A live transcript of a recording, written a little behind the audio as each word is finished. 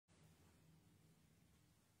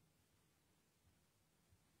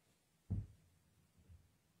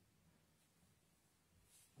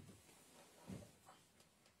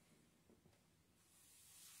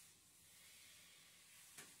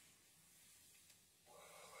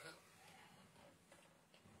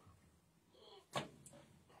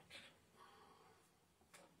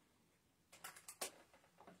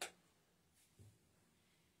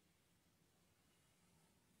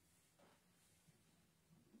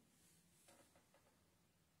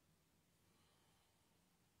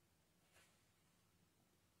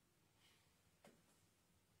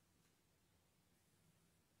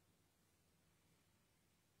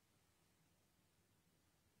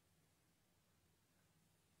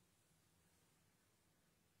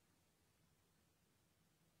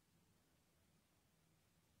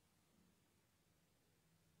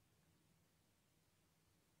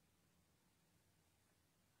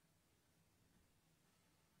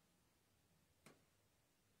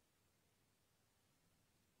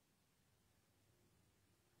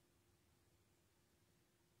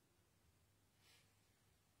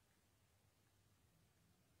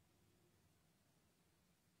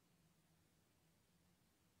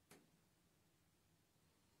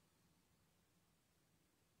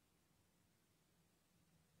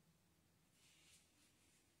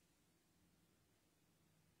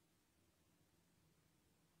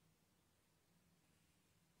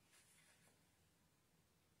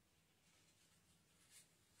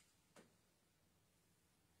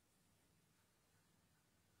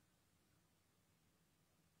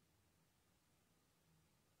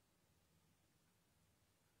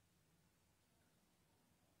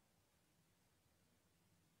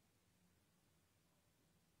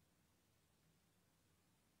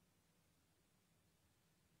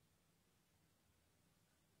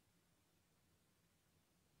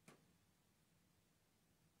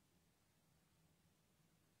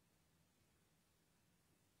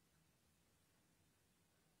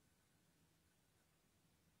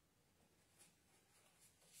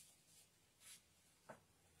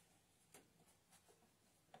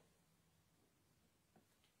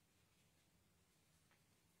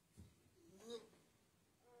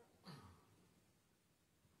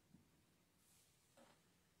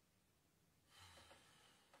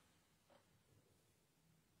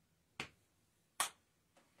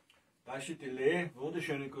Tashitile,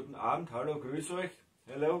 wunderschönen guten Abend, hallo, grüß euch,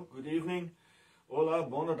 hello, good evening, hola,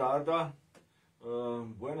 buona tarda,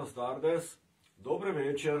 buenos tardes, dobre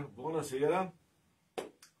večer, buonasera.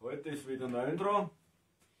 Heute ist wieder Ngondro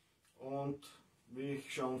und wie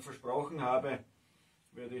ich schon versprochen habe,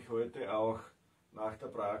 werde ich heute auch nach der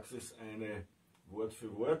Praxis eine Wort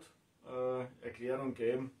für Wort Erklärung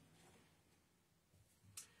geben.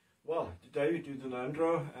 Well, today we do the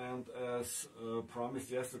Ngondro, and as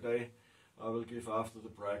promised yesterday, I will give after the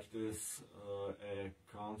practice a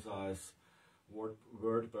concise word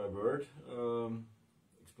by word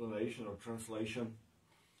explanation or translation.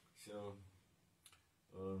 So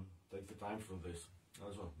take the time for this.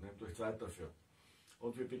 Also nehmt euch Zeit dafür.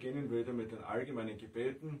 Und wir beginnen wieder mit den allgemeinen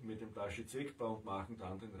Gebeten, mit dem Tashitsikpa und machen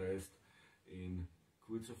dann den Rest in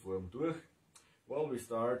kurzer Form durch. Well, we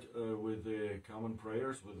start with the common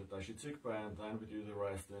prayers, with the Tashitsikpa, and then we do the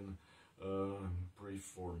rest in brief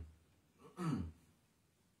form.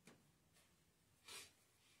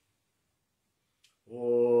 Om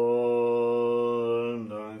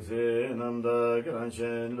Dang Se Nam Da Gran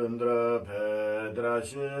Shen Lundra Pe Dra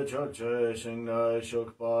Shi Chok Che Sheng Na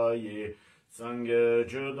Shok Pa Yi Sangye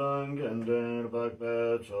Chudang Genden Bak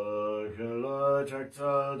Pe Chok Hun La Chak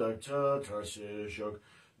Tsa Dak Cha Tra Shi Shok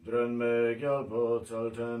Drön Me Gyal Po Tsal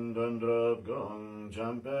Ten Dön Dröp Gong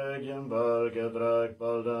Champe Gyen Bal Gedrak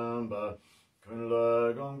Bal Dan Ba Kun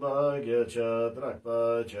La Gong Ba Gye Cha Drak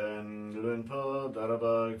Ba Chen Lun Po Dar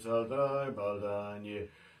Bak Tsal Drak Bal Dan Yi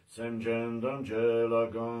Sem Chen Dam Che La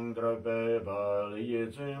Gong Drak Be Bal Yi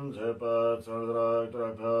Tsim Tse Pa Tsal Drak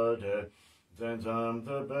Drak Pa Te Zen Tsam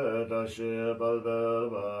Te Pe Da Shi Bal Bel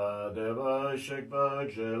Ba De Ba Shek Ba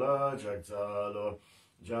Che La Chak Tsa Lo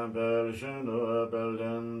Jampel Shendo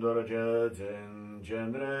Belden Dorjetin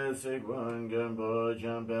Gendre Sigwan Gembo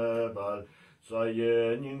Jampe Bal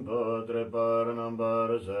Saye Ningpo Trepar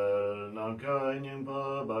Nambar Zel Namkai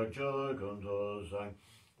Ningpo Bakcho Kunto Sang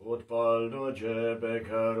Utpal Doje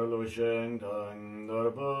Bekar Lusheng Tang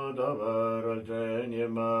Norpo Dabar Alten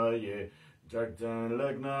Yemaye Jakten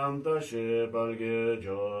Legnam Tashi Balge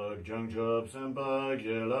Jok Jangchop Sempa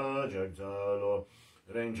Gela Jakzalo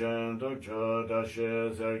Ringchen Dokcho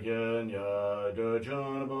Dashi Sergenya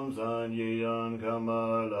Dochon Bomsan Yiyan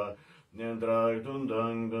Kamala Nendrak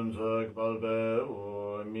Dundang Dunzak Balbe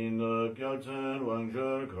U Minuk Yaltsen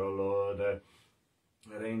Wangshur Krolode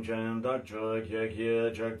Ringchen Dokcho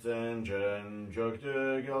Kyekye Jakten Chen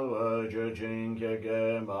Jokte Galwa Jochin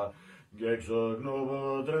Kekema Geksok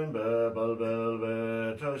Novo Drenbe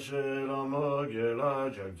Balbelbe Tashi Lamo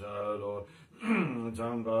Gela Jakzalo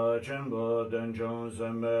Zamba Chenbo Denjon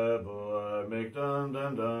Sembe Bo Mikdan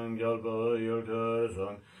Dandang Gyalbo Yurke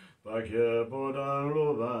Song Bakye Bodang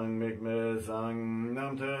Lubang Mikme Sang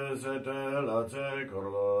Namte Sete Latse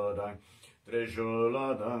Korlo Dang Trishu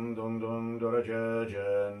Ladang Dung Dung Dorache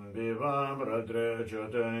Jen Bivam Radre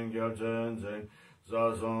Choten Gyalzen Zing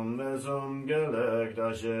Zazom Nesum Gelek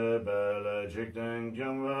Dashe Bele Chikten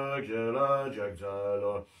Kyangwa Gela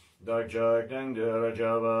Jakzalo Dakchak Dengdera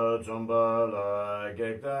Java Tsumbala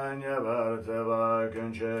Gekdanya Varteva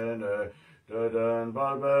Kunchene Döden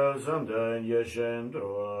Balbe Samden Yeshen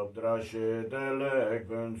Drop Drashi Delek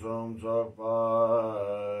Bunzum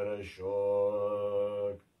Zokpare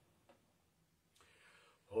Shok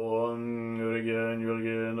Hon Yulgen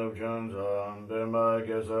Yulgen Ngak'chang Bema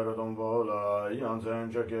Kesar Tombola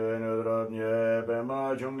Yansen Chaken Udradnye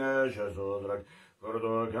Bema Chungne Shesodrak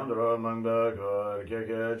Kordo Kandra Mangbekar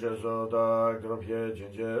Keke Cheso Tak Tropye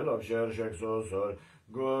Chinche Lopsher Shekso Sol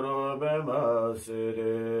Guru Bema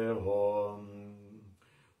Sidi Hom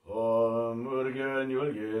Hom Urgen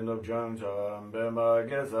Yulgen Ngak'chang Bema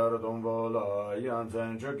Kesar Tombola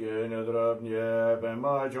Yansen Chaken Udradnye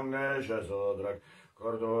Bema Chungne Shesodrak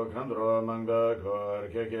Kordo Kandra Mangbekar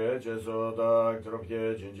Keke Cheso Tak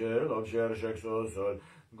Tropye Chinche Lopsher Shekso Sol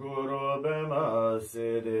Guru Bema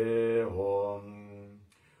Sidi Hom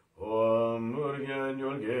Om Urgen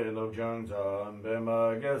Yulgen Ngak'chang Bema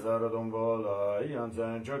Gesar Tombola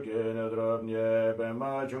Yansen Chokin Drabnye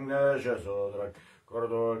Bema Chungne Shesodrak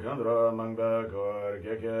Kordo Kandra Mangbekar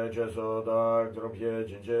Keke Chesodak Tropye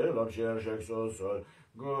Chinche Lopsher Shekso Sol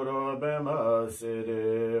Guru Bema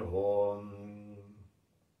Sidi Hom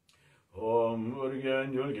Om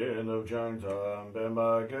Urgen Yulgen Ngak'chang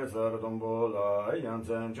Bema Gesar Tombola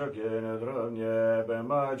Yansen Chokin Drabnye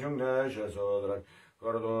Bema Chungne Shesodrak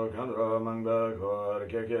Kordo Kandra Mangbekar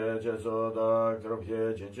Keke Chesodak Tropye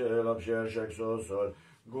Chinche Lopsher Shekso Sol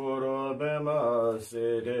Guru Bema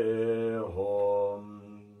Sidi Hom.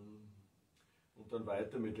 Und dann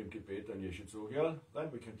weiter mit dem Gebet an Yeshitsugyal. Then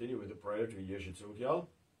we continue with the prayer to Yeshitsugyal.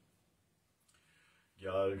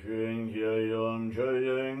 Gyal Kyung Hyayom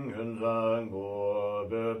Chayeng Hunza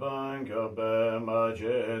Chen Kyope Ma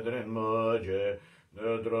Che Drin Mo Je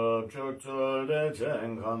Nödrop Chok Tsol De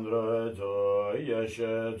Chen Ngondro To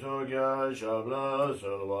Yeshe Tsogya Shabla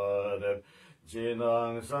Solwa Dep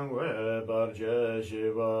Jinang Sangwe Bar Je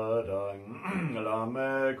Shiva Dang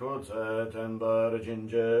Lame Kotse Ten Bar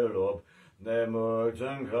Jinje Lop Nemo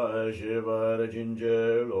Tsangka Shivar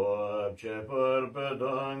Jinje Lop Chepar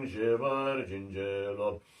Pedang Shivar Jinje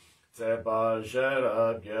Lop Tsepal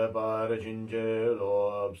Sherab Gebar Jinje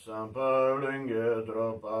Lop Sampar Linge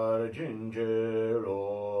Dropar Jinje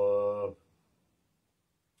Lop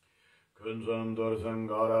Kunzum Dursum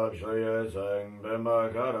Garab Shaya Sang Bema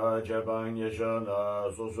Kara Chepang Yeshana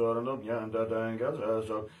Susur Nubnyan Tatang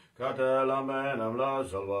Katsasok Katela Menam La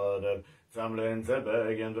Salvadeb Samlin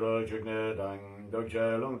Tsebe Gendro Chukne Dang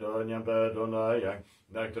Dokche Lung Do Nyampe Donayang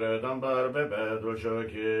Daktre Dambar Bebe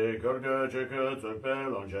Dulshoki Kurga Chukut Sukpe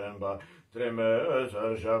Longchemba Trime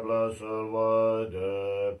Öser Shabla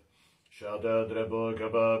Salvadeb Shada Drebu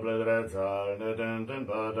Kaba Bledretzal Neden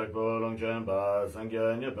Patak Bolongchemba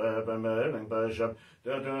Sangya Nyepe Pemeling Beshap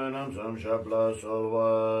Tetunam Sum Shabla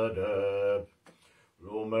Salvadeb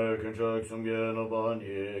Lume Kunchok Sumge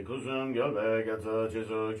Nobani Kusum Gelbe Gatsa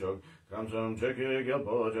Chisuk Chok Kamsum Cheki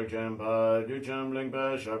Gelpo Chok Chempa Duchem Ling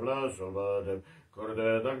Beshabla Salvadeb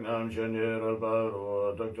Korde Dagnam Chenir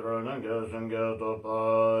Albaru Dr. Nanga Sangya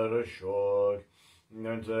Topar Shok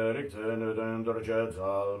Nenterik Tenuden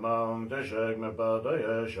Dorchetzal Maung Teshek Mepada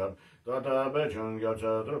Yeshab Tata Bechung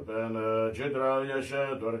Gatsa Trupen Chidra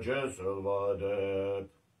Yeshe Dorche Salvadeb.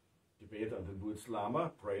 Debate on the Boots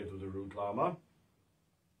Lama, prayer to the root Lama.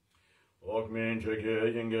 Okmin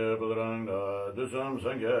Cheke Yinge Bulranga, Dusam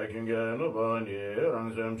Sange Kinge Nubani,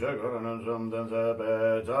 Rangsem Chekaran Sum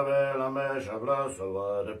Danzabe, Tabe Lame Shabla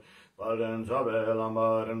Salvadeb, Palden Tabe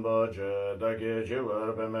Lamar and Boche, Daki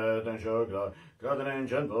Chiver Pemet and Shogla, Katrin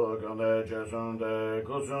Chenpo Kande Chesunde,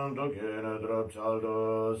 Kusum Tukin Drop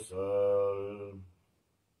Saldo Sal.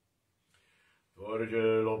 Forge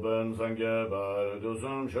Loben Sangebar,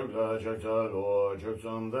 Dusum Shogla Chektalo,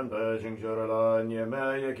 Chuksum Denpe Chingcherala, Nieme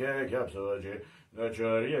Yeke Kapsoji,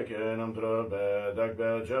 Nurture Yeke Namtrobe, Dakbe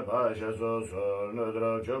Chepa Shesosol,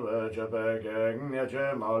 Nudro Chobe Chepe Keng, Yache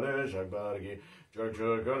Mali Shakbargi, Churchu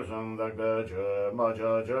Kursum Dakbe Che,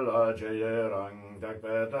 Macha Chela Cheyerang,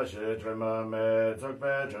 Dakbe Tashe Trema Me,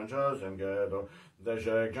 Tsakbe Chancho Sengedo,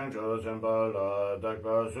 Deshek Chancho Sembala,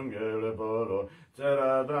 Dakba Sungele Polo,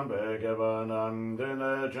 Tsera Drambe Kevanam,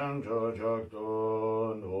 Dine Chancho Chokto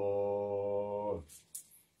No.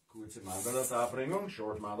 Kurze Mandala-Darbringung,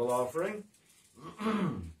 short Mandala offering.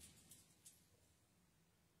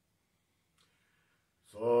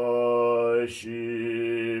 So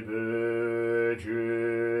Shi Be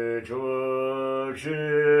Chu Chuk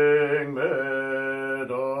Shing Me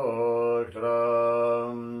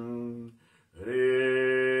Doktram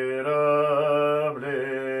Ri Rab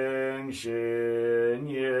Ling Shin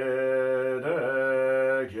Ye De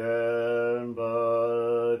Kyen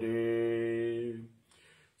Badi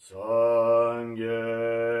Sangye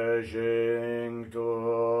Shing To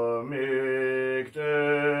Mikte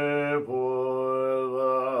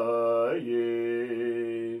Pulvayi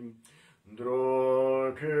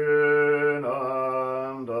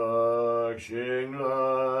Drokunam Dakshing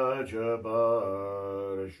La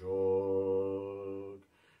Chabar Shok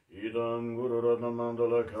Idam Guru Ratna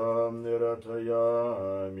Mandala Kam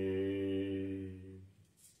Niratayami.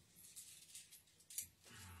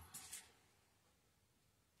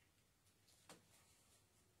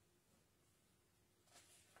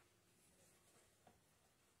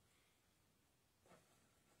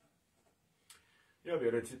 Ja,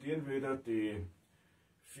 wir rezitieren wieder die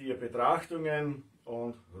 4 Betrachtungen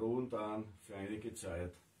und ruhen dann für einige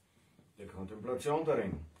Zeit der Kontemplation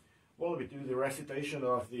darin. Well, we do the recitation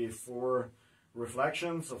of the 4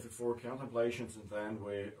 reflections, of the 4 contemplations, and then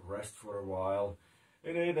we rest for a while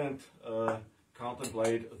in it and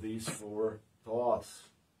contemplate these 4 thoughts.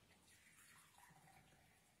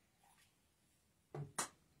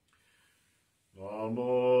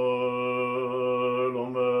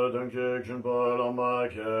 Ngak'chang Palama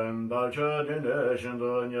Kem Dalcha Dine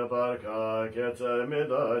Shindonya Parka Ketsa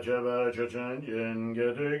Mida Chebe Chechen Yin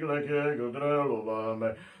Getik Leke Gudre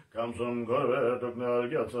Lubame Kamsum Korve Tuknal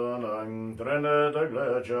Gyatsanang Trene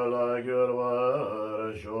Tagle Chala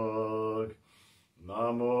Gyurvar Shok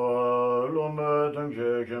Namo Lume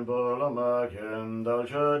Ngak'chang Palama Kem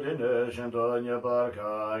Dalcha Dine Shindonya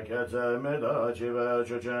Parka Ketsa Mida Chebe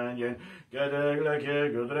Chechen Yin Getik Leke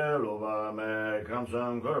Gudre Lubame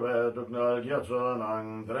Kamsum Korve Tuknal Gyatsanang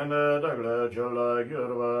Trene Tagle Chala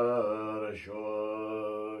Gyurvar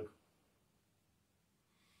Shok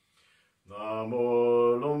Namo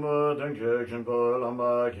Lume Ngak'chang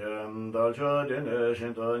Palama Kem dalcho dine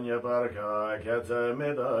shinto nye parka, ketze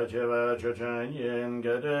mida cheva chochen yin,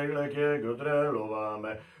 gedegle ke gudre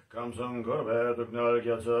lovame, kamsung korbe tuknal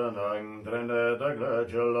ketze nang, trende dagle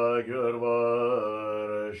chella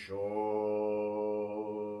gyurvar shok.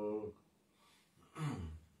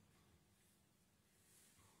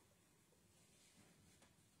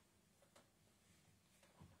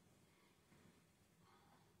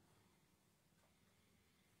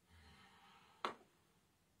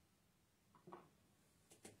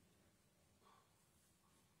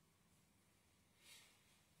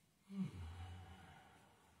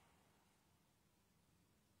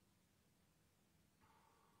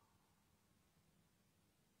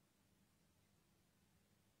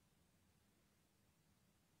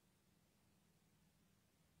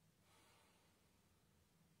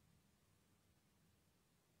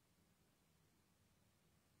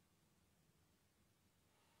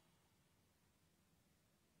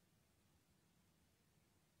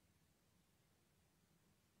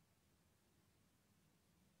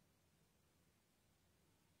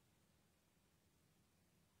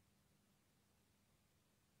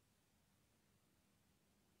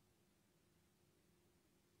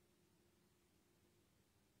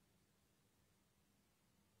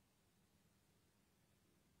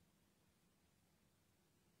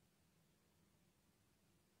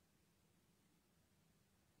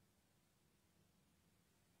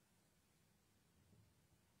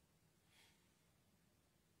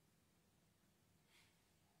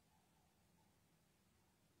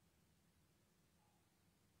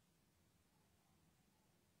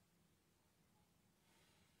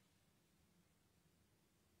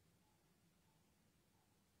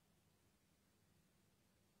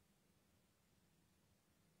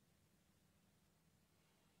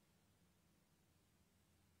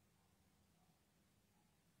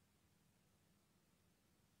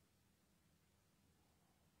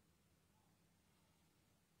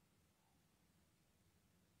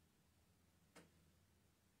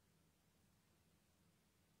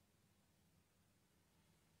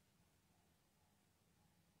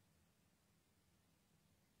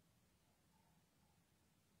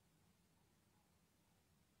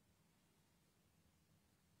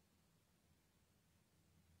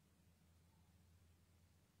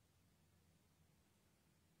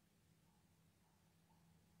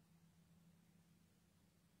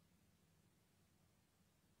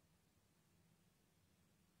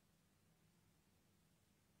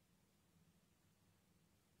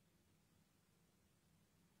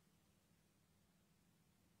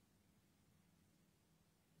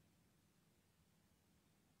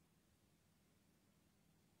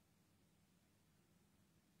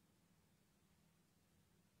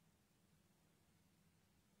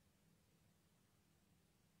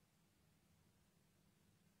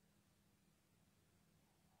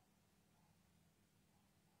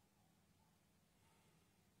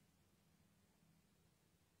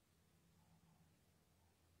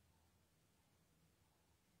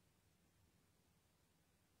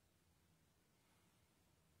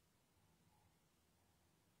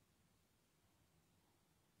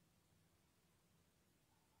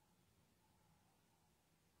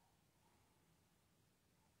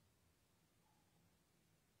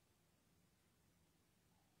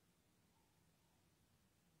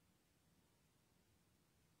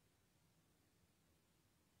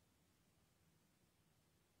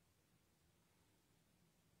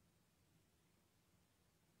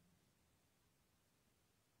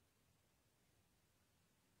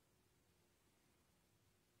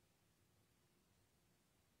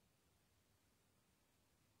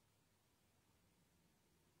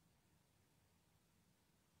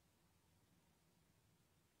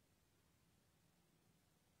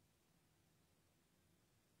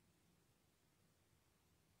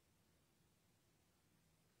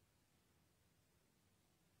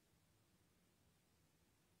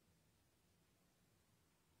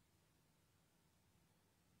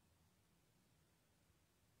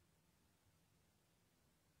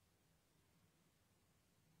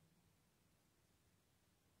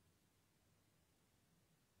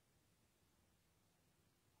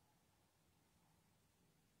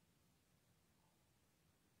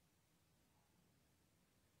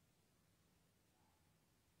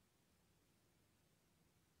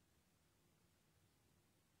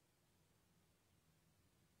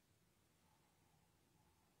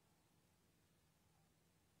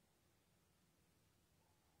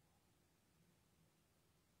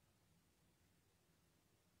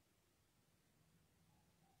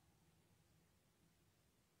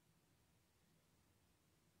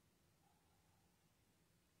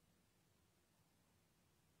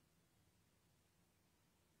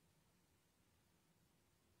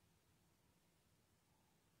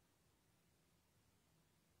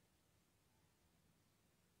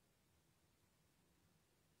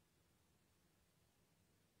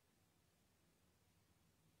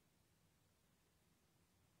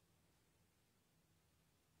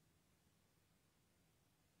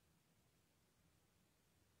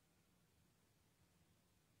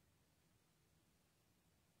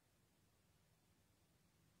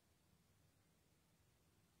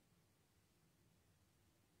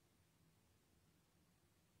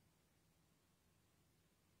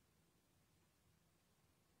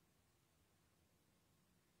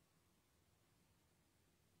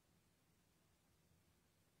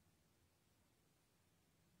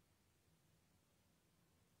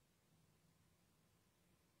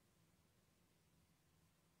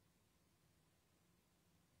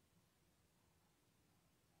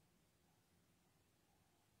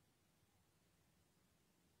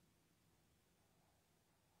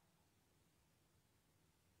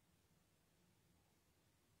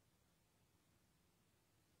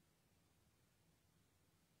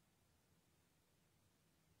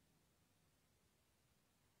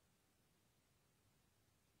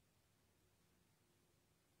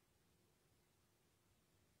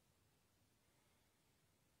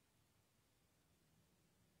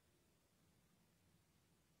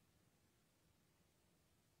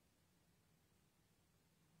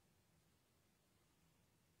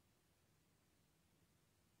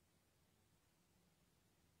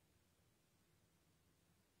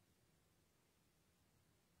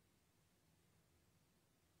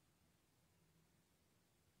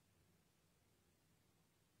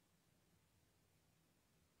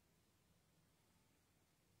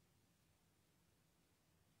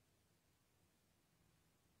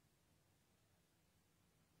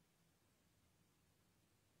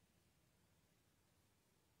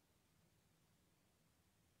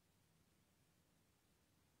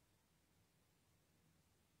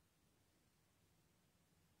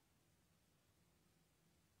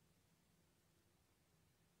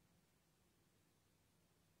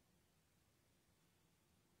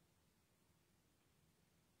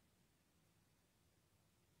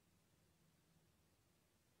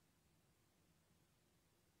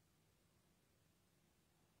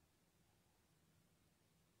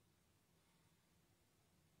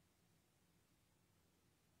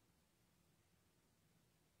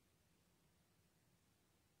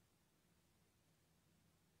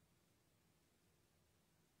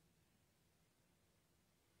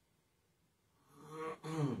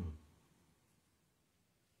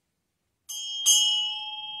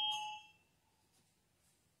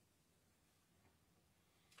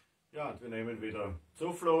 Ja, und wir nehmen wieder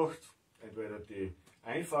Zuflucht, entweder die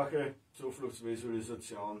einfache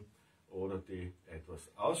Zufluchtsvisualisation oder die etwas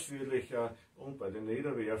ausführlicher, und bei den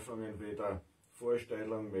Niederwerfungen wieder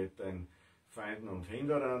Vorstellung mit den Feinden und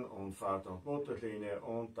Hinderern und Vater- und Mutterlinie,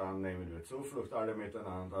 und dann nehmen wir Zuflucht alle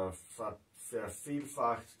miteinander,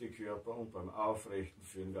 vervielfacht die Körper, und beim Aufrichten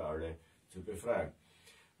führen wir alle zur Befreiung.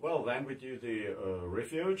 Well, then we do the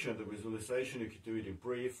refuge and the visualization. You could do it in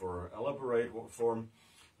brief or elaborate form.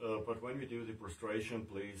 But when we do the prostration,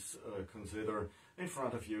 please consider in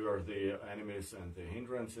front of you are the enemies and the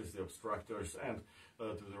hindrances, the obstructors, and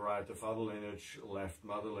to the right the father lineage, left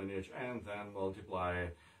mother lineage, and then multiply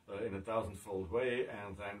in a 1,000-fold way,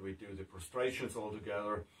 and then we do the prostrations all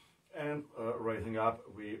together, and raising up,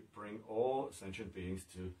 we bring all sentient beings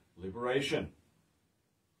to liberation.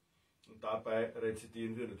 Und dabei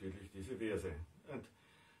rezitieren wir natürlich diese Verse. And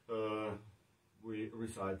we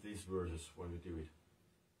recite these verses when we do it.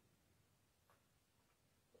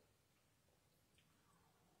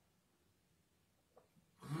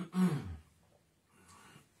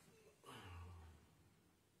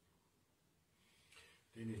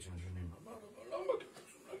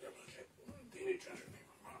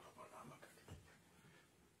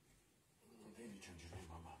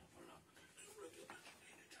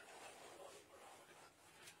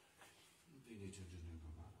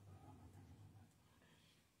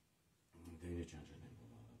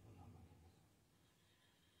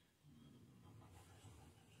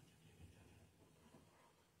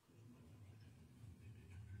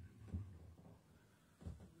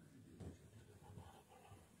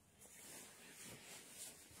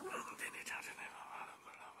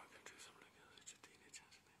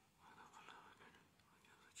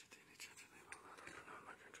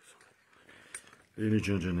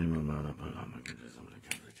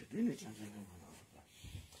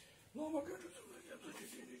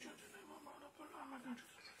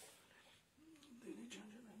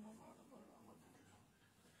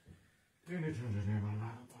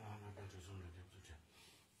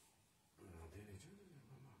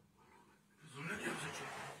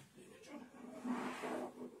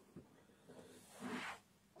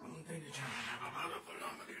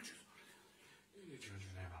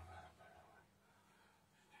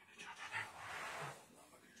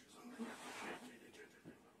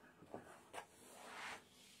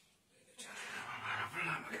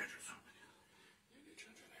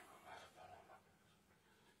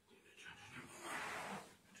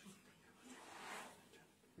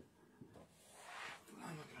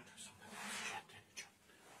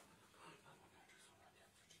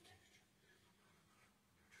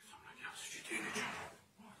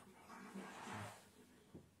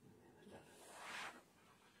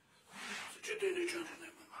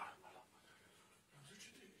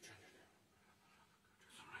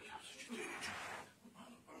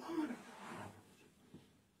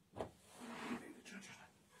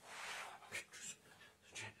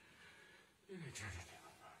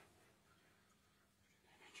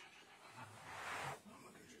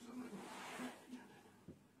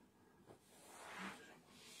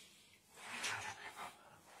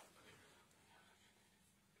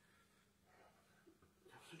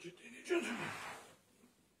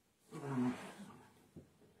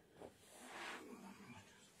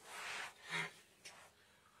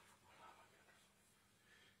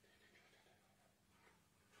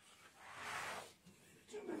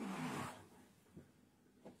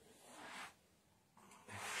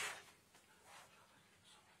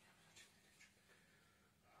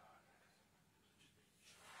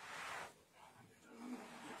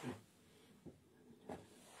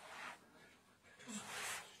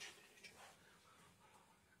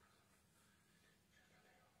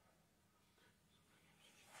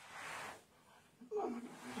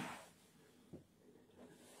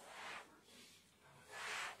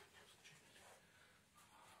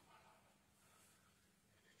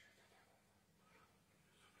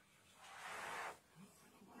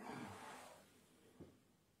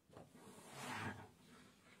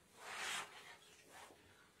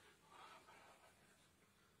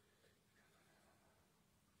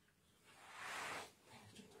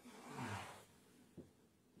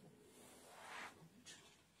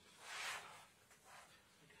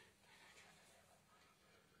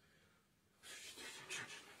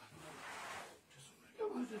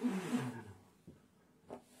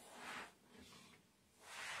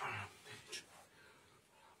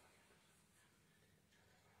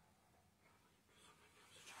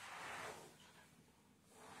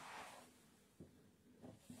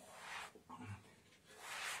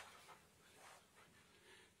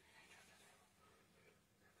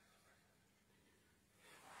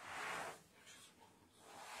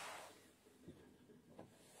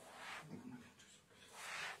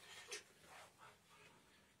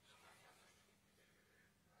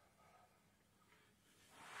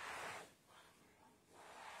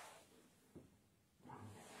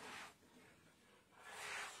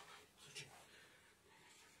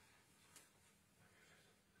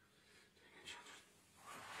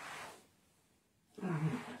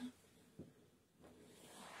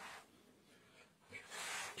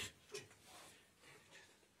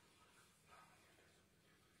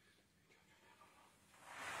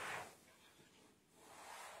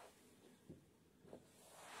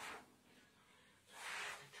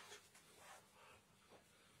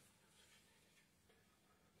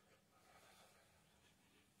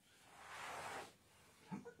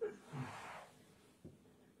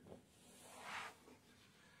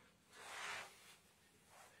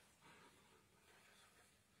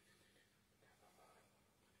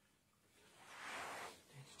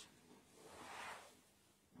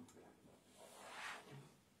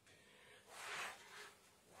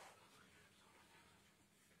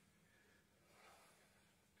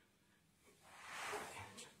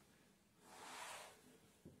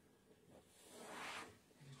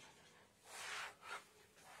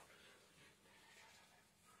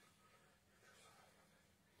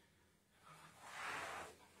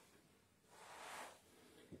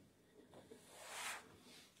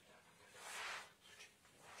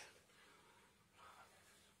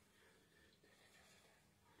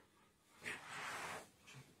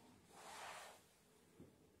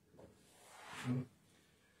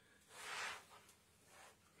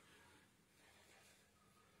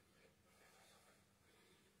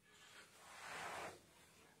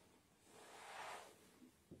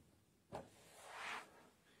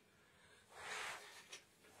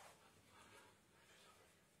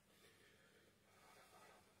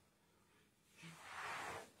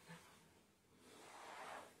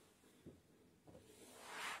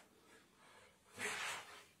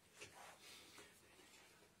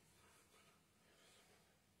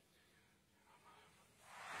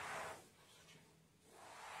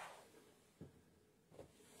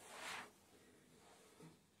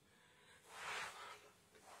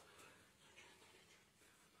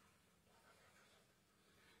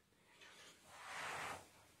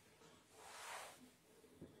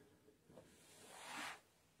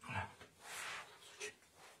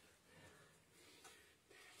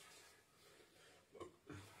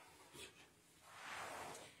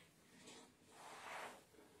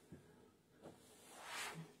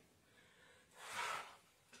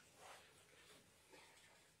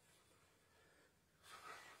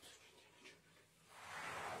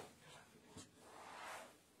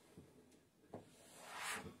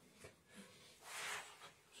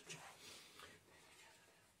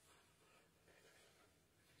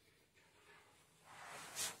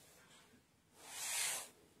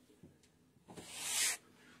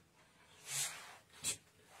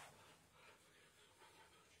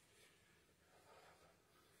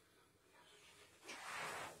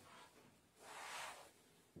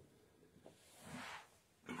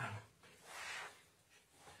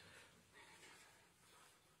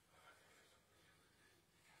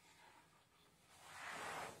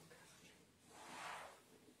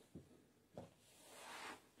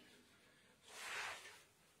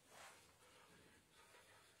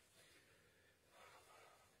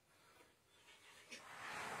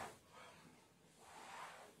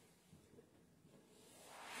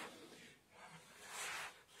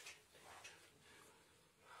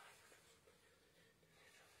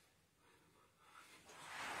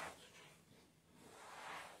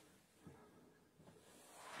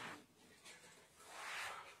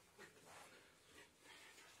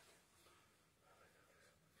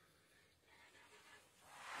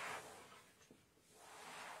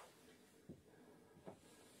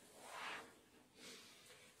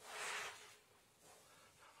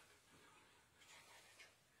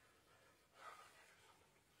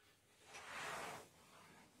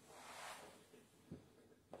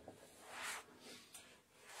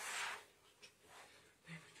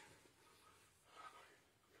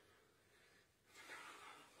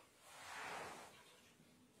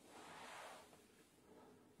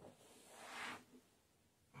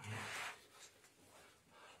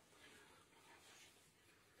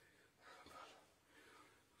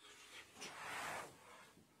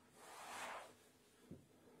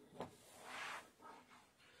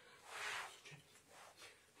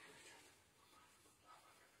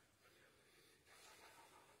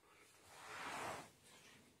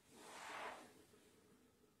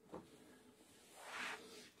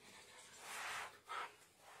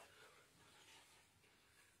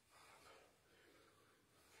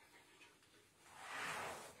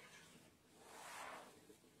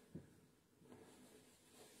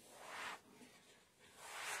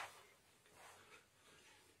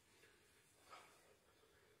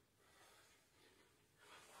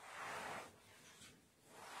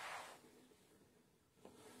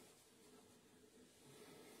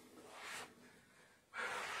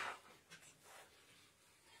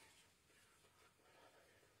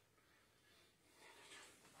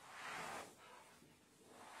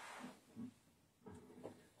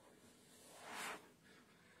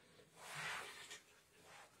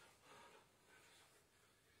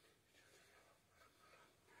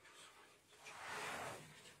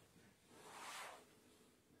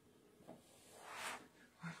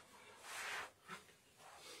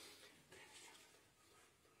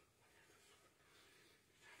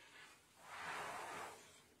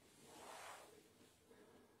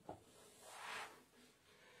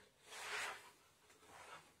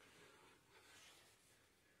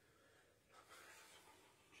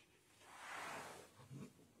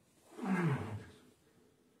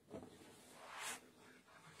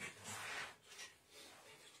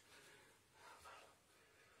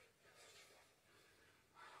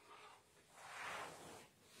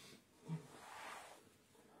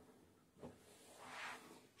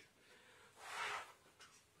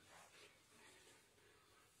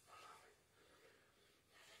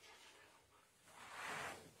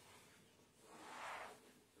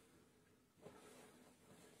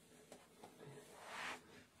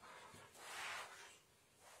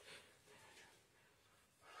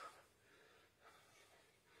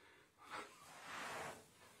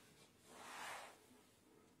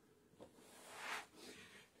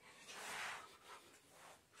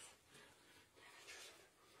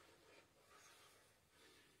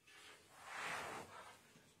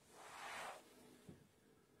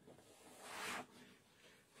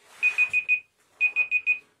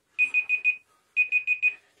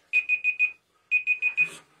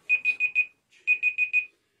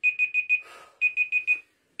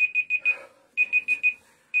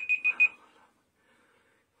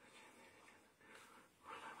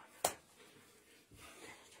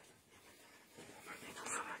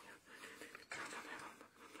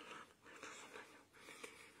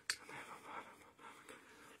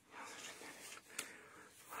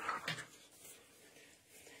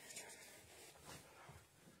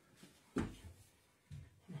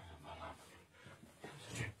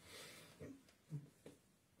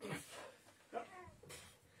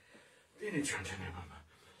 Ngak'chang.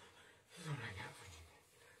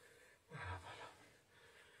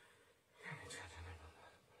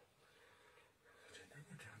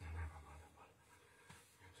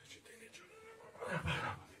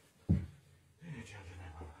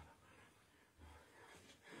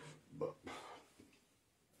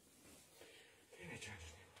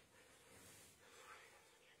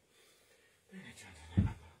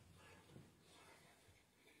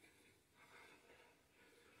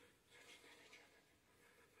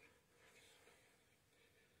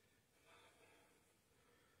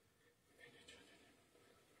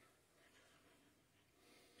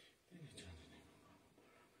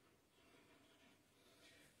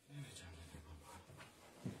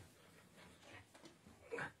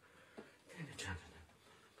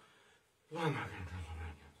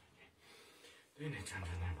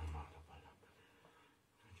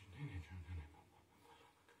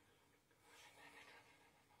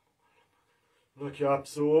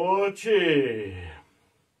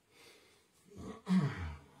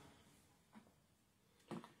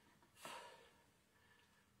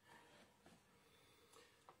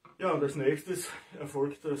 Ja, und als nächstes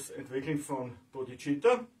erfolgt das Entwickeln von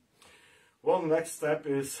Bodhicitta. Well, the next step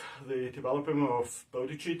is the development of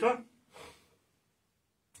Bodhicitta.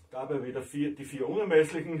 Dabei wieder die 4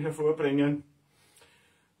 Unermesslichen hervorbringen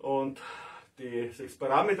und die 6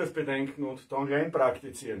 Parameters bedenken und Tonglen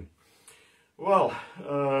praktizieren. Well,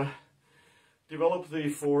 develop the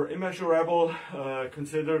 4 immeasurable,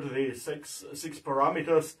 consider the six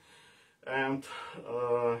parameters, and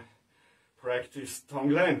practice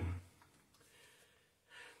Tonglen.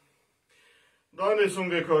 Dane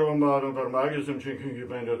sunge karvamadam parmagisum chinkingi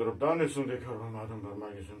bendadrap. Dane sunge karvamadam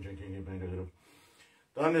parmagisum chinkingi bendadrap.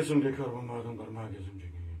 Dane sunge karvamadam parmagisum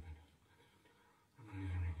chinkingi bendadrap.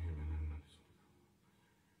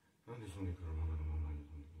 Dane sunge karvamadam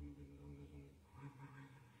parmagisum chinkingi bendadrap.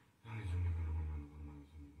 Dane sunge karvamadam parmagisum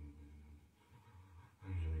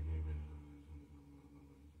chinkingi bendadrap.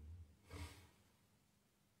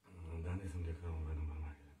 Dane sunge karvamadam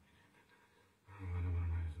parmagisum.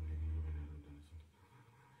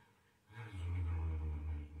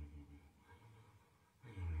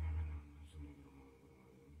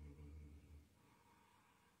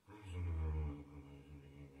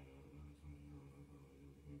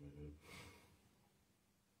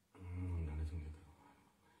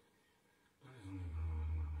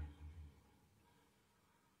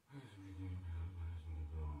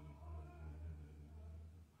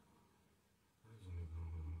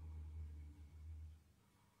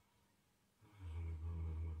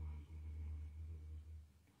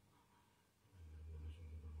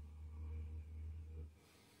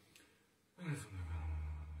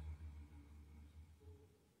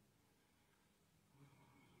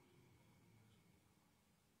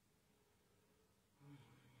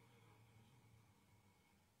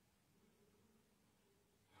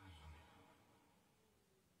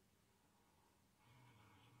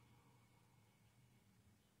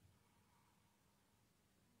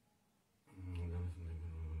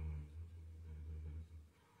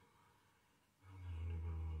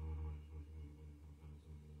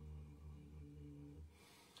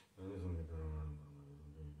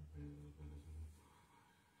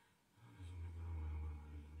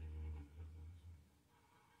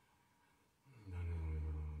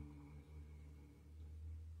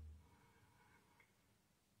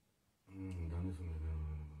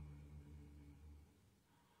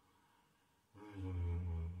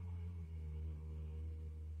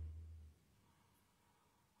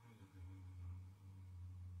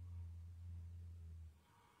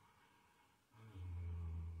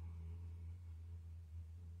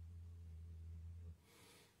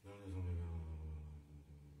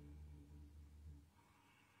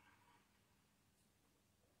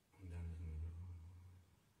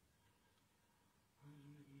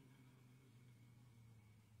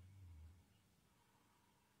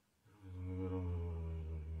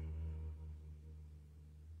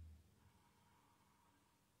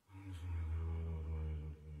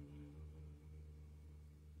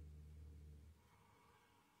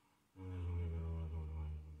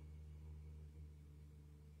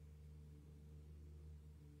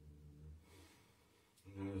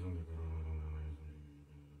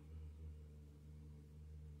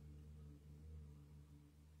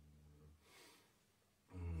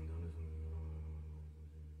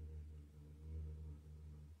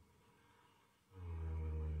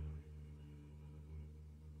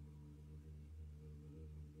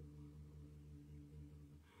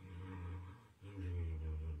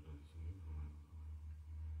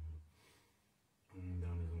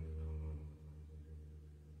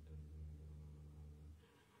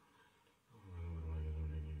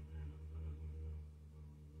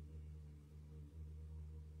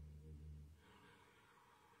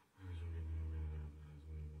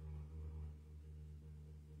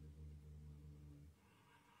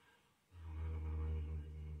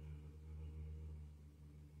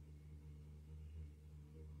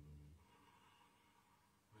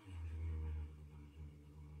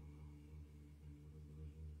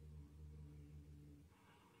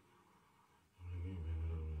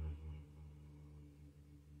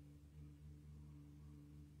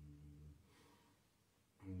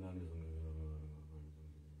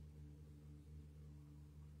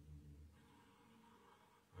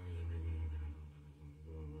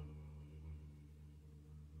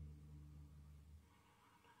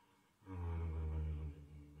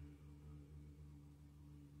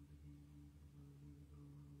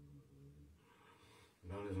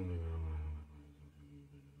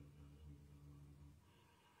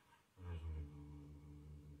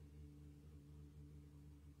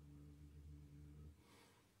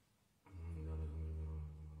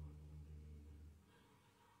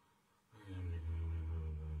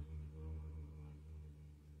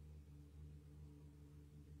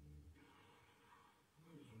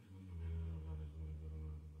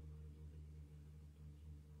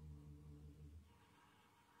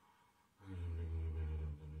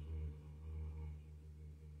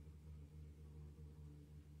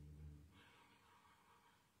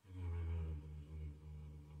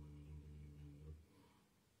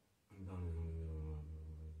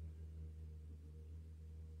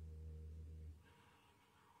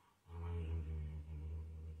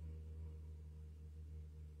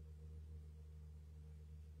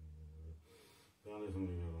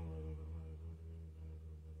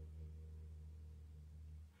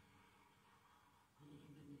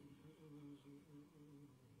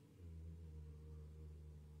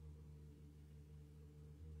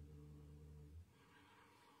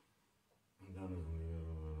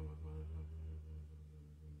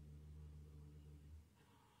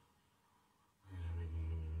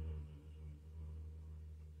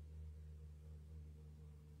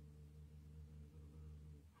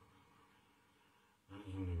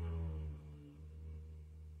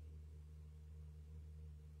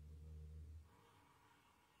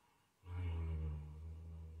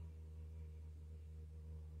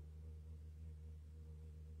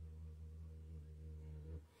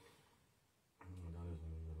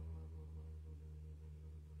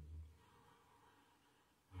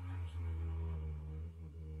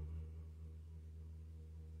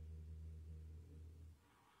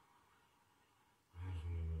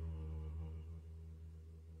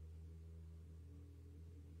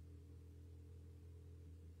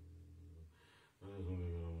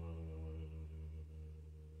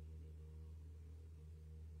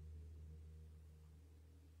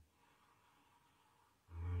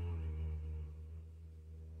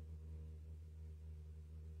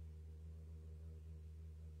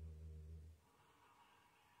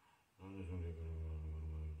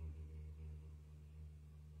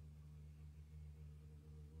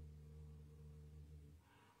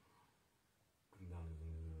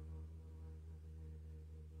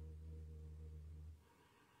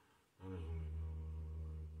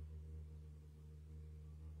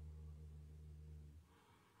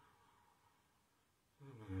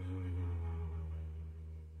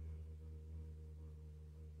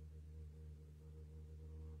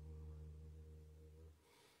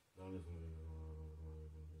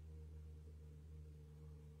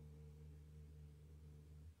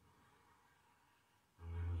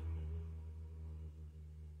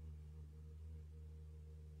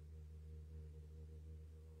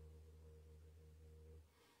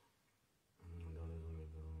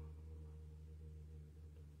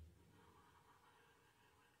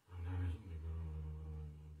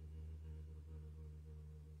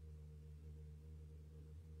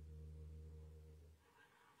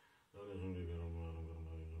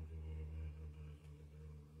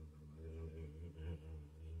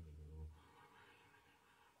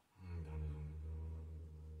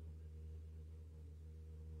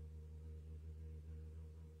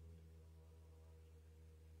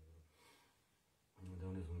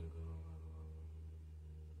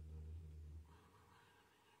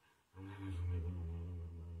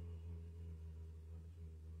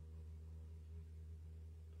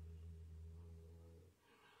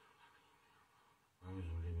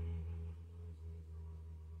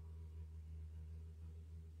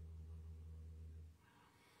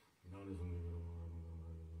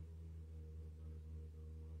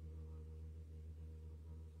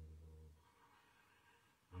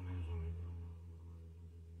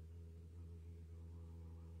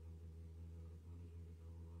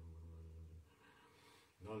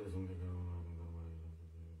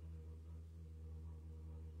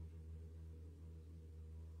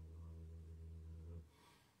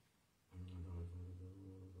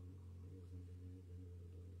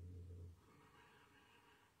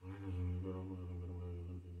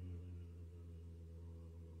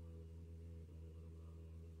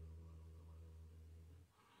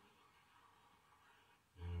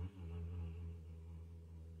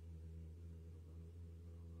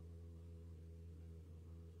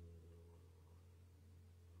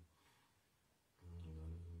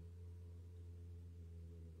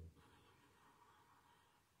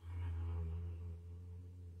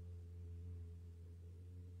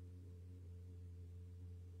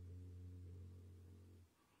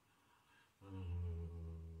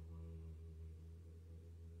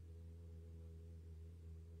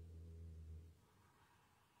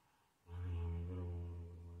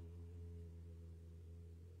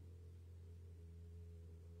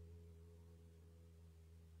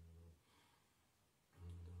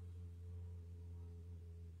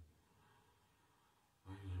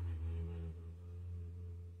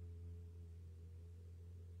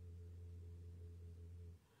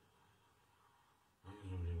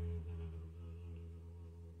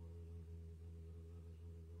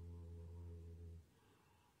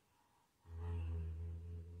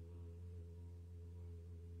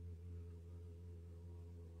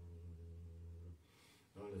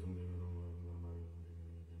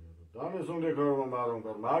 Dame som de kurva marum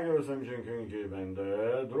kar magio sem shinkin ki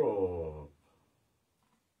bende dro.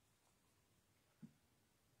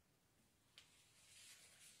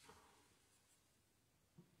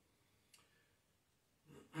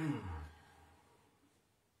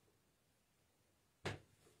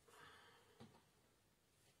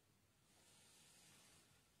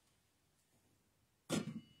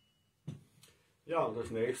 Ja, und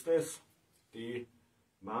als nächstes die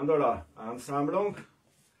Mandala-Ansammlung.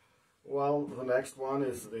 Well, the next one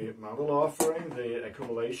is the Mandala offering, the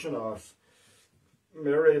accumulation of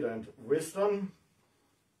merit and wisdom.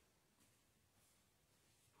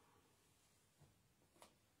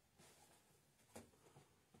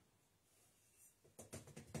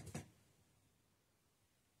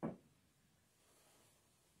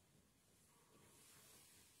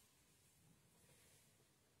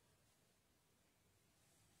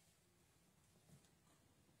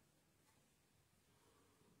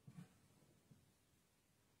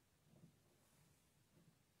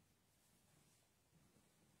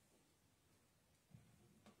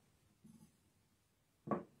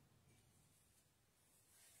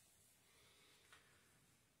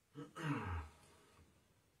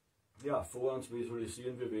 Ja, vor uns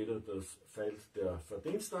visualisieren wir wieder das Feld der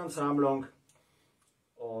Verdienstansammlung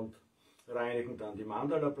und reinigen dann die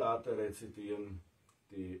Mandala-Platte, rezitieren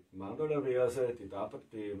die Mandala-Verse,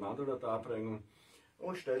 die Mandala-Darbringung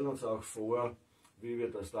und stellen uns auch vor, wie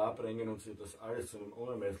wir das darbringen und sich das alles zu einem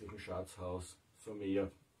unermesslichen Schatzhaus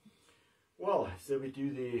vermehrt. Well, so we do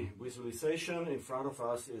the visualization. In front of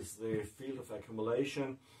us is the field of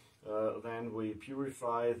accumulation. Then we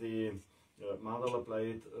purify the mandala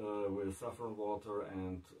plate with saffron water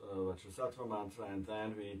and Vajrasattva mantra, and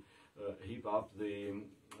then we heap up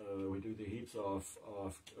we do the heaps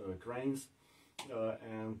of grains,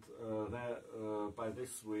 and by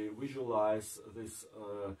this we visualize this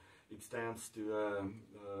extends to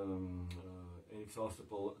an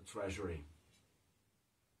inexhaustible treasury,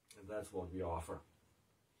 and that's what we offer.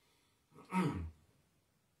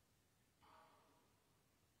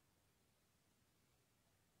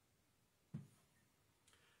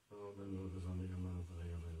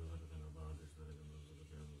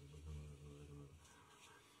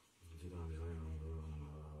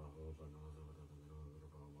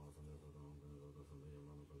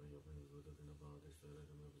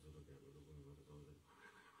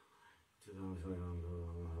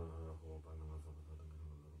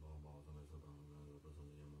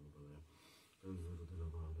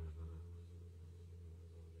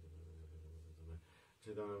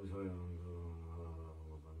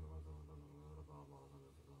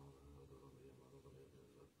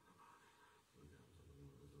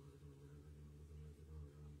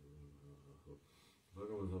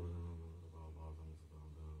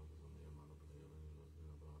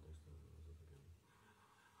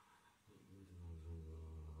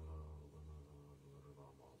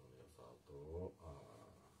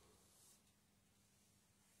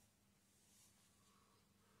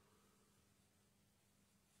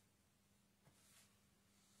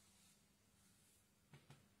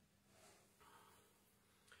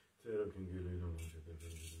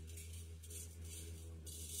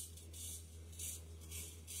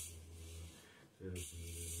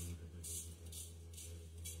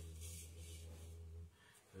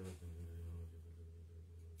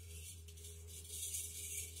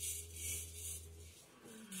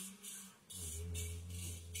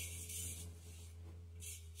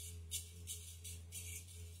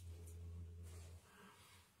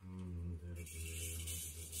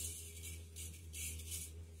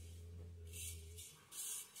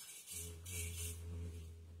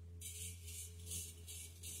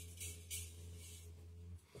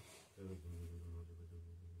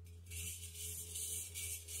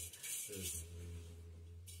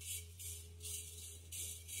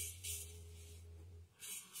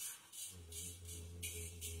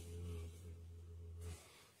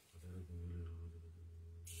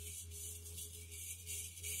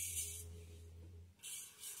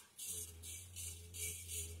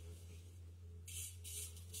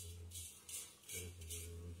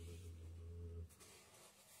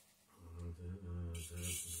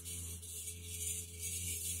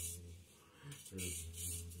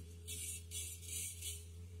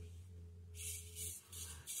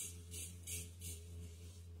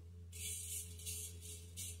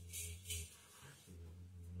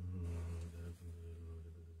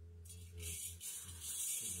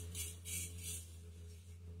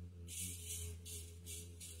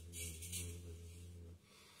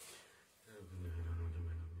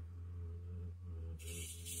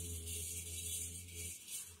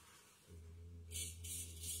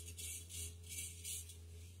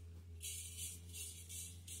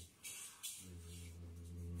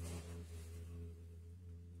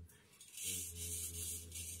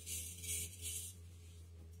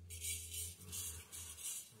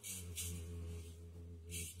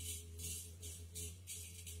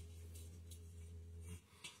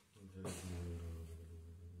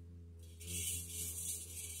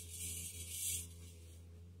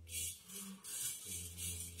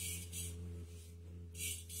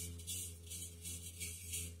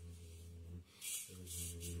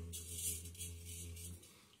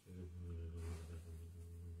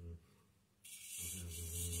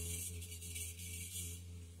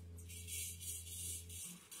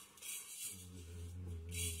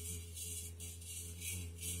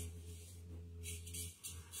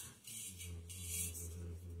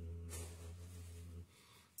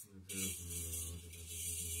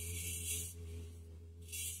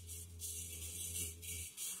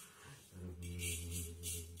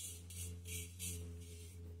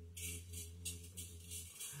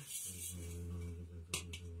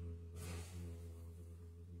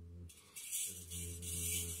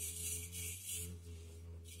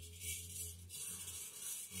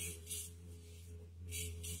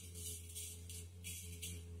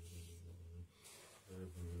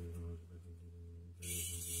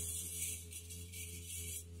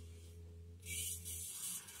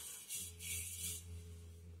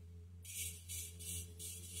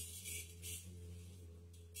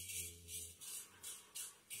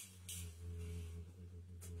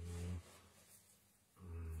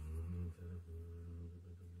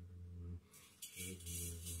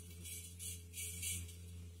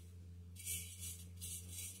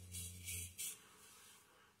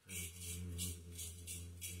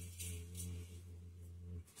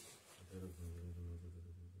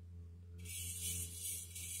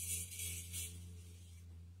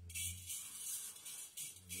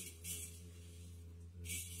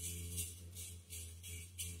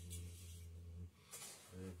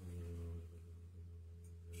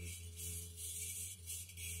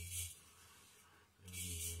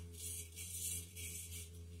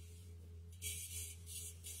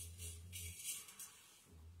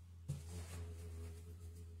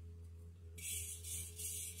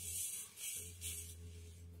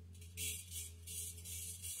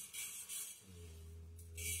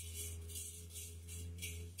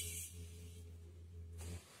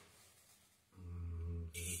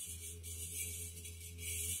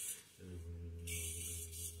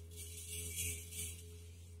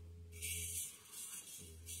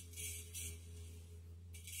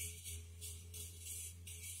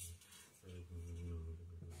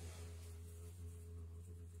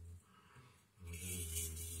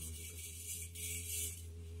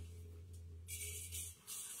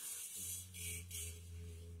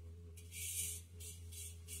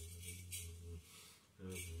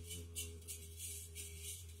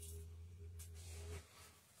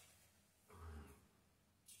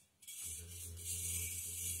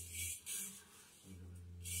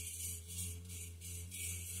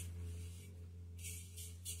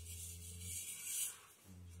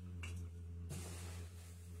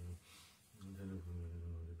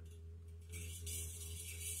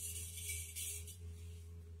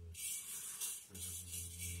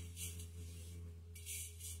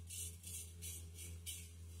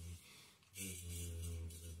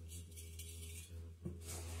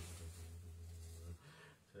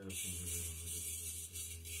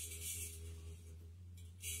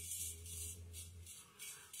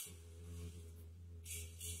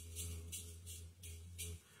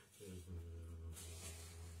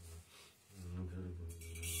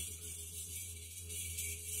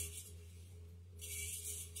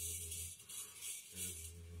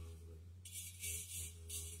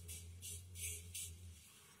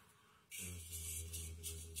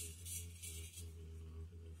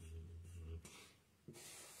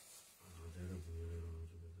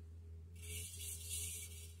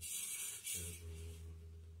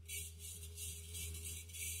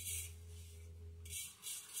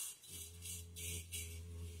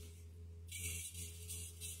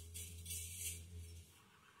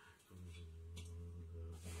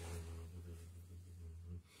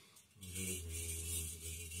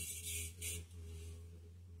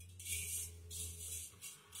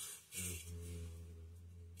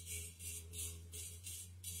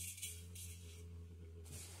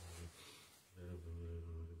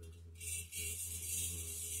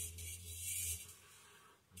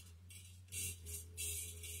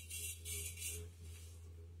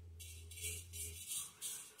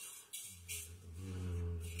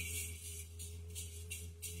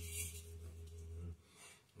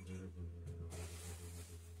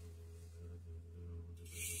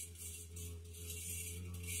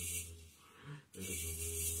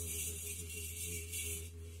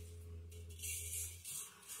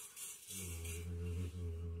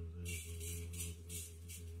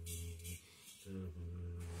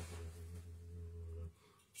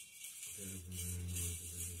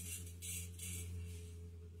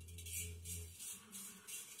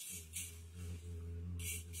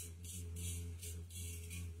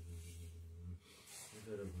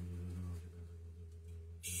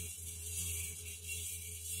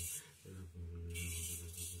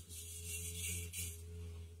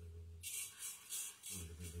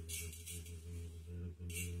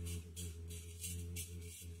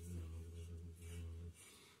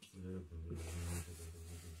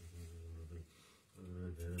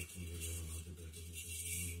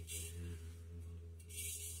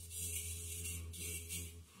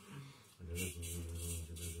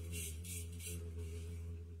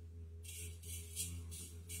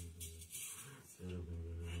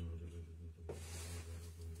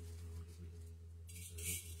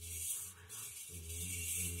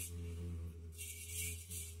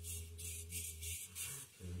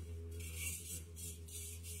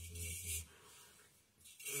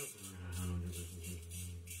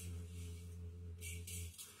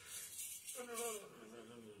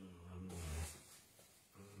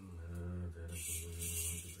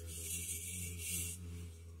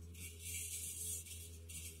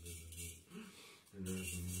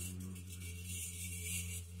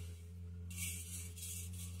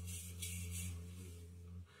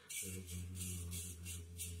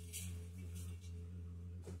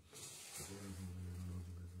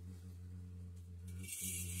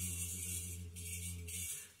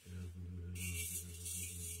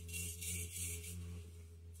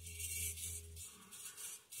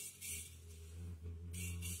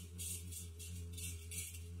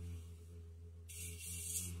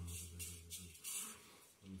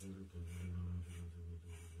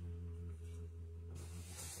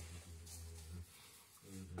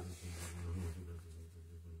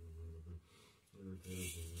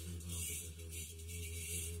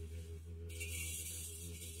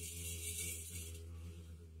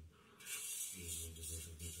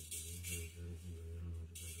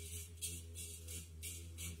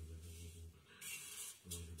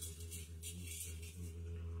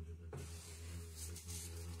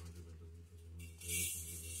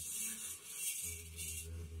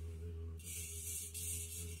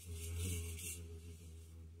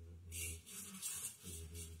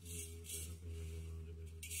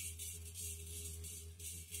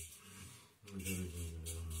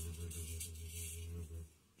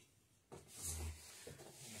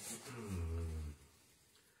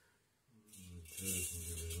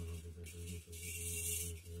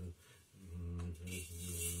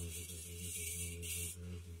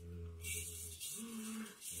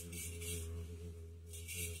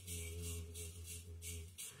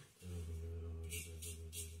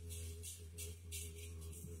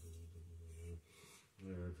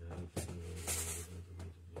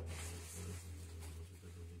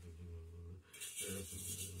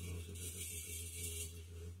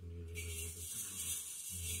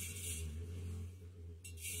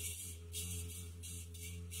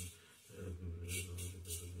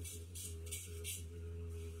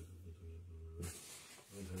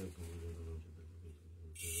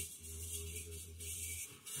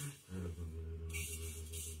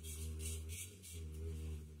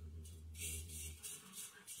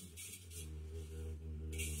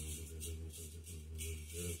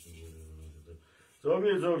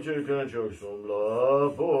 Tobi Zogchi Kanchok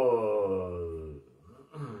Sumla Po.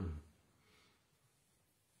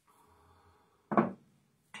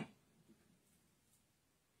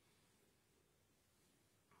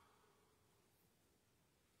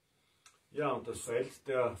 Ja, und das Feld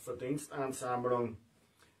der Verdienstansammlung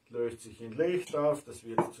löst sich in Licht auf, das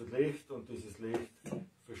wird zu Licht und dieses Licht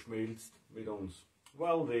verschmilzt mit uns.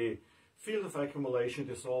 Well, the field of accumulation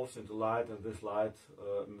dissolves into light and this light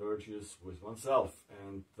merges with oneself.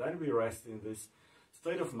 And then we rest in this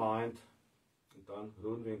state of mind und dann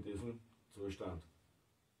ruhen wir in diesem Zustand.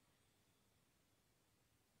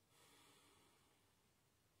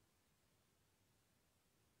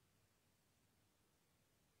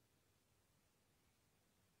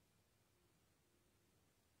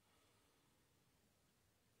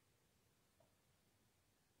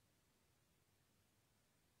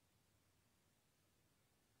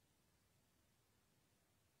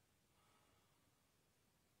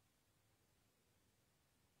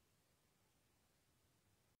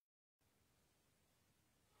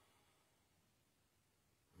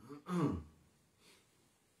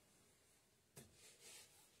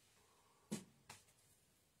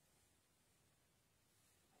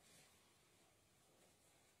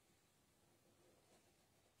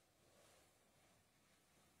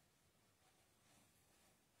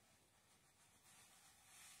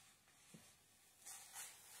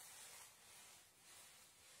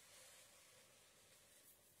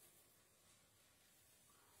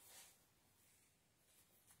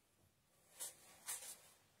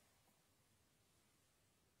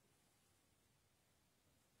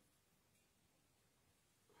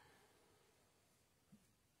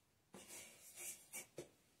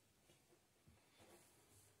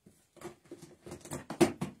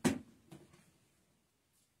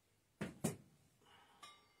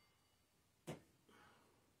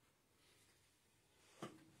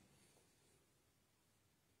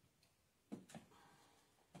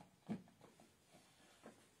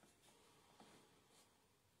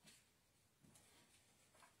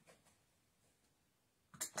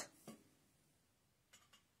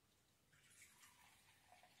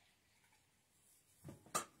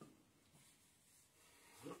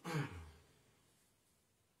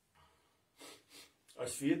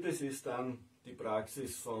 Als viertes ist dann die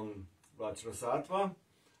Praxis von Vajrasattva,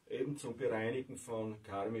 eben zum Bereinigen von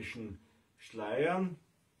karmischen Schleiern.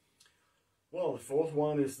 Well, the fourth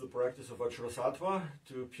one is the practice of Vajrasattva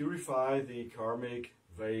to purify the karmic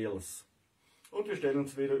veils. Und wir stellen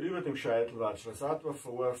uns wieder über dem Scheitel Vajrasattva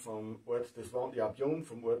vor, vom Ort des Yabjum,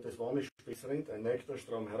 vom Ort des Wonnespiels rinnt ein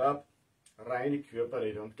Nektarstrom herab, reinigt Körper,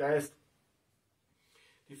 Rede und Geist.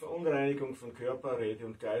 Die Verunreinigung von Körper, Rede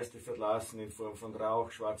und Geist, die verlassen in Form von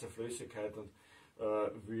Rauch, schwarzer Flüssigkeit und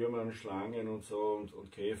Würmern, Schlangen und so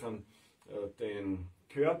und Käfern den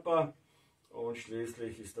Körper. Und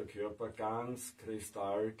schließlich ist der Körper ganz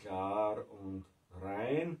kristallklar und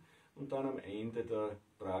rein. Und dann am Ende der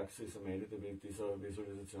Praxis, am Ende dieser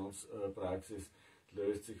Visualisationspraxis,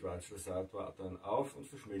 löst sich Vajrasattva dann auf und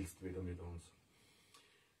verschmilzt wieder mit uns.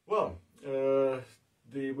 Well,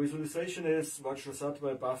 the visualization is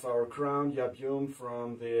Vajrasattva above our crown, Yabjum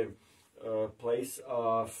from the place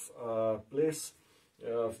of bliss,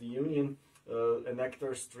 of the union. A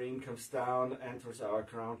nectar stream comes down, enters our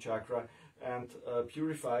crown chakra, and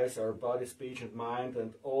purifies our body, speech, and mind,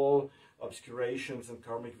 and all obscurations and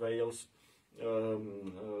karmic veils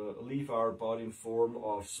leave our body in form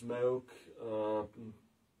of smoke,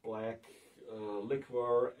 black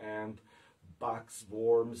liquor, and bugs,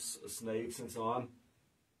 worms, snakes, and so on.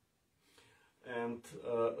 And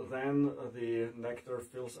then the nectar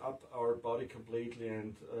fills up our body completely,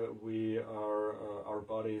 and our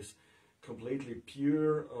body is completely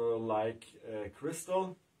pure, like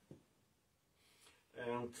crystal.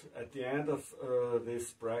 And at the end of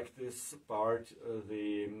this practice part,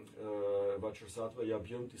 the Vajrasattva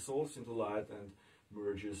Yabjum dissolves into light and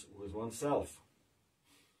merges with oneself.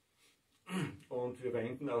 Und wir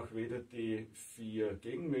wenden auch wieder die 4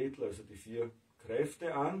 Gegenmittel, also die 4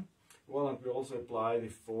 Kräfte an. Well, and we also apply the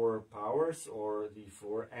 4 powers or the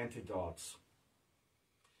 4 antidotes.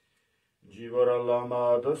 Jivara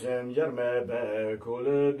lama dosem yerme be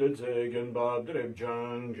kule de zegen badrib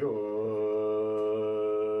janjor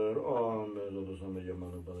om mezo some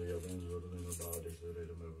yamanu ba yaven zo de ba de se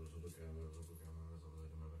de me zo de kamera zo de kamera zo de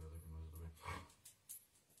me de kamera zo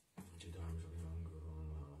de jidam zo yango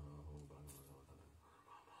ho ba no zo de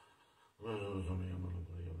mezo some yamanu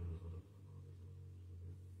ba yaven zo de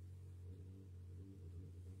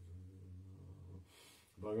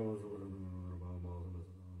Bhagavan zo de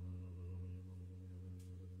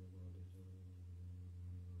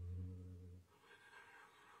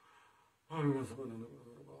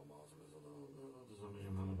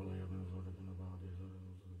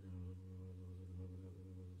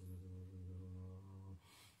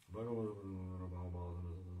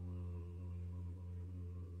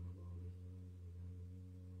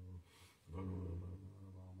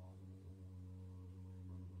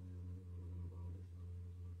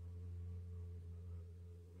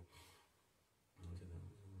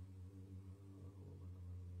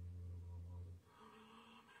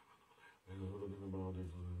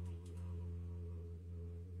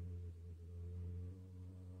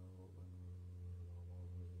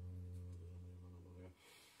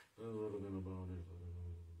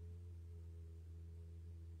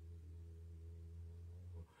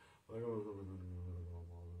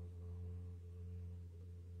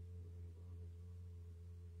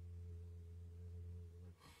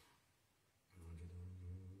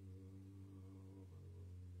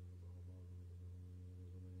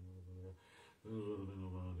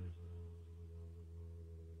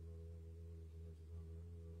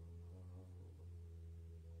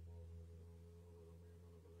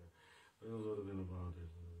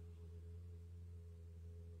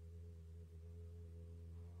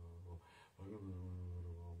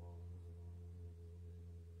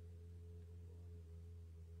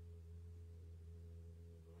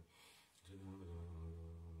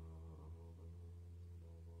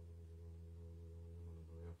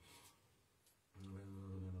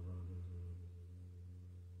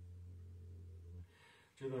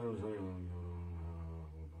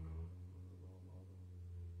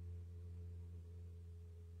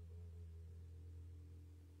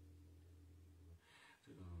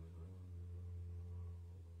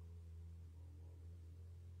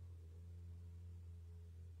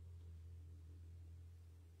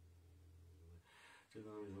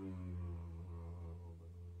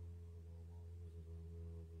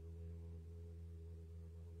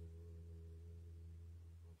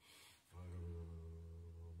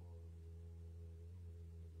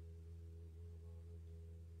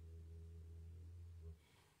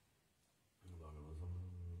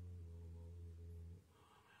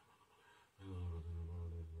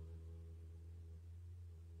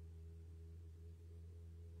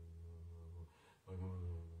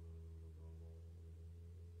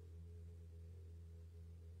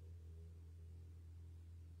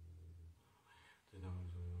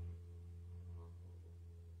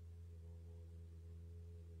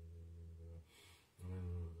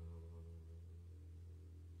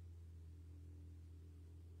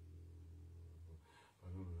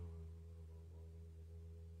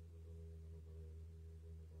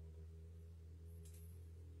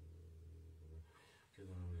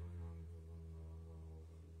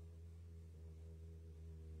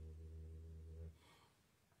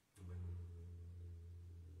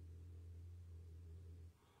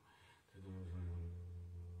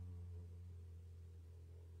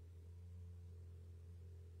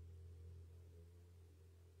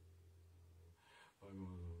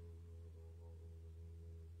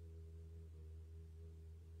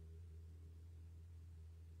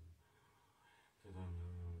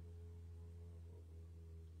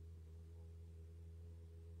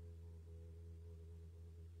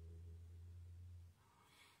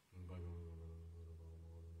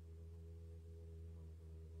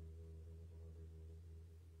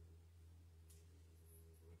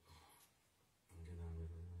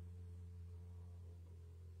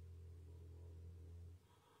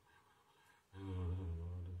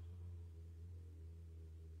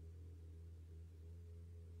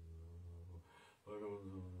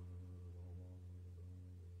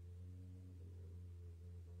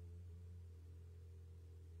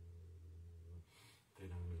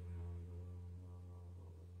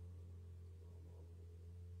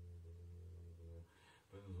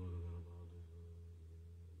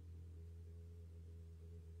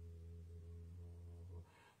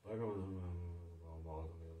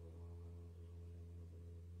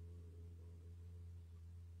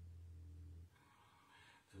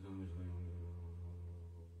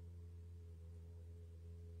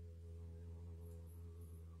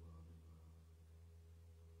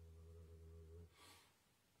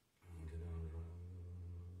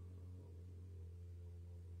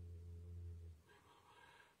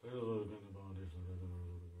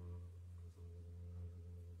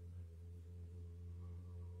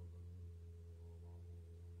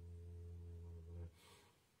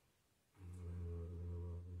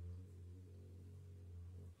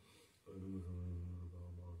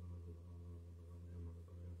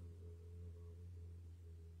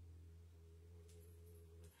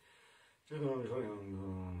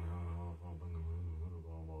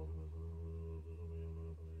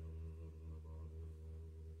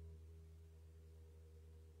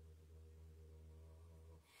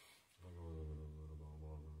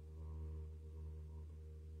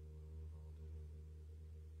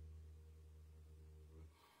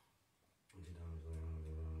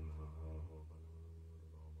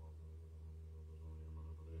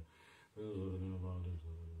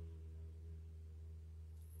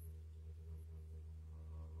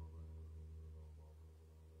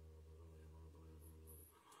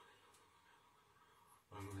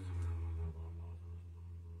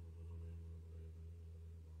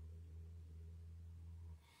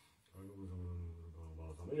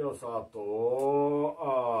よさと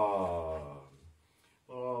あ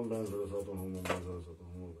あベンズルサトのベンズルサト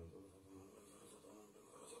の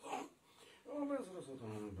ベンズルサトのベンズルサト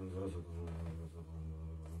のベンズルサトのベンズルサトの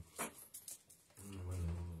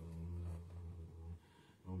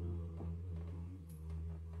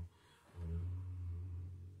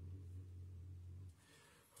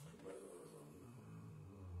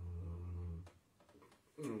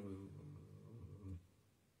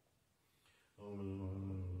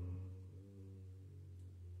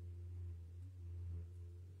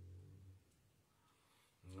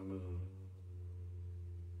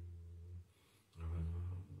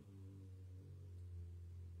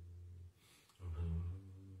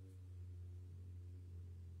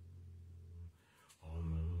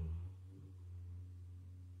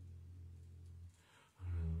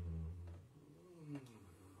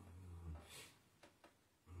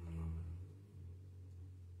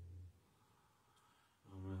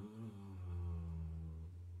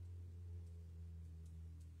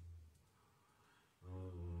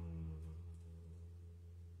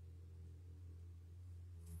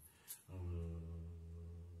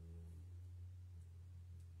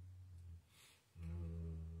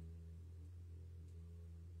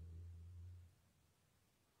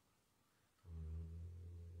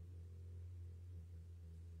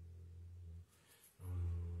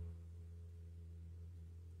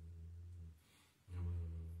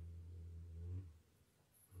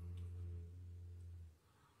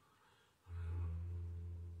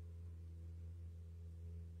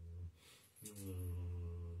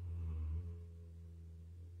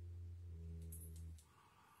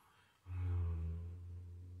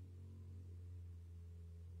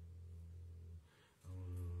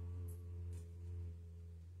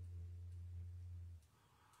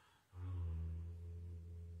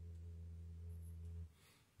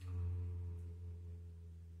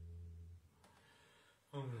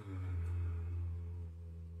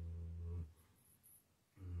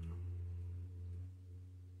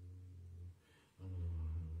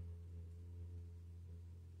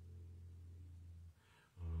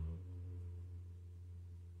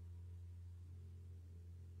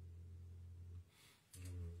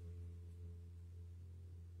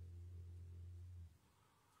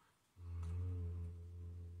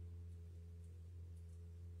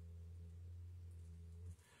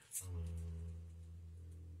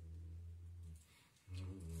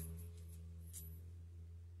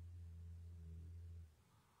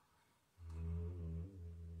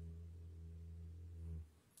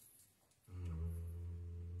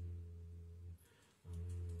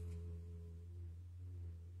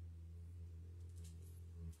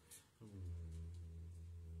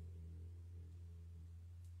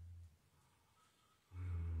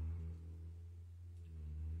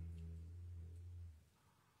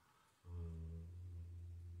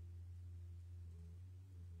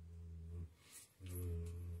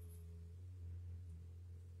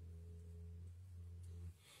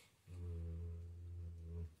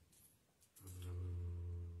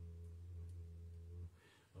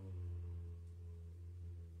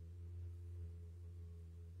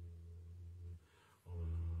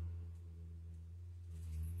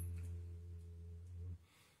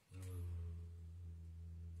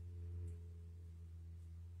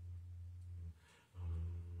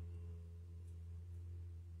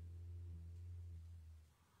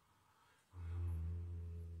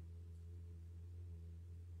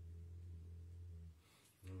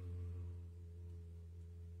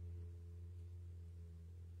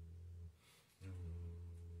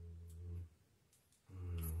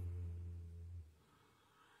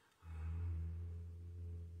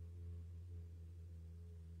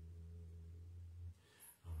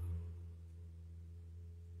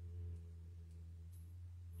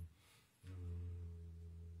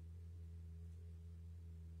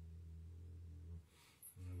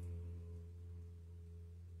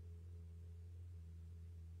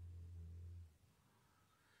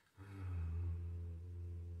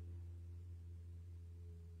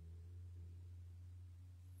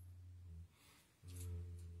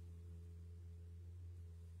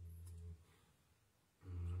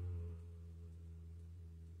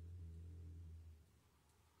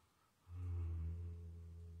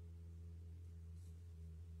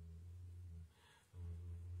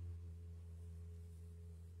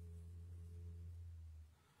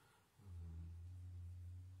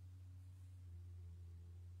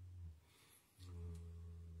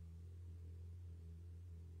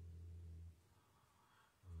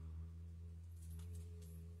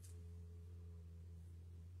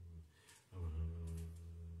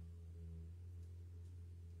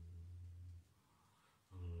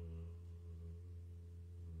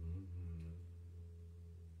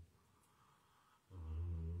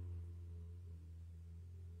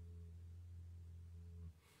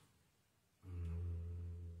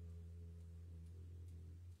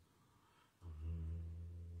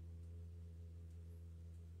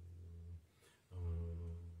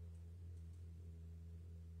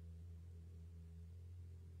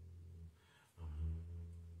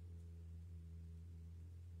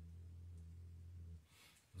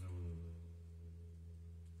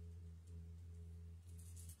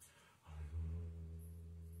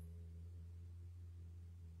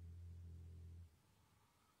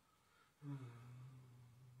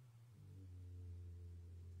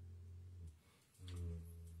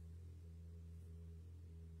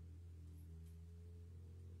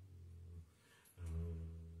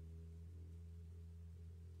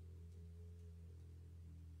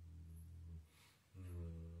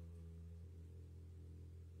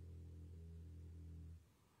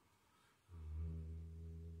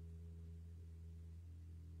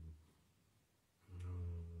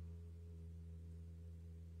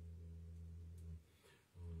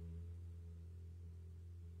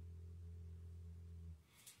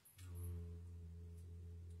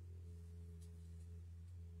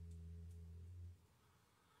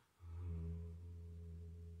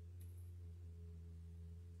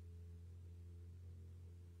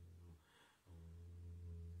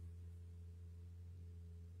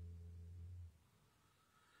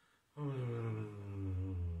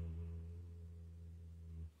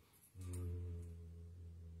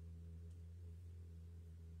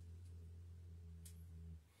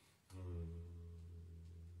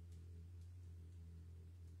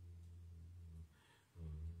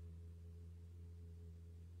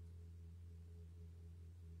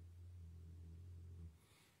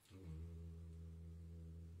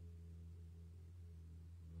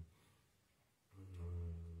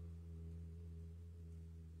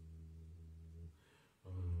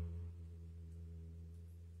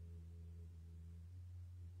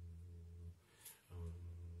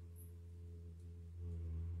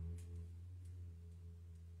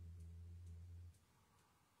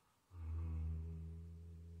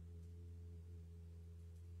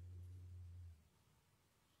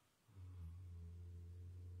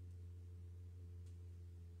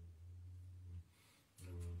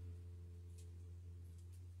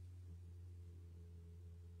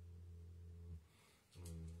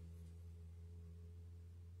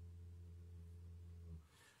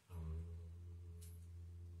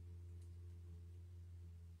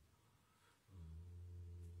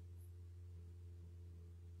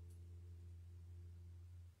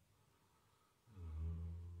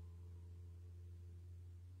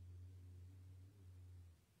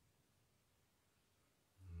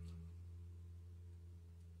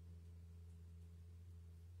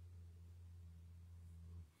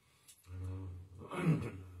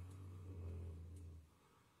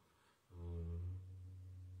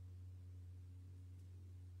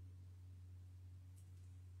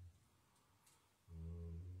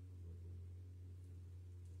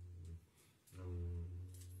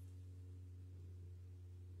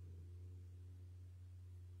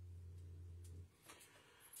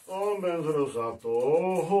Om Benzero Sato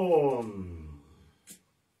Om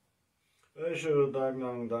Eshu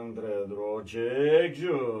Dagnang Dang Dredro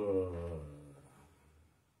Jegju.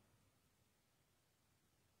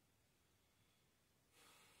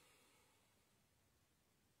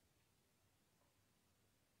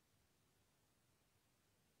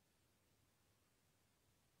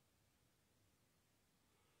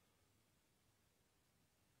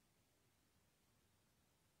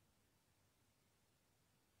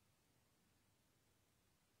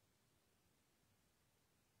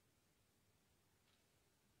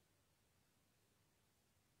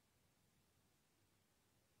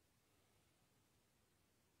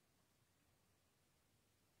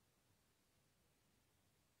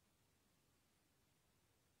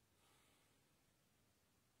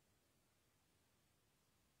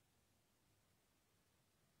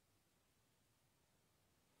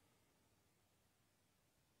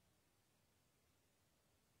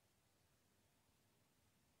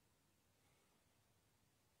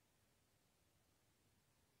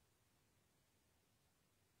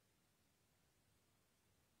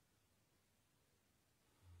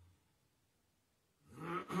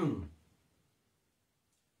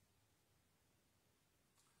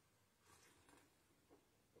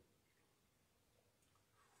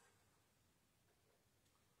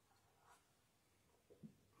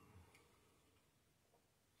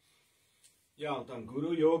 Ja, und dann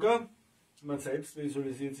Guru-Yoga. Man selbst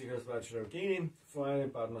visualisiert sich als Vajrayogini, vorher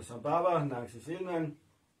in Padmasambhava, Nangsi-Silnen.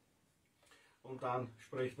 Und dann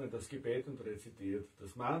spricht man das Gebet und rezitiert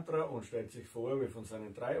das Mantra und stellt sich vor, wie von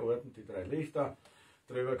seinen 3 Orten die 3 Lichter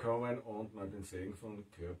drüber kommen und man den Segen von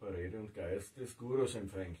Körper, Rede und Geist des Gurus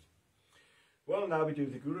empfängt. Well, now we do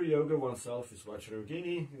the Guru Yoga. Oneself is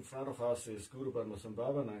Vajrayogini. In front of us is Guru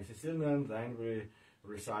Padmasambhava, Nangsi Silnen. Then we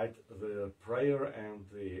recite the prayer and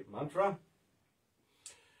the mantra.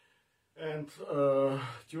 And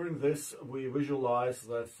during this, we visualize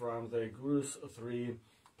that from the Guru's 3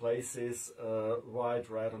 places, white,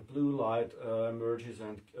 red, and blue light emerges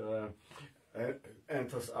and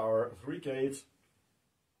enters our 3 gates,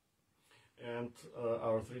 and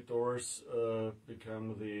our 3 doors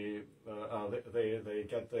become they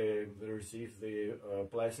receive the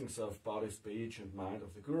blessings of body, speech, and mind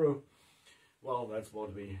of the Guru. Well, that's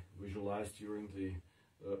what we visualize during the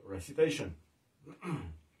recitation.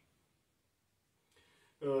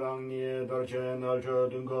 Rangye darchen alcho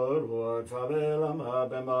dungor wo tabelam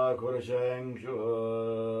abema kursheng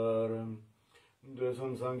jur.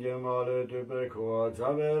 Dusum sangye male dubeko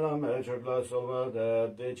tabelam echakla solva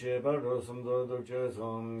de che barosum do dukche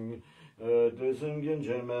song. Dusum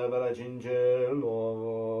ginche me barachinche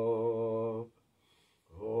lovo.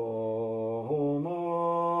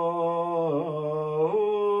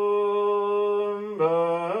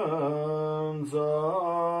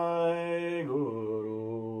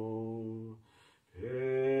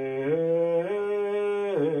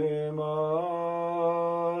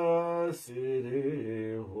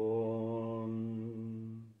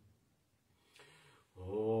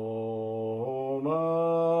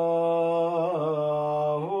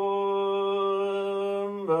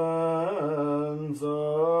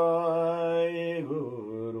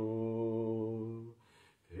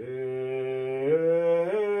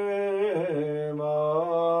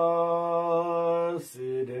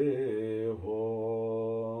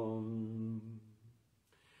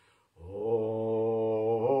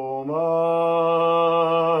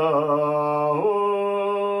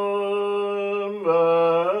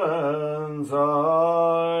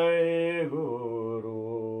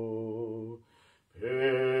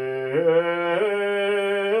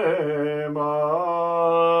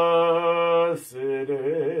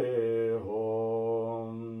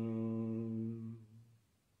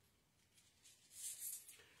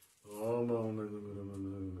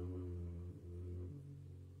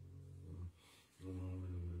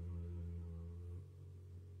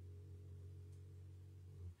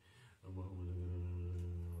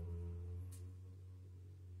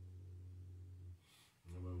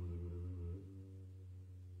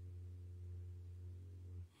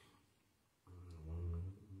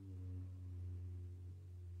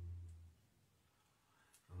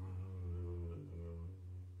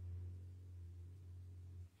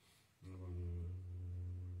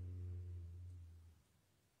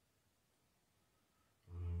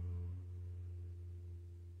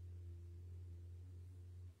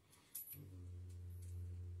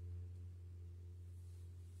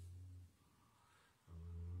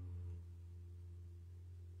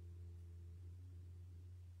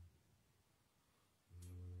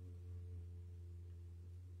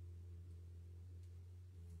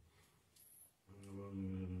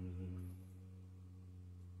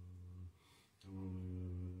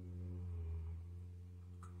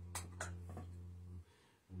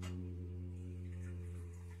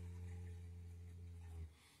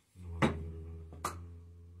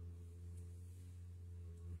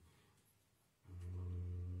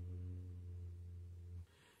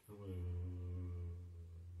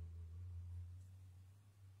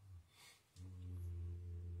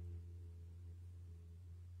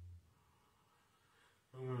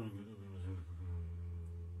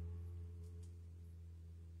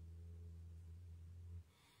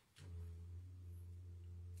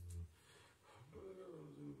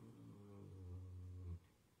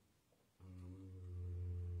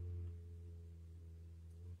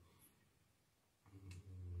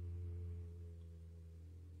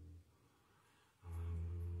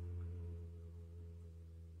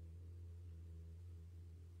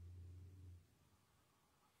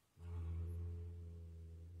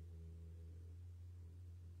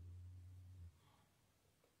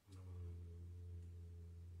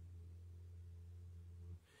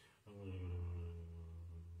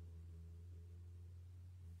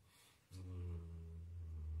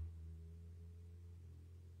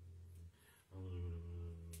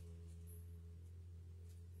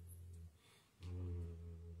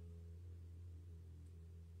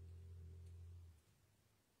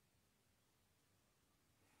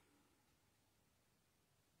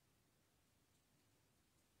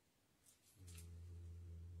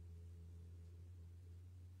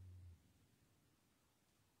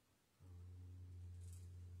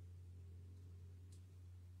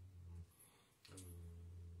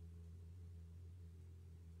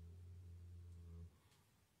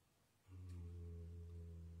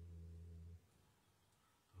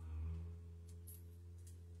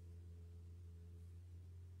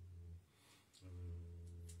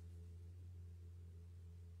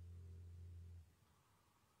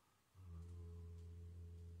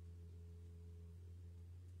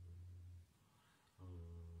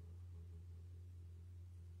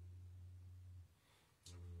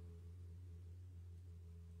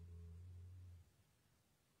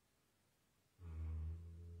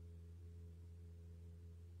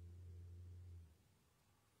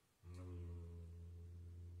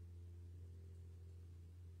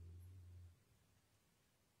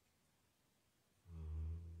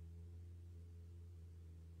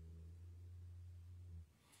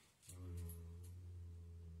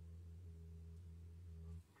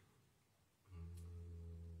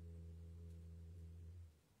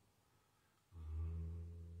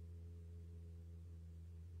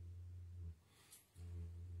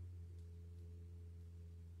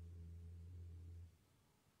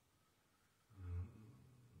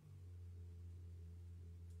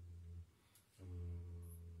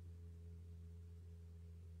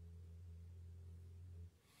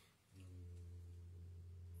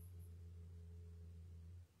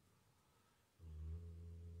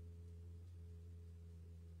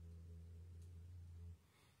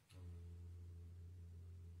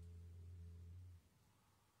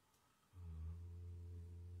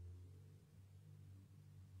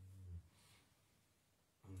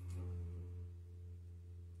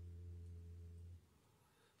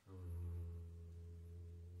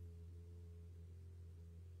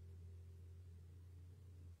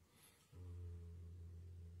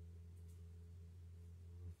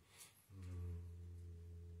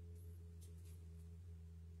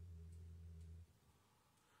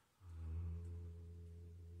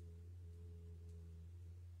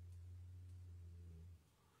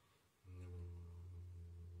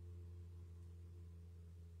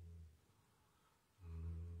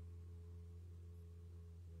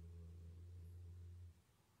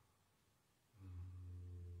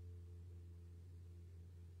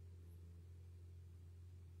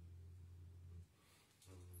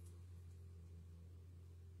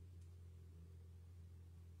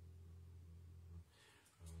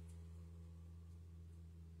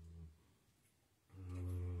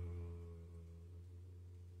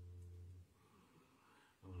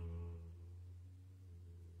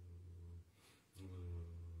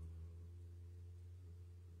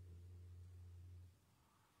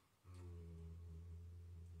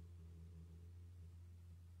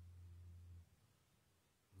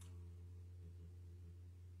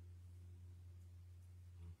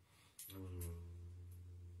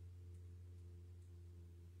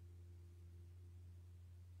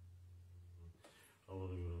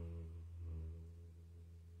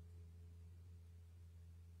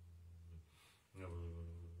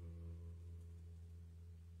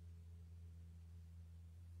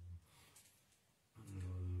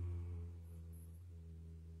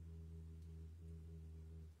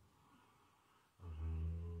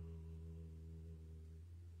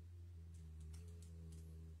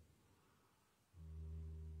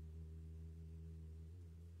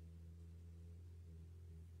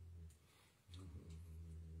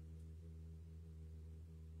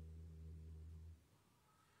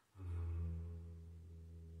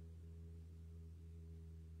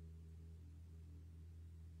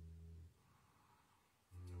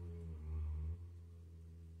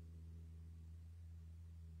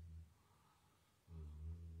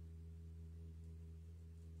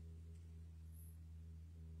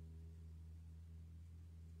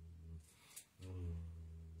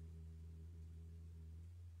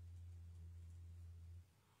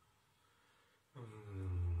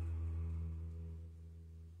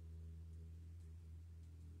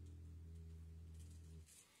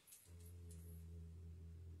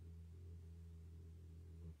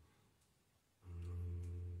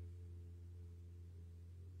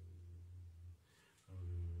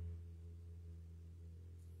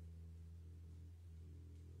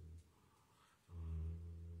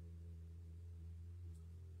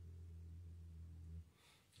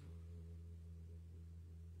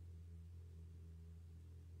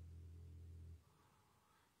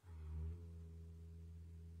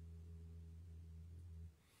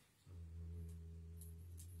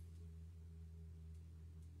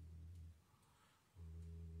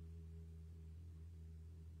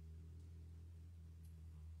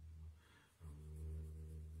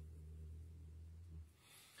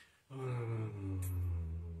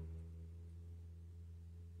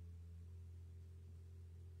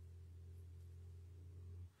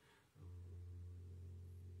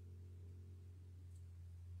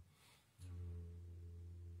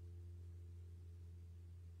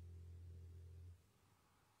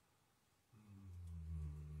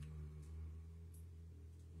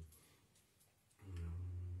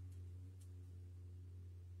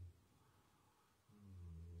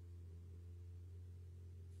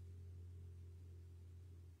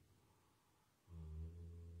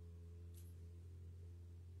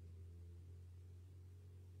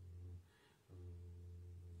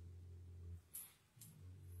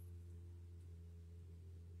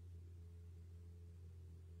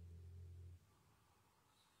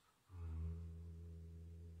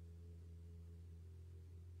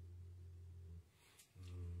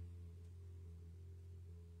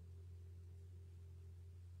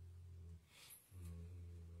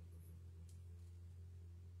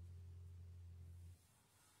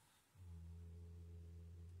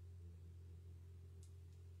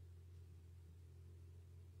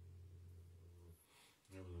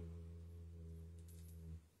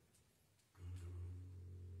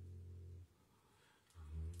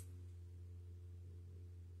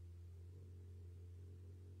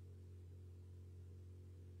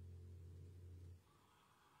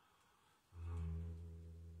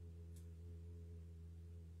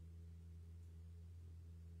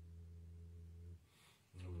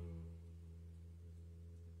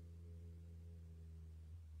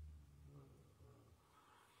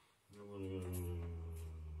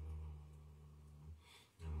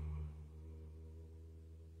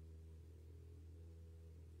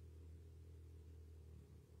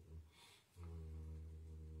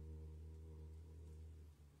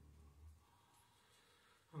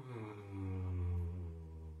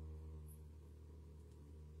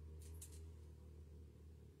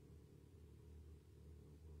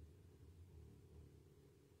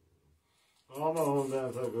 Ama Hum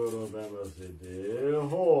Bensa Guru Bensa Siddhi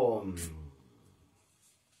Hum.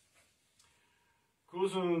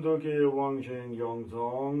 Kusum Duki Wangchen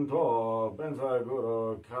Yongzong To Bensa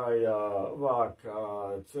Guru Kaya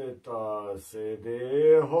Vaka Citta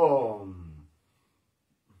Siddhi Hum.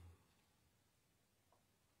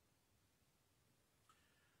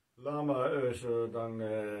 Lama Ösho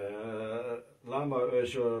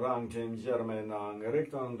Rang Tim Jermenang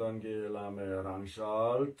Riktan Dangi Lame Rang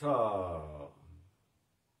Shalta.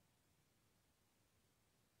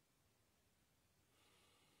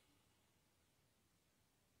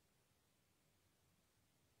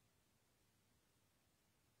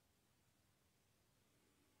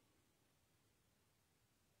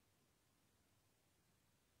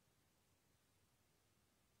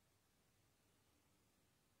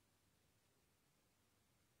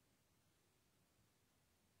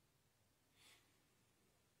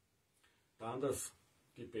 Dann das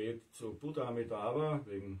Gebet zu Buddha Amitabha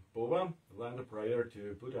wegen Bova. Then the prayer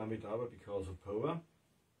to Buddha Amitabha because of Bova.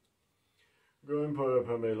 Gunpa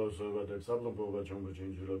Pamelo Sova Dev Sablam Bova Chumba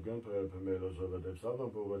Chinjula, Gunpa Pamelo Sova Dev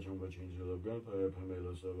Sablam Bova Chumba Chinjula, Gunpa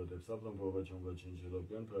Pamelo Sova Dev Sablam Bova Chumba Chinjula,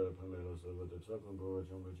 Gunpa Pamelo Sova Dev Sablam Bova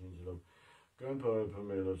Chumba Chinjula, Gunpa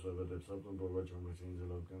Pamelo Sova Dev Sablam Bova Chumba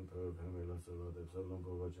Chinjula, Gunpa Pamelo Sova Dev Sablam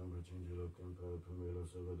Bova Chumba Chinjula, Gunpa Pamelo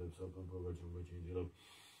Sova Dev Sablam Bova Chumba Chinjula.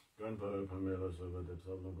 Gunpa Pamela Sova Dev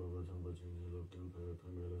Sablam Bova Chumba Chinjula, Gunpa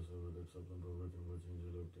Pamela Sova Dev Sablam Bova Chumba Chinjula, Gunpa Pamela Sova Dev Sablam Bova Chumba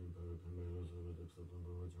Chinjula, Gunpa Pamela Sova Dev Sablam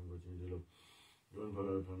Bova Chumba Chinjula,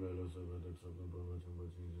 Gunpa Pamela Sova Dev Sablam Bova Chumba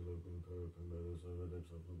Chinjula, Gunpa Pamela Sova Dev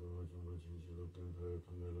Sablam Bova Chumba Chinjula, Gunpa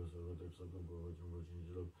Pamela Sova Dev Sablam Bova Chumba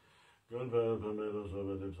Chinjula, Gunpa Pamela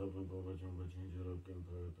Sova Dev Sablam Bova Chumba Chinjula,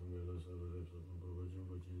 Gunpa Pamela Sova Dev Sablam Bova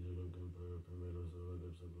Chumba Chinjula, Gunpa Pamela Sova Dev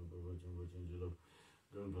Sablam Bova Chumba Chinjula,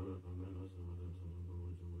 Gunpa Pamela Sova Dev Sablam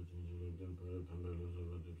Bova Chumba Chinjula, Gunpa Pamela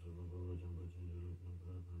Sova Dev Sablam Bova Chumba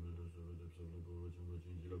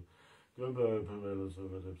Chinjula, Gunpa Pamela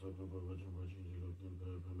Sova Dev Sablam Bova Chumba Chinjula, Gunpa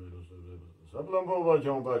Pamela Sova Dev Sablam Bova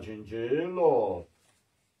Chumba Chinjula.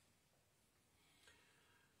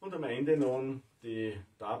 Und am Ende nun die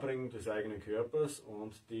Darbringung des eigenen Körpers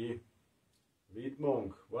und die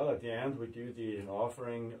Widmung. Well, at the end we do the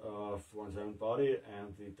offering of one's own body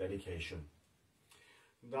and the dedication.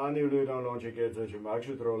 Dani Ludan Lonchi Geta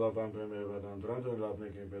Chimaxi Trola Pampeme Badan Trento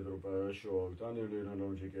Lapneke Pedro Pashok, Dani Ludan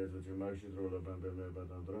Lonchi Geta Chimaxi Trola Pampeme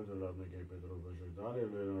Badan Trento Lapneke Pedro Pashok, Dani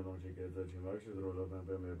Ludan Lonchi Geta Chimaxi Trola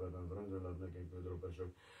Pampeme Badan Trento Lapneke Pedro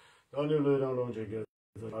Pashok, Dani Ludan Lonchi Geta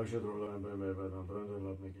Chimaxi Trola Pampeme Badan Trento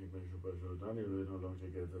Lapneke Pedro Pashok, Dani Ludan Lonchi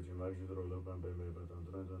Geta Chimaxi Trola Pampeme Badan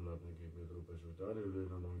Trento Lapneke Pedro Pashok, Dani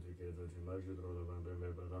Ludan Lonchi Geta Chimaxi Trola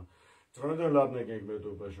Pampeme Badan Trondheim Lapnek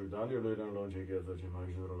Metro Pashudani, Ludan Lonchi Geta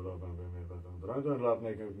Chimaxi Trola Pampeme Badan Trondheim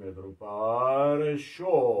Lapnek Metro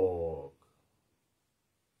Pashok.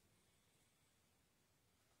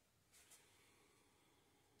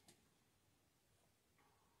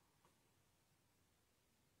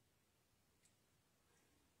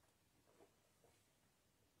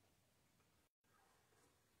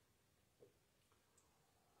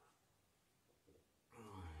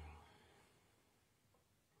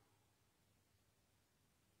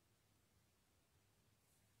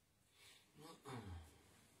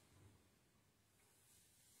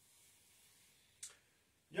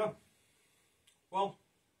 Ja, well,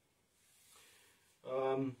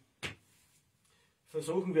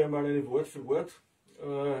 versuchen wir mal eine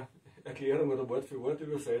Wort-für-Wort-Erklärung oder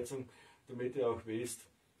Wort-für-Wort-Übersetzung, damit ihr auch wisst,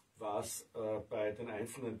 was bei den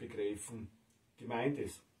einzelnen Begriffen gemeint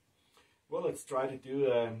ist. Well, let's try to do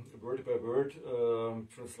a word-by-word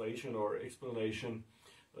translation or explanation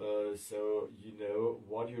so you know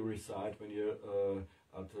what you recite when you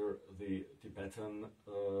utter the Tibetan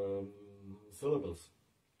syllables.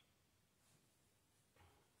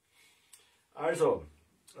 Also,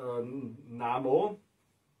 Namo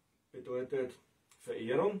bedeutet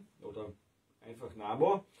Verehrung oder einfach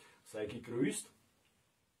Namo, sei gegrüßt.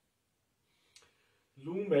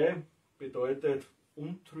 Lume bedeutet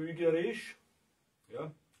untrügerisch.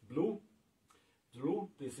 Ja, Blue,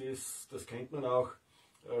 das kennt man auch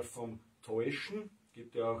vom Täuschen.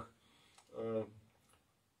 Gibt ja auch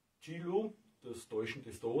Chilu, das Täuschen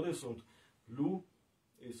des Todes, und Lu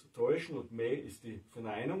ist Täuschen und Me ist die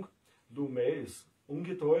Verneinung. Lume ist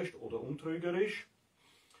ungetäuscht oder untrügerisch.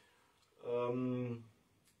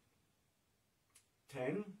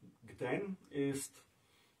 Gten ist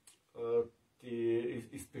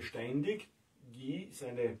beständig. Gi ist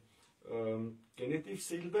eine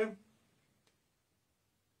Genitivsilbe.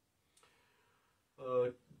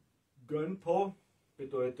 Gönpo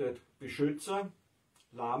bedeutet Beschützer.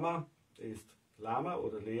 Lama ist Lama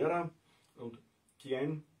oder Lehrer. und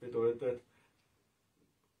Kien bedeutet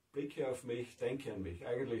blicke auf mich, denke an mich.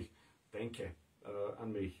 Eigentlich denke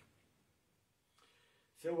an mich.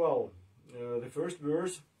 So well, the first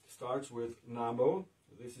verse starts with Namo.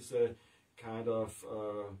 This is a kind of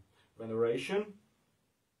veneration.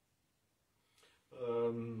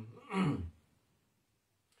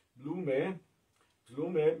 Blume.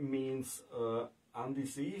 Blume means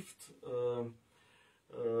undeceived.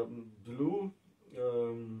 Blue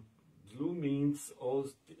means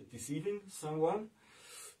always deceiving someone.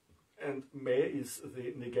 And me is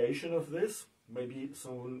the negation of this. Maybe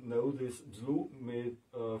someone know this blue made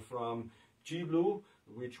from G blue,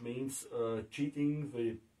 which means cheating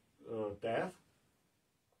the death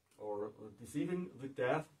or deceiving the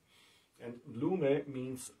death. And lume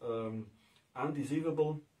means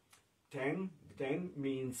undeceivable. Ten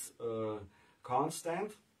means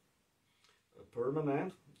constant,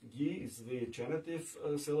 permanent. Yi is the genitive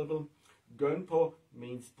syllable. Gönpo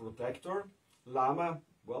means protector. Lama,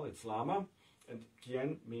 well, it's lama. And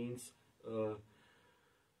Kien means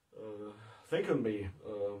think on me,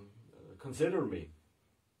 consider me.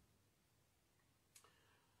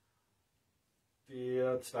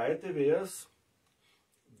 Der zweite Vers,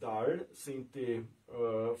 Dal sind die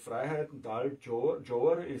Freiheiten, Dal Jor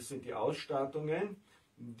sind die Ausstattungen,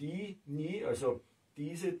 die nie, also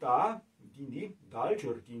diese da, die nie, Dal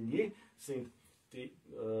Jor, die nie, sind die,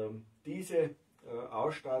 diese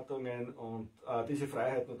Ausstattungen und diese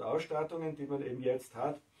Freiheiten und Ausstattungen, die man eben jetzt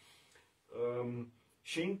hat.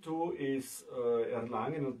 Shinto ist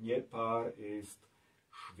Erlangen und Nyepa ist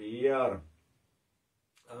schwer.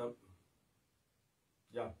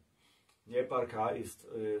 Ja, Nyeparka ist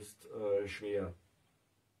schwer.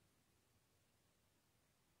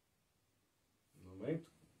 Moment.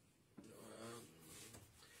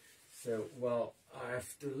 So, well, I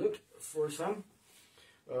have to look for some.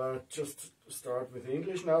 Just start with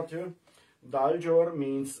English now too. Daljor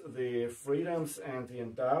means the freedoms and the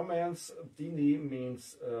endowments. Dini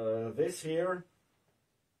means this here.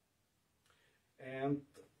 And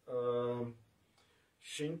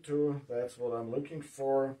Shinto, that's what I'm looking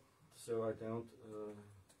for. So I don't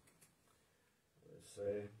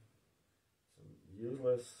say some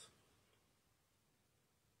useless.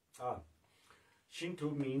 Shinto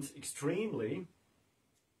means extremely.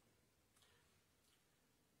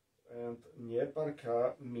 And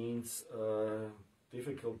Nyeparka means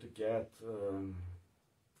difficult to get.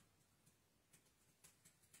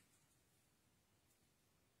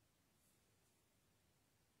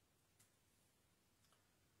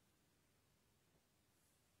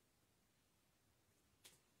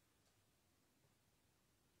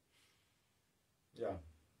 Yeah,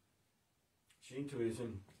 Shinto is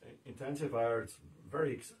an intensifier. It's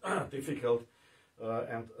very difficult.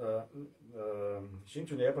 And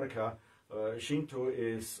Shinto Nyeparka, Shinto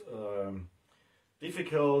is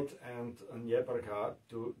difficult and Nyeparka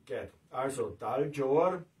to get. Also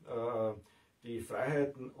Daljor, die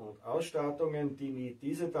Freiheiten und Ausstattungen, die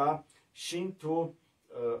diese da, Shinto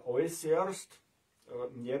äußerst,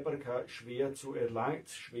 Nyeparka schwer zu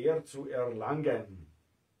erlangen.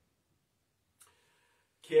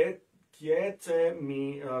 Kiete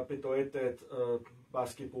bedeutet,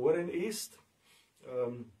 was geboren ist.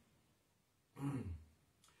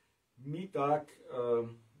 Mittag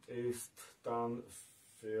ist dann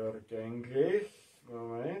vergänglich.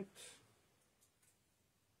 Moment.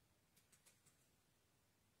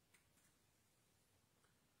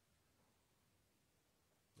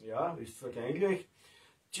 Ja, ist vergänglich.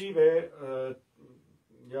 Jive,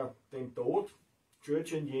 ja, den Tod.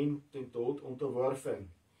 Jurchen Yin, den Tod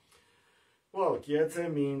unterworfen. Well, Kieze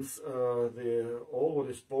means all what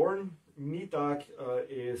is born. Mittag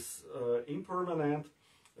is impermanent.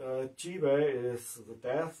 Jive is the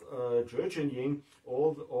death. Jurchen Yin,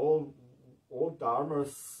 all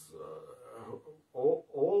dharmas,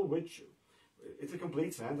 all which, it's a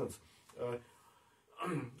complete sentence.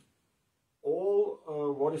 All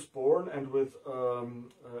what is born and with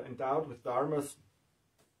endowed with dharmas,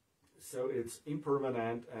 so it's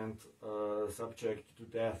impermanent and subject to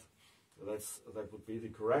death. That would be the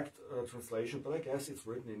correct translation, but I guess it's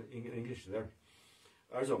written in English there.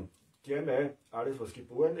 Also, Kieme, alles was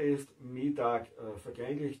geboren ist, Mittag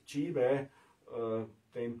vergänglich, Jive,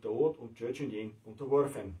 dem Tod und Jurchen Yin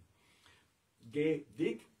unterworfen. Ge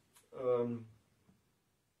dik,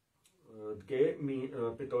 Ge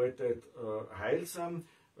bedeutet heilsam,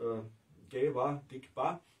 Ge war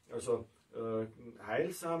dikba, also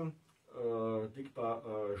heilsam, dikba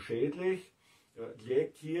schädlich,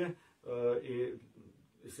 liegt hier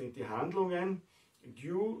sind die Handlungen,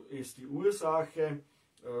 Gyu ist die Ursache,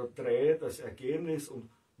 Dre das Ergebnis und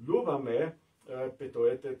Lubame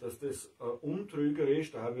bedeutet, dass das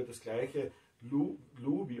untrügerisch, da haben wir das gleiche Lu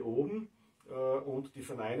wie oben und die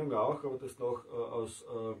Verneinung auch, aber das noch aus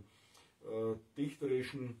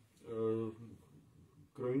dichterischen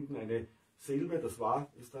Gründen eine Silbe, das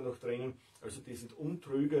war, ist da noch drinnen, also die sind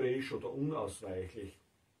untrügerisch oder unausweichlich.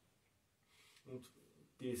 Und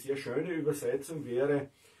die sehr schöne Übersetzung wäre,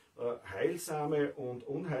 heilsame und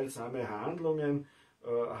unheilsame Handlungen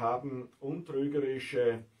haben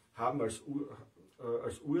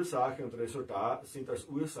als Ursache und Resultat, sind als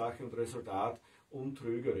Ursache und Resultat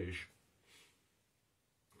untrügerisch.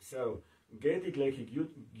 So, gedigliche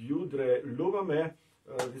Judre Lubame,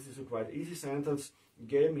 this is a quite easy sentence.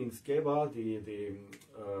 Ge means Geva, the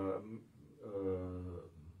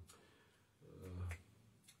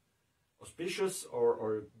auspicious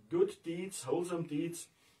or good deeds, wholesome deeds,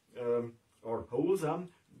 or wholesome.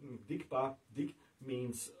 Dikpa, dik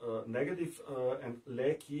means negative, and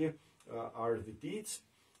lek here are the deeds,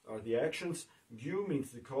 are the actions. Gyu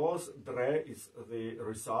means the cause, dre is the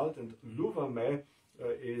result, and luvame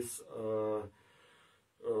is,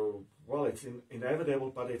 well, it's inevitable,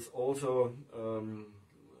 but it's also,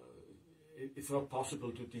 it's not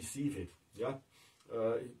possible to deceive it. Yeah,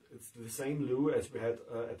 it's the same lu as we had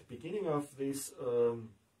at the beginning of these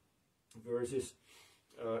verses,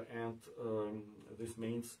 and this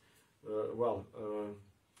means, well,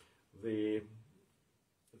 the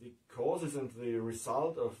causes and the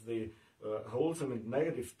result of the wholesome and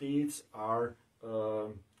negative deeds are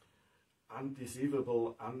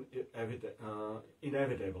undeceivable,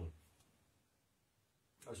 inevitable.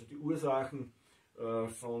 Also die Ursachen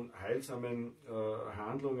von heilsamen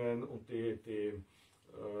Handlungen und die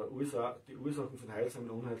Ursachen von heilsamen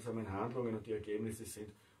und unheilsamen Handlungen und die Ergebnisse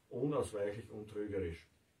sind unausweichlich untrügerisch.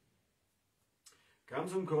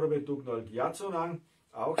 Kamsum Korbe Dugnal Gyatsonan,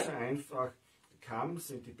 auch sehr einfach. Kam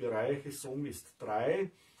sind die Bereiche, Sum ist 3,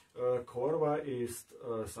 Korva ist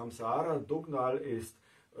Samsara, Dugnal ist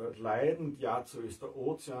Leiden, Gyatso ist der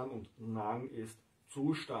Ozean und Nang ist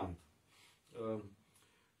Zustand.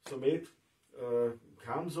 Somit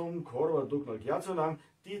Kamsum, Korva, Dugnal, Gyatsonan,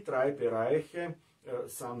 die 3 Bereiche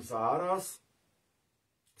Samsaras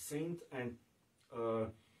sind ein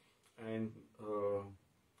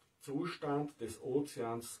Zustand des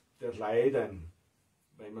Ozeans der Leiden,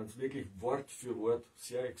 wenn man es wirklich Wort für Wort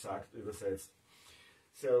sehr exakt übersetzt.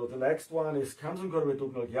 So the next one is Kamsum Korva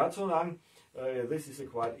Dugnal Gyatsonan. This is a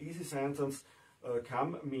quite easy sentence.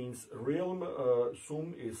 Kam means realm,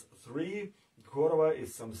 Sum is 3, Korva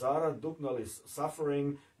is samsara, Dugnal is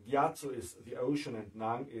suffering, Gyatso is the ocean, and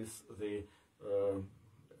Nang is the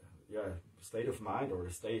state of mind or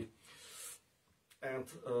a state. And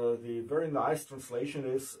the very nice translation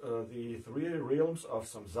is the 3 realms of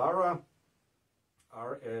samsara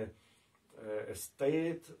are a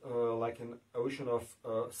state like an ocean of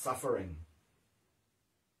suffering.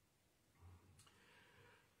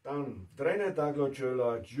 Dann Drene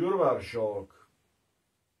Daglochöla Djurvarshok.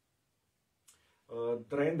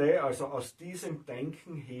 Drene, also aus diesem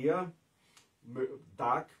Denken her,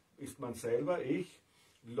 Dag ist man selber, ich,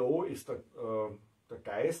 Lo ist der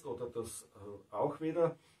Geist oder das auch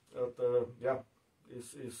wieder,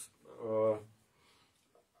 ist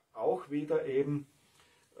auch wieder eben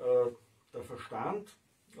der Verstand,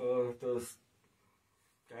 das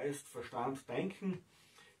Geist, Verstand, Denken.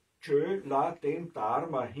 Chö la dem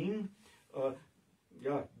Dharma hin,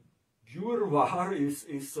 Gyurvar ist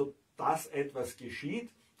so, dass etwas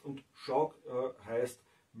geschieht und Shok heißt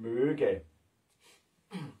möge.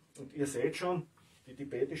 Und ihr seht schon, die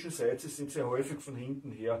tibetischen Sätze sind sehr häufig von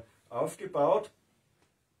hinten her aufgebaut.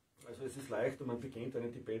 Also es ist leichter, man beginnt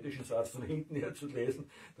einen tibetischen Satz von hinten her zu lesen,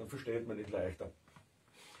 dann versteht man ihn leichter.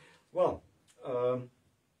 Well,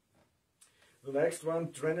 the next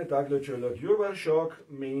one, Drene Daglochöla Gyurvarshok,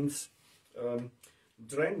 means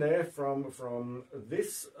Drene from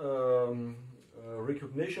this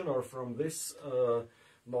recognition or from this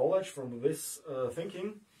knowledge, from this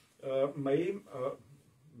thinking, may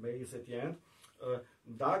is at the end,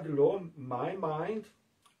 Daglo, my mind,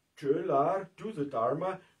 Chölar, to the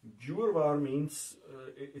Dharma, Gyurvar means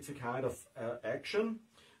it's a kind of action,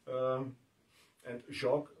 and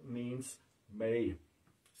Shok means may.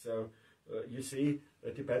 So you see a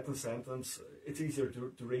Tibetan sentence, it's easier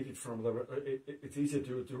to read it from the, it's easier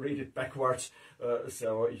to read it backwards,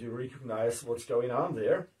 so you recognize what's going on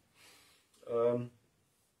there.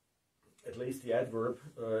 At least the adverb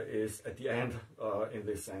is at the end in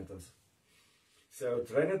this sentence. So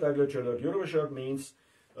Drene Daglochöla Gyurvarshok means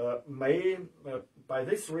by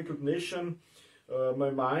this recognition my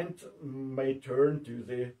mind may turn to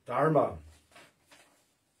the Dharma.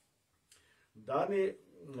 Dani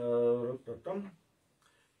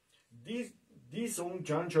Die Sung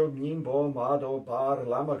Chanchok Nimbo Mado Bar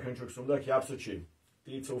Lama Kenchok Sunda Kyapsuchi.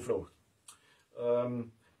 Die Zuflucht.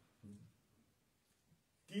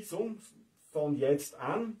 Die Sung von jetzt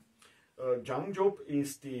an. Changjop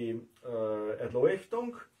ist die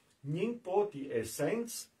Erleuchtung. Ningpo die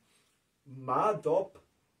Essenz. Madop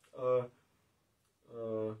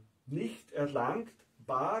nicht erlangt.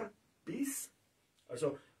 Bar bis.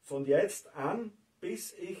 Also von jetzt an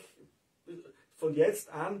bis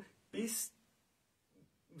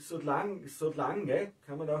solange,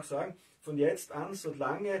 kann man auch sagen, von jetzt an,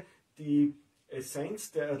 solange die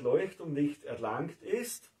Essenz der Erleuchtung nicht erlangt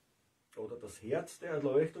ist, oder das Herz der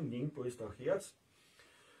Erleuchtung, Ningpo ist auch Herz,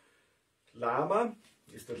 Lama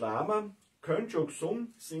ist der Lama, Könchok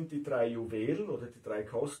Sum sind die 3 Juwelen oder die 3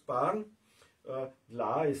 Kostbaren,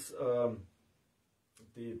 La ist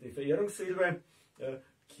die Verehrungssilbe,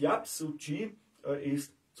 Kyapsuchi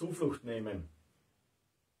ist Zuflucht nehmen.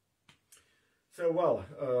 So, well,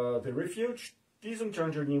 the refuge, Disung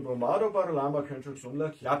Chanchok Nimbo Mado Bar Lama Könchok Sumla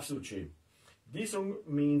Kyapsuchi. Disung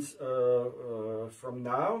means from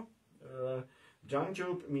now.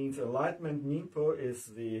 Jangjub means enlightenment. Nimpo is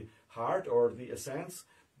the heart or the essence.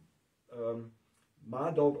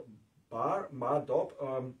 Madob Bar, Madob,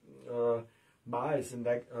 Ma is a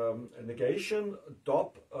negation.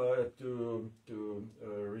 Dob to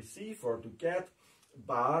receive or to get.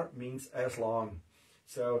 Bar means as long.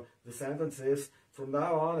 So the sentence is, from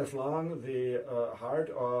now on, as long the heart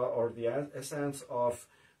or the essence of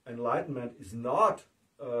enlightenment is not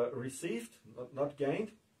received, not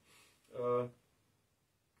gained, and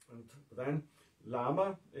then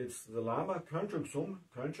Lama, it's the Lama, Könchok Sum,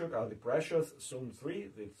 Könchok are the precious, Sum 3,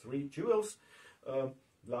 the 3 jewels,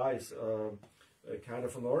 La is a kind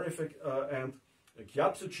of honorific, and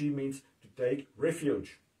Kyapsuchi means to take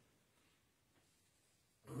refuge.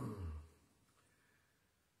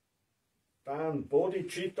 Dann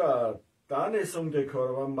Bodhicitta, Dane Sungde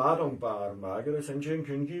Korva Madongbar, Magere Senchen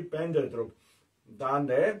Küngi Bendedruck.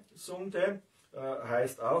 Dane Sungde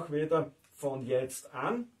heißt auch wieder von jetzt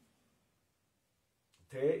an.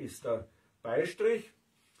 T ist der Beistrich.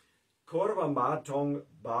 Korva Matong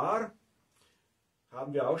Bar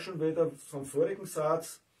haben wir auch schon wieder vom vorigen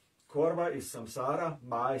Satz. Korva ist Samsara,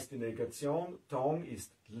 Ma ist die Negation, Tong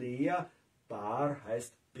ist leer, Bar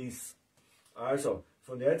heißt bis. Also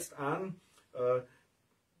von jetzt an,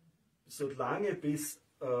 solange bis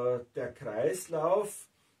der Kreislauf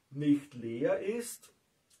nicht leer ist,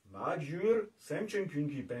 Majur, Semchen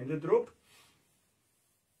Künki Bendedrup,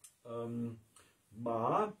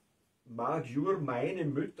 Majur, meine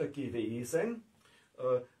Mütter gewesen,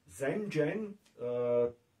 Semchen,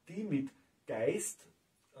 die mit Geist,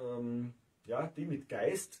 die mit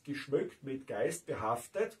Geist geschmückt, mit Geist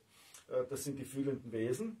behaftet, das sind die fühlenden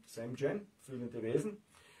Wesen, Semchen, fühlende Wesen.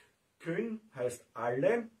 Kün heißt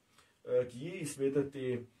alle, Gi ist wieder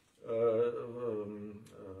die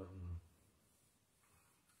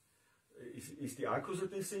ist die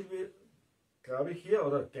Akkusativsilbe, glaube ich hier,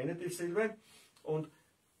 oder Genitivsilbe, und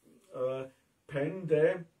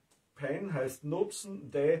Pen heißt Nutzen,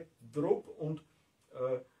 de Drup, und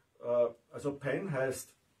also Pen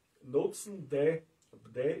heißt Nutzen, de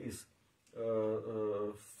ist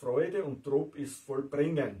Freude und Drup ist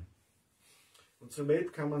Vollbringen. Und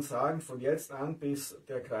somit kann man sagen, von jetzt an bis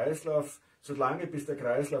der Kreislauf, solange bis der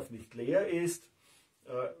Kreislauf nicht leer ist,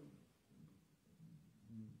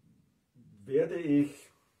 werde ich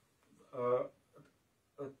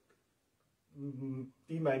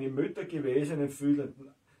die meine Mütter gewesenen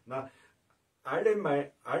fühlenden,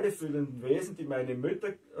 alle fühlenden Wesen, die meine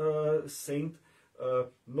Mütter sind,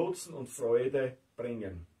 Nutzen und Freude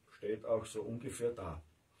bringen. Steht auch so ungefähr da.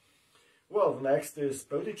 Well, the next is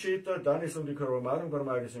Bodhicitta, dann ist die Koromarung,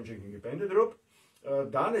 Paramaga Semchen Bendedrup,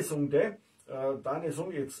 dann ist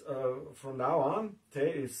it's from now on,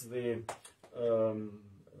 Te is the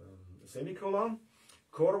semicolon,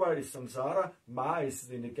 Korva is samsara, Ma is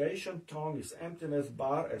the negation, Tong is emptiness,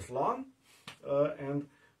 Bar as long, and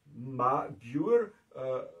Ma Gyur,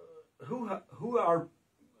 who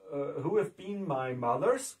have been my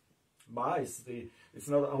mothers. Ma is it's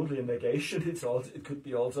not only a negation, it could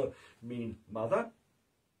be also mean mother.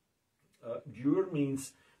 Gyur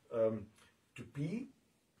means to be,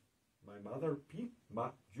 my mother, Pi,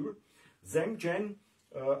 Ma Gyur. Zemchen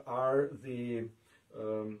are the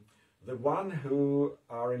one who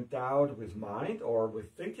are endowed with mind or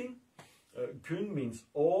with thinking. Kün means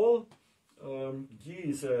all. Gi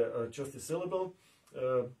is just a syllable,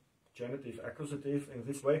 genitive, accusative in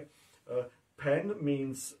this way. Pen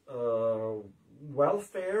means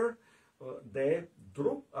welfare, de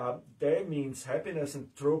drup, de means happiness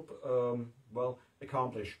and drup, well,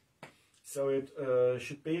 accomplish. So it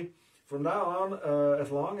should be, from now on,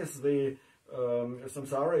 as long as the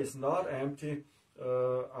samsara is not empty,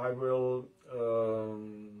 I will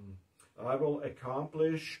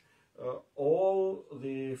accomplish all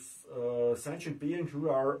the sentient beings who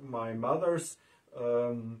are my mother's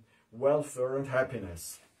welfare and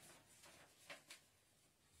happiness.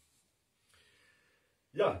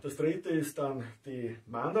 Ja, das dritte ist dann die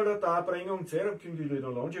Mandala-Darbringung.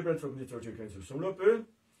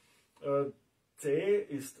 C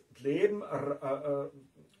ist Leben,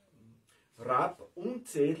 Rab,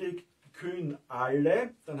 unzählig, Kün,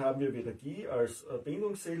 alle. Dann haben wir wieder die als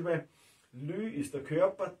Bindungssilbe. Lü ist der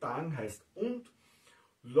Körper, Dang heißt und.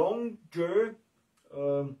 Long, Jö,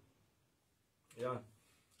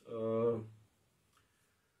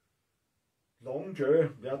 Long Jö,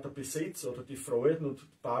 ja, der Besitz oder die Freuden,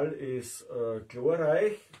 und Ball ist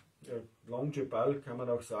glorreich. Long Jö Ball kann man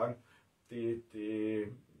auch sagen,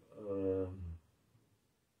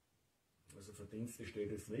 also Verdienste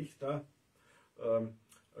steht jetzt nicht da.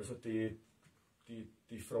 Also die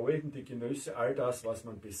Freuden, die Genüsse, all das, was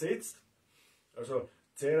man besitzt. Also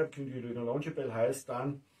Zerab Kündülüden Longebel heißt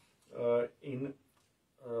dann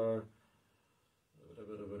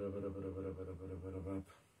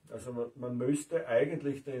also man müsste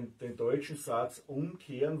eigentlich den deutschen Satz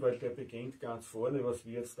umkehren, weil der beginnt ganz vorne, was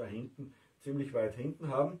wir jetzt da hinten, ziemlich weit hinten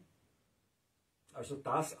haben. Also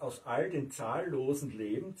das aus all den zahllosen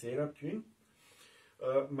Leben, Zerabkün,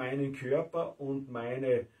 meinen Körper und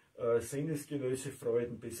meine Sinnesgenösse,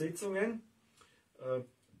 Freuden, Besitzungen.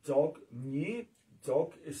 Zog, Ni,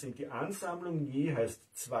 Zog sind die Ansammlung, Ni heißt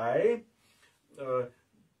zwei,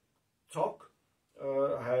 Zog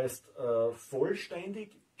heißt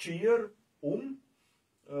vollständig, Chir,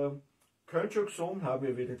 Könchöksum haben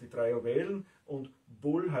wir wieder die drei Juwelen und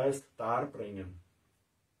Bull heißt darbringen.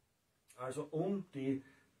 Also um die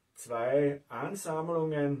zwei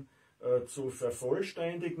Ansammlungen zu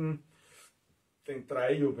vervollständigen, den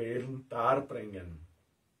drei Juwelen darbringen.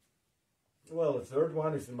 Well, the third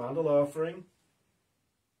one is the mandala offering.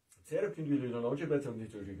 Zerabkün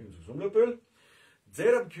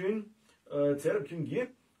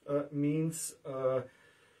means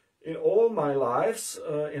in all my lives,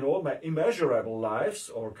 in all my immeasurable lives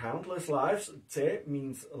or countless lives. Ze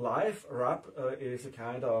means life. Rab is a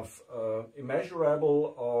kind of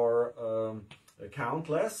immeasurable or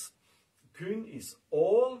countless. Kün is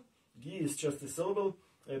all. Gi is just a syllable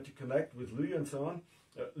to connect with Lü and so on.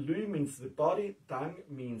 Lü means the body. Dang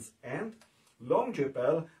means and.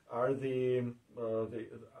 Longjebel are the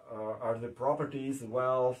properties, the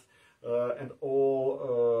wealth, and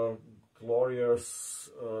all glorious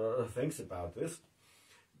things about this.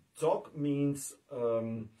 Zog means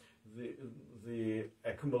the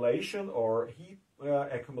accumulation, or heap.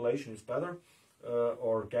 Accumulation is better,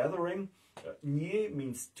 or gathering. Nye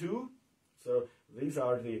means two. So these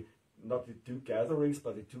are not the two gatherings,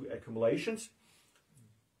 but the two accumulations.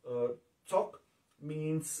 Zog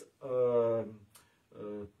means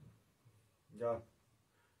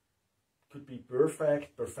could be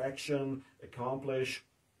perfect, perfection, accomplish,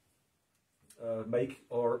 make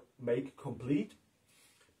complete.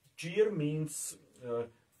 Jir means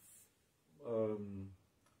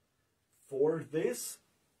for this,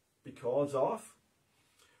 because of.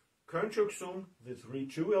 Könchöksum, the three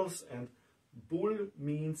jewels, and Bull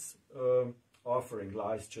means offering,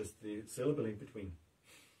 lies just the syllable in between.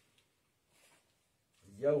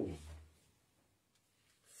 Yo.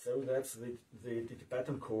 So that's the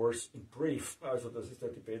Tibetan course in brief. Also das ist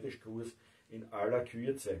der tibetische Kurs in aller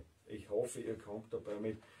Kürze. Ich hoffe, ihr kommt dabei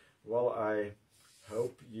mit. Well, I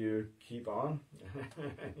hope you keep on.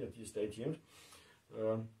 You stay tuned.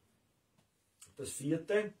 Das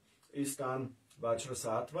vierte ist dann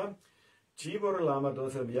Vajrasattva. Chivor Lama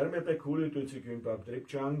Dosa Vierme Bekuli Duzikün Bab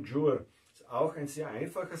Ngak'chang Jur. Ist auch ein sehr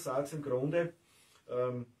einfacher Satz im Grunde.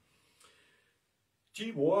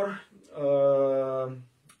 Chivor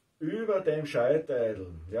über dem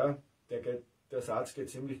Scheiteitel. Ja, der Satz geht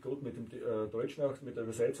ziemlich gut mit dem Deutschen, auch mit der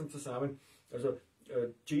Übersetzung zusammen. Also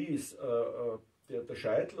Chi ist der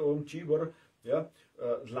Scheitel und Chivor, ja,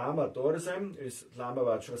 Lama Dorsem ist Lama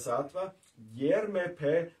Vajrasattva.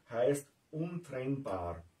 Yermepe heißt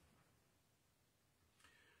untrennbar.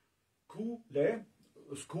 Ku, Le,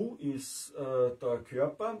 das Ku ist der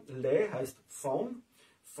Körper, Le heißt von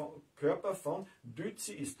Körper von,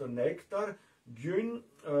 Düzi ist der Nektar, Gün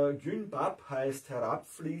Bab heißt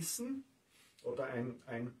herabfließen oder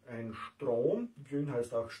ein Strom, Gün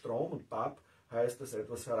heißt auch Strom und Bab heißt, dass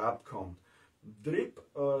etwas herabkommt. Drip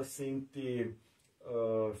sind die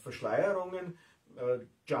Verschleierungen,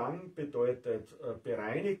 Ngak'chang bedeutet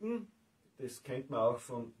bereinigen. Das kennt man auch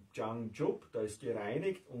von Ngak'chang, da ist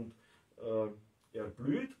gereinigt und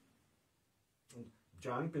erblüht. Und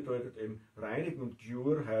Ngak'chang bedeutet eben reinigen und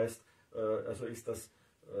Gyur heißt, also ist das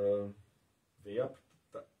Verb,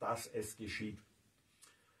 dass es geschieht.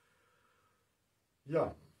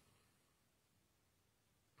 Ja.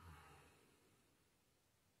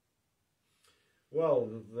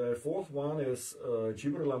 Well, the fourth one is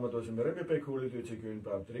Jibra Lama Dosim Rebbe Bekuli Dutikun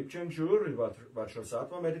Bab Dripchen Jur in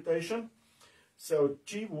Vajrasattva meditation. So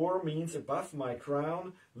Ji War means above my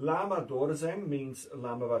crown, Lama Dorsem means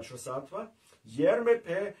Lama Vajrasattva,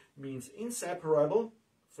 Yermepe means inseparable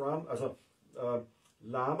from, also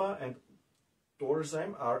Lama and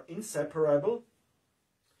Dorsem are inseparable.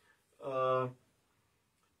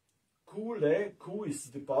 Kule, Ku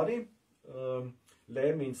is the body.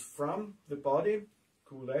 Le means from the body,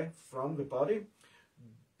 Kule, from the body.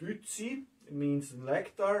 Dützi means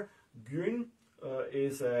nectar. Gün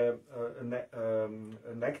is a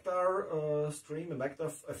nectar stream,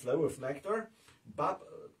 a flow of nectar. Bab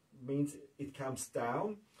means it comes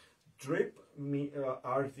down. Drip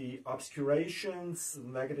are the obscurations,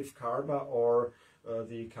 negative karma, or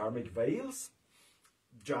the karmic veils.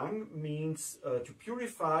 Jang means to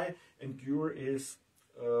purify, and Gyur is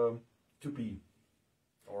to be,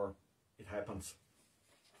 or it happens.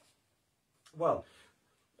 Well,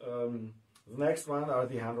 the next one are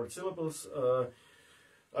the 100 syllables.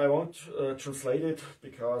 I won't translate it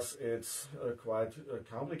because it's quite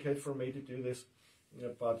complicated for me to do this,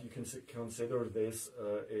 but you can consider this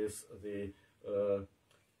is the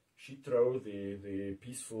Shitro, the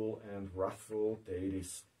peaceful and wrathful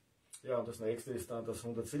deities. Ja, und das nächste ist dann das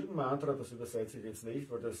 100-Silben-Mantra, das übersetze ich jetzt nicht,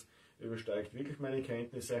 weil das übersteigt wirklich meine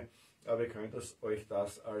Kenntnisse, aber ihr könnt euch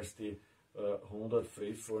das als die 100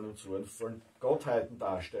 friedvollen und zornvollen Gottheiten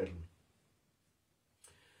darstellen.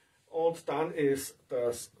 Und dann ist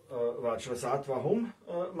das Vajrasattva Hum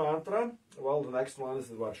Mantra. Well, the next one is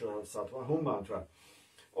the Vajrasattva Hum Mantra.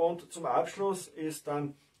 Und zum Abschluss ist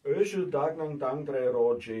dann Öshu Dagnang Dangdre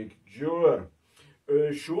Rojig Jur.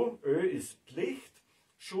 Öshu, Ö ist Licht.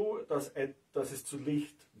 Shu, dass es zu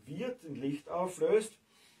Licht wird, in Licht auflöst.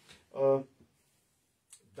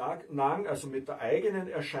 Nang, also mit der eigenen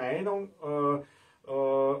Erscheinung,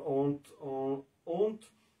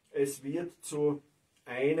 und es wird zu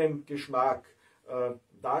einem Geschmack.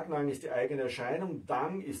 Dagnang ist die eigene Erscheinung,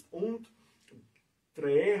 Dang ist und,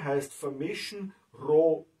 Dre heißt vermischen,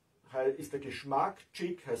 Ro ist der Geschmack,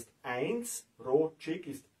 Chik heißt eins, Ro, Chik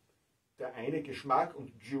ist der eine Geschmack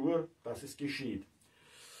und Jur, dass es geschieht.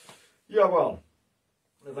 Yeah, well,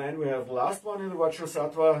 then we have the last one in the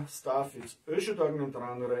Vajrasattva stuff. It's Öshu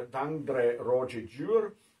Dangdre Roji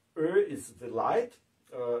Jur. Ö is the light,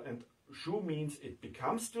 and Shu means it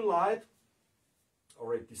becomes to light,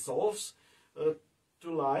 or it dissolves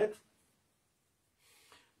to light.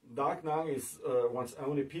 Dagnang is one's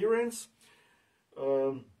own appearance.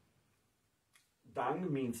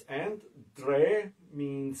 Dang means and. Dre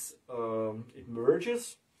means it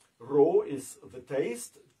merges. Ro is the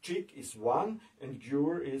taste. Chik is one, and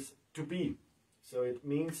Gyur is to be. So it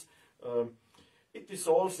means it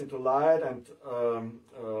dissolves into light, and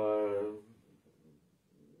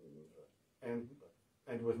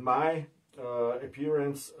with my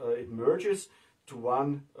appearance it merges to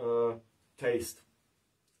one taste.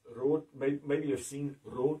 Maybe you've seen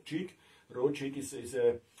Ro Chik. Ro Chik is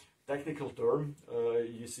a technical term.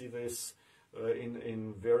 You see this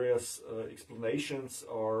in various explanations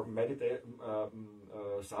or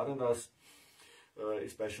sadhanas,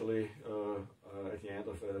 especially at the end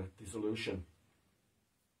of a dissolution.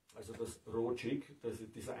 Also das Ro-Chik,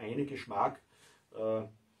 dieser eine Geschmack,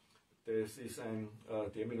 das ist ein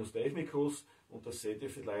Terminus technicus und das seht ihr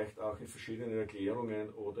vielleicht auch in verschiedenen Erklärungen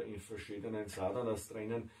oder in verschiedenen Sadhanas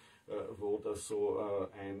drinnen, wo das so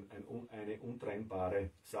eine untrennbare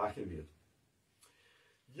Sache wird.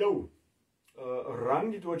 Jo!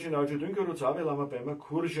 Rang die Deutsche Dünker Ruzabe Lama Bema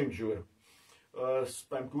Kurschengjur.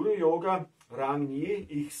 Beim Guru-Yoga Rang Ni,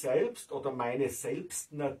 ich selbst oder meine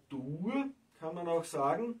Selbstnatur, kann man auch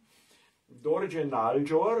sagen. Dorje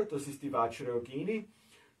Naljor, das ist die Vajrayogini.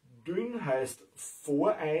 Dün heißt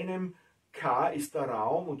vor einem, K ist der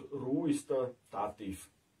Raum und Ru ist der Dativ.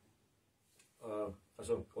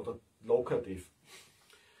 Also, oder Lokativ.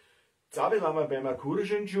 Zave Lama Bema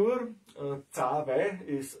Kurschengjur. Zave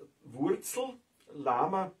ist Wurzel,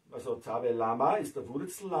 Lama, also Zave Lama ist der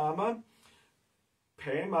Wurzellama,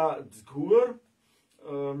 Pema Skur,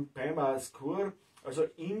 also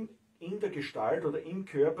in der Gestalt oder im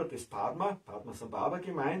Körper des Padmasambhava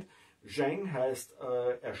gemeint. Zheng heißt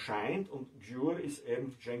erscheint und Gyur ist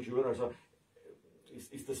eben Zheng Gyur, also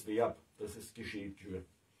is das Verb, das es geschieht.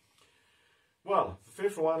 Well, the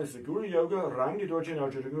fifth one is the Guru Yoga. Rang die Dorjin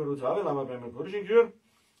Guru Tavi Lama Bema Gurjin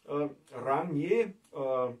Rang Ye,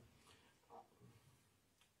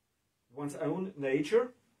 one's own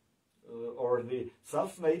nature, or the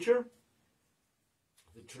self-nature,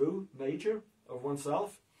 the true nature of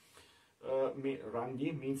oneself. Rang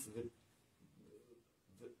Ye means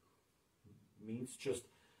means just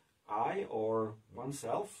I or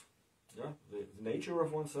oneself, yeah, the nature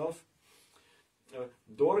of oneself.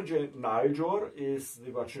 Dorje Naljor is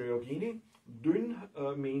the Vajrayogini. Dun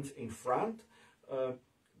means in front.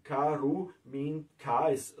 Ka-ru means ka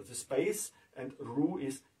is the space, and ru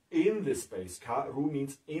is in the space. Ka-ru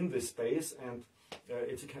means in the space, and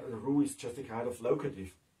ru is just a kind of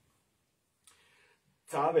locative.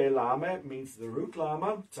 Tave Lame means the root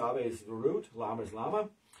Lama. Tave is the root, Lama is Lama.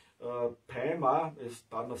 Pema is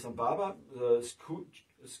Padmasambhava.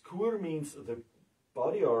 Skur means the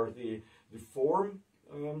body or the form,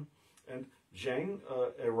 and Zheng,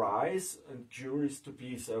 arise, and Jur is to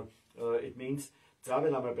be. So it means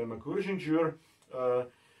Tave Lama Bema Kurjin Jur.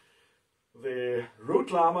 The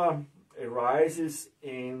root Lama arises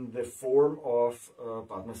in the form of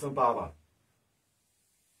Padmasambhava.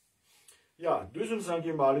 Ja, Dusum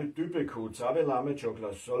Sankimali Typeku, Tave Lama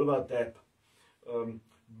Chokla Solva Dep.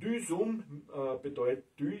 Dusum bedeutet,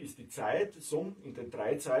 Dü ist die Zeit, Sum in den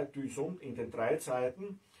drei Zeiten, Dusum in den drei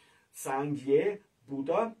Zeiten, Sangye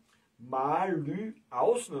Buddha, Malü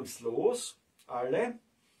ausnahmslos, alle,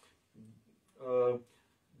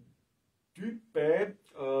 Type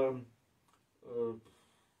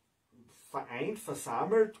vereint,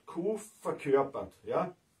 versammelt, Q verkörpert,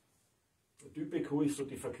 ja. Type Q ist so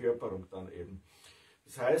die Verkörperung dann eben.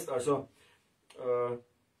 Das heißt also,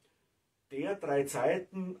 der drei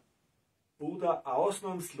Zeiten Buddha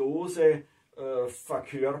ausnahmslose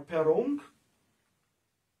Verkörperung.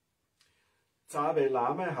 Zave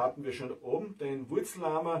Lama hatten wir schon oben, den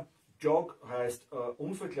Wurzellama. Jog heißt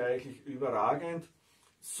unvergleichlich überragend.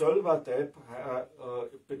 Solvadeb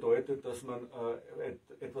bedeutet, dass man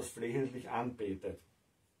etwas flehentlich anbetet.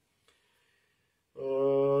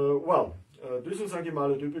 Well, Dusum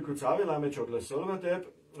Sankimala Typiku Zave Lama Jogla Solvadeb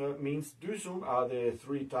means Dusum are the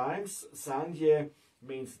three times, Sangye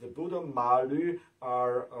means the Buddha, Malu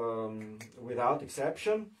are without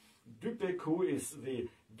exception, Dupeku is the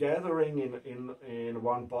gathering in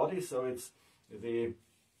one body, so it's the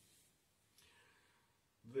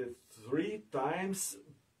three times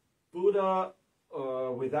Buddha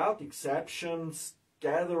without exceptions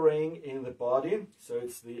gathering in the body, so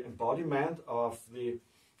it's the embodiment of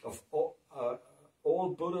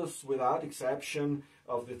all Buddhas without exception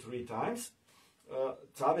of the three times.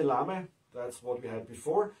 Tave Lama, that's what we had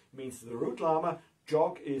before, means the root Lama.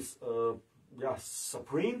 Jog is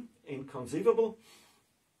supreme, inconceivable.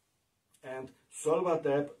 And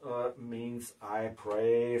Solvadeb means I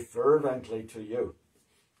pray fervently to you.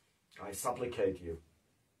 I supplicate you.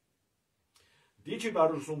 Digi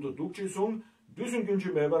Barusum Dukjisum, Dusum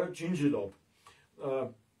Gunjimebara Jinjilob.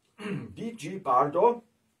 Digi Bardo.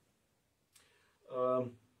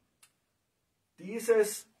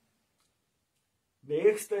 Dieses,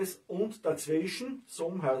 nächstes und dazwischen,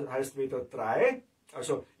 Sum heißt wieder drei,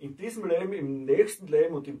 also in diesem Leben, im nächsten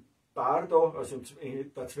Leben und im Bardo, also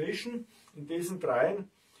dazwischen, in diesen dreien.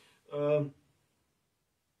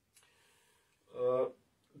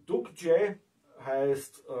 Dukje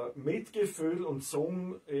heißt Mitgefühl und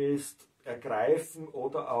Sum ist ergreifen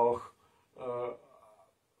oder auch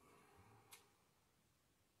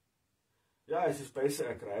ja, es ist besser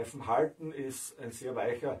ergreifen. Halten ist eine sehr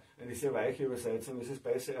weiche Übersetzung. Es ist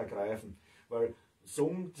besser ergreifen, weil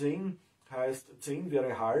Sung Zing heißt, Zing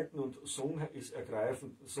wäre halten und Sung ist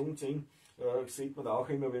ergreifen. Sung Zing sieht man auch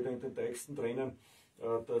immer wieder in den Texten drinnen,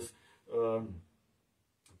 dass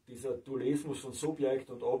dieser Dualismus von Subjekt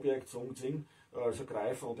und Objekt, Sung Zing, also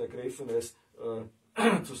Greifen und Ergriffenes,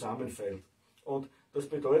 zusammenfällt. Und das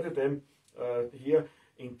bedeutet eben hier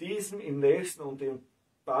in diesem, im nächsten und im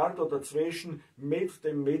Bardo dazwischen mit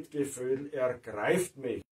dem Mitgefühl ergreift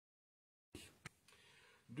mich.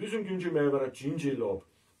 Dusum Günjimevara Jinjilob.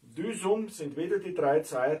 Dusum sind wieder die drei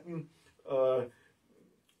Zeiten.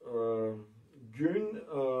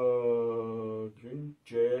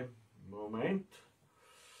 Günje, Moment.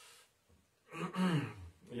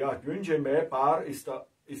 Ja, Günje Mebar ist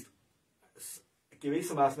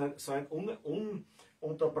gewissermaßen so ein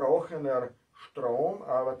ununterbrochener Strom,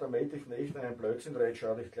 aber damit ich nicht einen Blödsinn rede,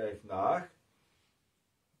 schaue ich gleich nach.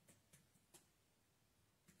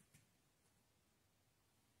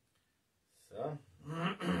 So.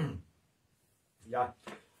 Ja,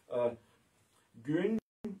 Gün,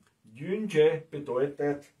 Gyunje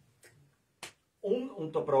bedeutet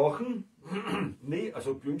ununterbrochen, nee,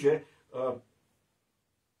 also Gyunje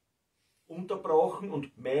unterbrochen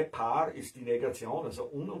und me par ist die Negation, also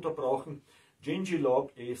ununterbrochen.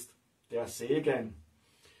 Jinjilob ist der Segen.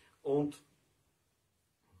 Und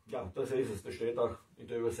ja, das ist es, das steht auch in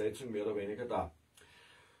der Übersetzung mehr oder weniger da.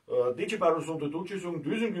 Dici pardo sunt tuccisum,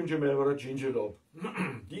 düsum Gyunje mevara Jinjilob.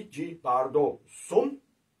 Dici pardo sum.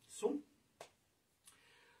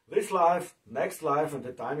 This life, next life, and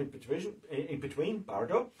the time in between,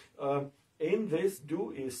 pardon. In this,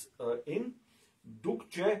 do is in.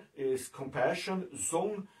 Dukje is compassion.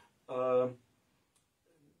 Sung, well,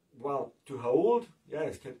 to hold.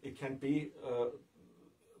 Yes, it can be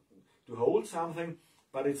to hold something,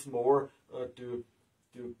 but it's more to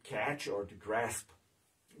catch or to grasp.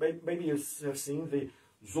 Maybe you have seen the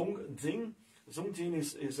Zung Jing. Zung Jing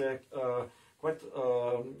is a quite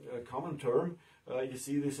a common term. You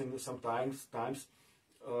see this in sometimes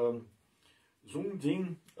Zung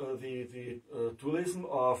Jing, the dualism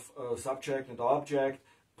of subject and object.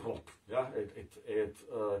 Yeah, it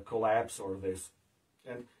collapses or this.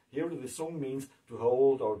 And here the Zung means to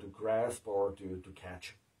hold or to grasp or to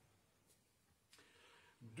catch.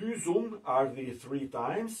 Du Zung are the 3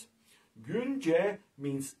 times. Gyunje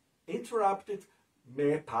means interrupted.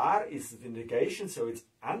 Me par is the negation, so it's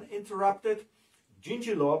uninterrupted.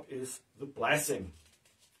 Jinjilob is the blessing.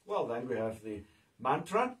 Well, then we have the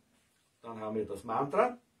Mantra. Dann haben wir das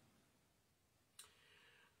Mantra.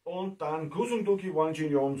 Und dann Kusung Duki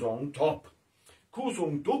Wanjin Yonsong Top.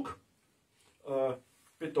 Kusung Duk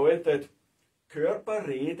bedeutet Körper,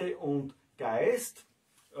 Rede und Geist.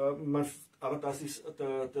 Aber das ist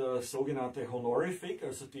der sogenannte Honorific,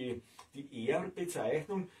 also die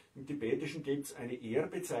Ehrbezeichnung. Im Tibetischen gibt es eine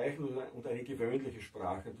Ehrbezeichnung und eine gewöhnliche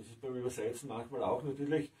Sprache. Das ist beim Übersetzen manchmal auch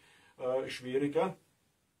natürlich schwieriger.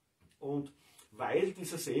 Und weil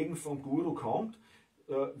dieser Segen vom Guru kommt,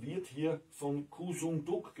 wird hier von Kusung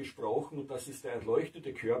Duk gesprochen und das ist der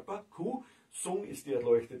erleuchtete Körper. Ku, Sung ist die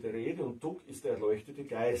erleuchtete Rede und Duk ist der erleuchtete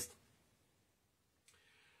Geist.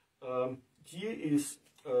 Hier ist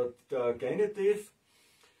der Genitiv.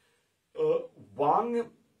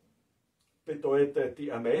 Wang bedeutet die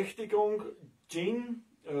Ermächtigung, Jin,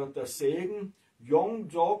 der Segen,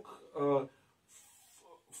 Yongdok,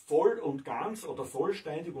 voll und ganz oder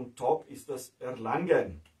vollständig und Top ist das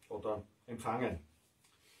Erlangen oder Empfangen.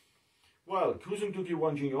 Well, Kusung Duki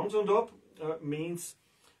Wanjin Yonsong Top means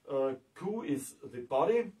Ku is the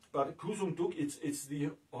body, but Kusung Duk it's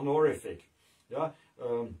the honorific. Yeah,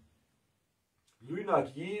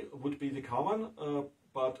 Lunag Yi would be the common,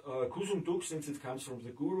 but Kusung Duk, since it comes from the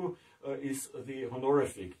Guru, is the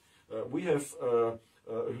honorific. We have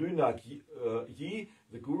Lunag Yi,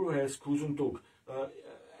 the Guru has Kusung Duk.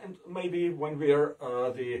 And maybe when we are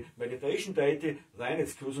the meditation deity, then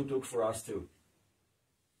it's Kusung Duk for us too.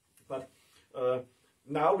 But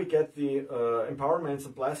now we get the empowerments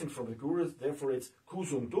and blessings from the Gurus, therefore it's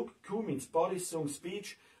Kusung Duk. Ku means body, Sung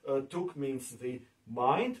speech, Duk means the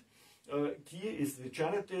mind. Ki is the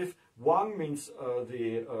genitive, Wang means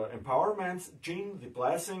the empowerments, Jin the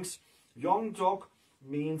blessings, Yongdok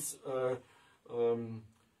means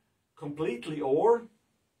completely or,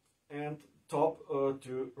 and Top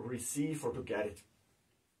to receive or to get it.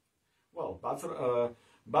 Well,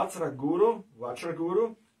 Vajra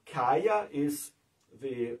Guru, Kaya is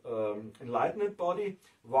the enlightened body,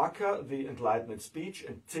 Vaka the enlightened speech,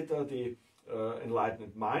 and Chitta the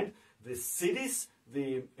enlightened mind. The siddhis,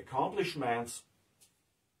 the accomplishments.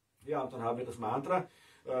 Ja, und dann haben wir das Mantra.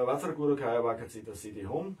 Vajra Guru Kaya Vaka Chitta Siddhi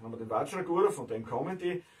Hum. Haben wir den Vajra Guru, von dem kommen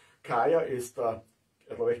die. Kaya ist der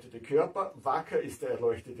erleuchtete Körper, Vaka ist der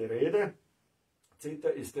erleuchtete Rede, Chitta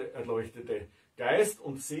ist der erleuchtete Geist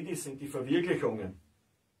und Siddhi sind die Verwirklichungen.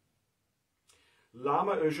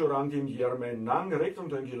 Lama Öshorang Dim Yermen Nang Rektum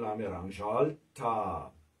Döngi Lame Rang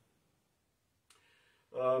Shalta.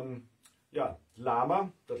 Ja,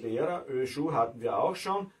 Lama, der Lehrer, Öshu hatten wir auch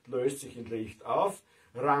schon, löst sich in Licht auf.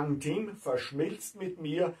 Rangtim verschmilzt mit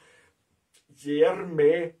mir.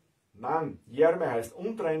 Yerme Nang. Yerme heißt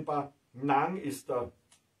untrennbar, Nang ist der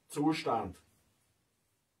Zustand.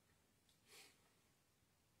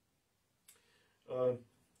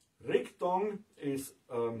 Rigdong ist,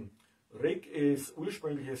 Rig ist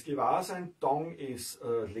ursprüngliches Gewahrsein, Dong ist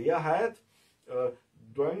Leerheit,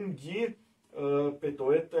 Döngi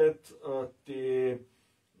bedeutet,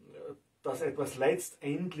 dass etwas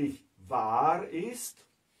letztendlich wahr ist.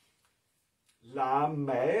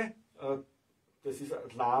 Lame, das ist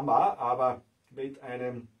Lama, aber mit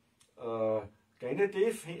einem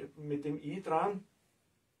Genitiv, mit dem I dran.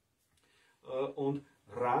 Und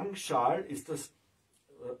Rangshal ist das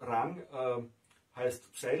Rang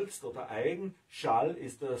heißt selbst oder eigen, Schall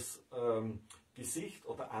ist das Gesicht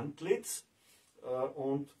oder Antlitz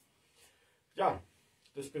und ja,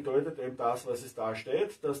 das bedeutet eben das, was es da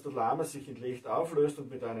steht, dass der Lama sich in Licht auflöst und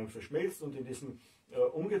mit einem verschmilzt und in diesem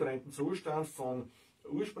umgedrehten Zustand von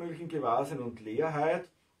ursprünglichen Gewahrsein und Leerheit,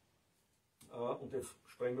 und jetzt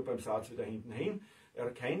springen wir beim Satz wieder hinten hin,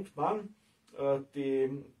 erkennt man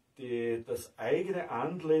das eigene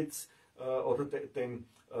Antlitz oder den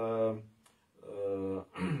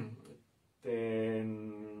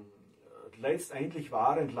letztendlich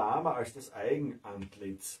wahren Lama als das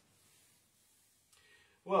Eigenantlitz.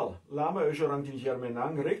 Well, Lama Ösharang din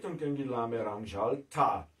Jermenang Richtung Gengi Lama Rangjal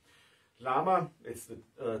Ta. Lama, it's the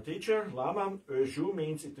teacher. Lama Öshu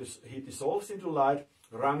means he dissolves into light.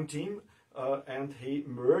 Rang Tim, and he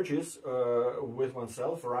merges with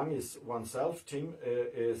oneself. Rang is oneself. Tim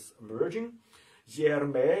is merging.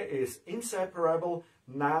 Yerme is inseparable.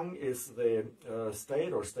 Nang is the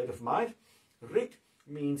state or state of mind. Rik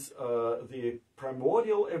means the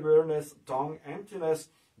primordial awareness. Dong, emptiness.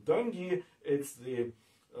 Döngi, it's the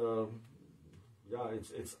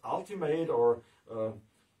it's ultimate or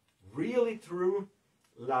really true.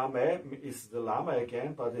 Lame is the Lama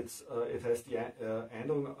again, but it has the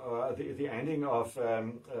ending of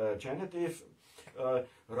genitive.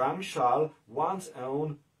 Rang Shal, one's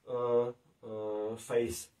own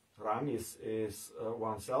face. Rang is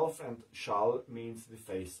oneself, and Shal means the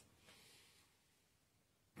face.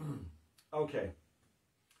 Okay,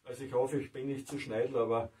 also ich hoffe, ich bin nicht zu schnell,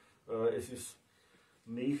 aber es ist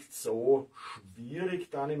nicht so schwierig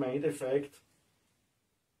dann im Endeffekt.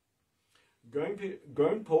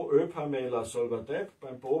 Gönpo Öpamela Solvatep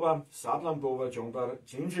beim Bova Sablam Bova Jongbar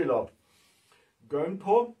Jinjilab.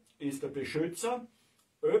 Gönpo ist der Beschützer.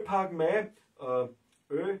 Öpagme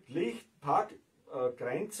Licht, Pag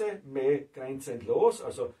Grenze, Me grenzenlos,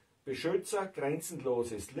 also Beschützer,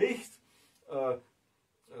 grenzenloses Licht.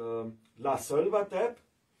 La Solvatep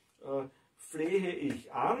flehe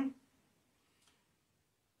ich an.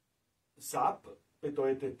 Sab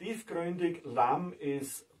bedeutet tiefgründig, Lam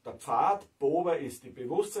ist der Pfad, Bova ist die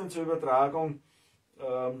Bewusstseinsübertragung,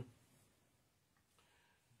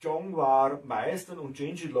 Jongwar meistern und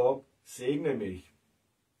Jinjilob segne mich.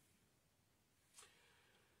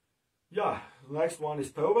 Ja, the next one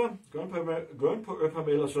is Pova. Gönpo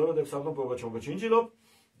Öpamela Solvatep Sablam Bova Jongwar Jinjilob.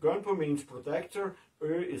 Gönpo means protector,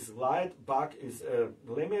 Ö is light, Bak is a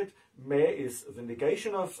limit, Me is the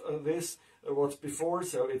negation of this, what's before,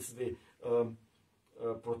 so it's the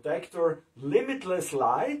protector, limitless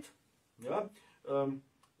light. Yeah.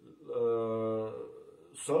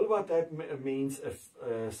 Solvatep means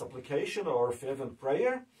a supplication or fervent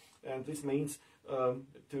prayer, and this means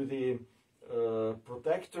to the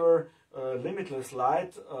protector, limitless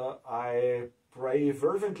light, I pray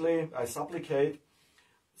fervently, I supplicate.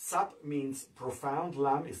 Sap means profound,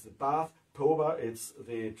 Lam is the path, Pova it's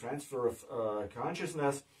the transfer of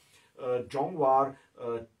consciousness, Jongwar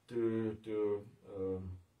to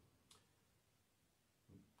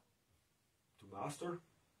master,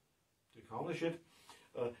 to accomplish it.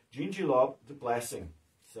 Jinjilab, the blessing.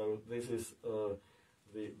 So this is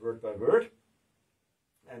the word by word,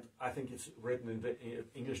 and I think it's written in the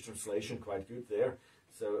English translation quite good there,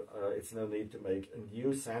 so it's no need to make a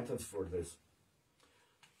new sentence for this.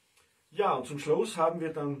 Ja, und zum Schluss haben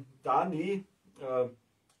wir dann Dani,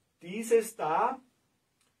 dieses da,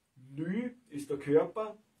 Lü ist der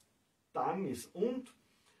Körper, Dang ist und,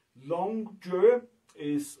 Longje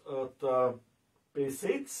ist der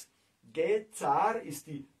Besitz, Gezar ist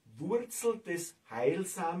die Wurzel des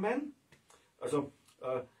Heilsamen, also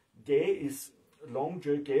Ge ist,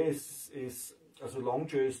 Longje, Ge ist also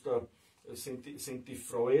Longje ist sind die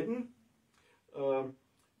Freuden,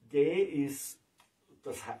 Ge ist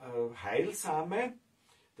das Heilsame,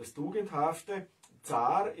 das Tugendhafte,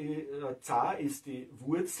 Zar ist die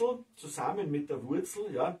Wurzel, zusammen mit der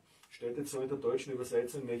Wurzel, ja, steht jetzt so in der deutschen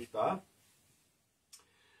Übersetzung nicht da.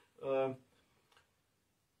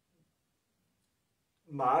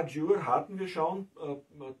 Majur hatten wir schon,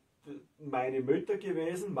 meine Mütter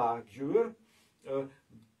gewesen, Majur.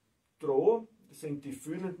 Dro sind die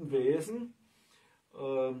fühlenden Wesen.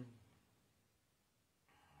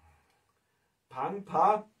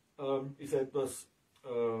 Pangpa ist etwas,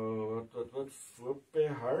 dort wird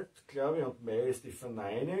Vorbehalt, glaube ich, und Mei ist die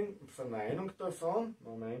Verneinung davon.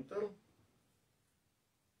 Momental.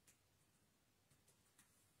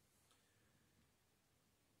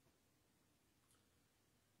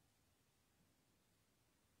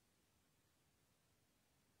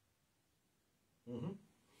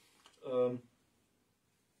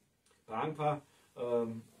 Pangpa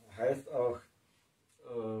heißt auch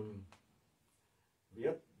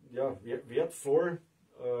wertvoll.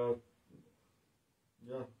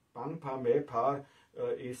 Ja, Pang Pa Me Pa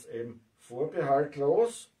ist eben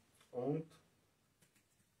vorbehaltlos und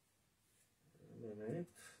Moment.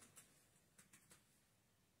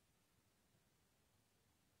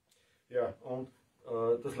 Ja, und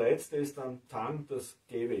das letzte ist dann Tang, das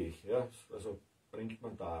gebe ich. Ja, also bringt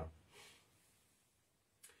man da.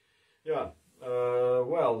 Ja,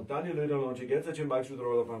 well, dann die Leute und jetzt hat Max wieder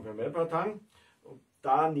oder Pang Pa Me Pa Tang.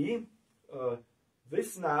 Dani,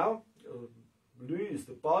 this now, Lü is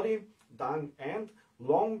the body, Dang and,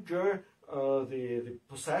 Longer the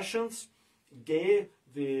possessions, Ge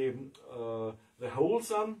the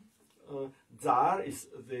wholesome, Zar is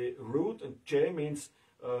the root, and Je means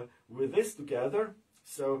with this together.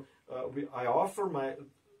 So I offer my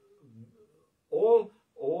all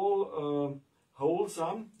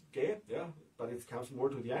wholesome, Ge, yeah, but it comes more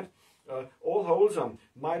to the end. All wholesome,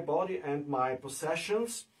 my body and my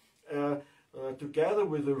possessions, together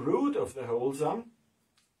with the root of the wholesome.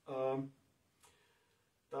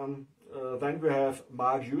 Then we have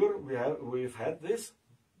Ma Gyur, we've had this.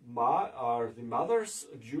 Ma are the mothers,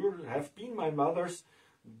 Gyur have been my mothers,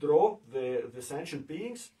 Dro, the sentient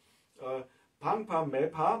beings, Pang Pa Me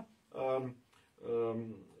Pa,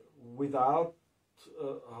 without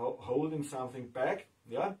holding something back,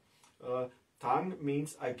 yeah. Tang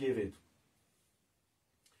means I give it.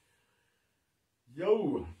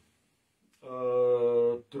 Yo,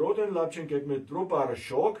 Dro den Ngak'chang geht mit Drobar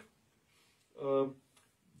Shok.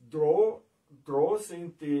 Dro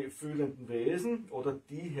sind die fühlenden Wesen oder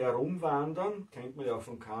die herumwandern, kennt man ja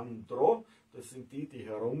von Kan Dro, das sind die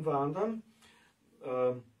herumwandern.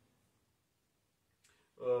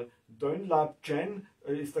 Dön Ngak'chang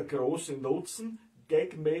ist der große Nutzen,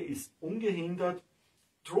 Geg Me ist ungehindert,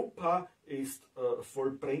 Truppa ist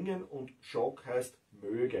vollbringen und Shok heißt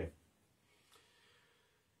möge.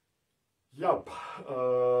 Ja,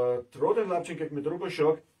 Dro den Ngak'chang geht mit Drobar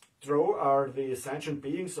Shok. Dro are the sentient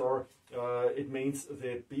beings, or it means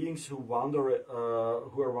the beings who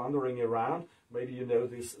who are wandering around. Maybe you know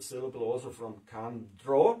this syllable also from Kan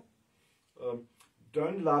Dro.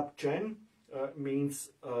 Dön Ngak'chang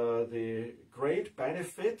means the great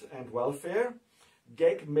benefit and welfare.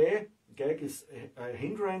 Geg Me, Geg is a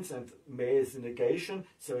hindrance and Me is a negation,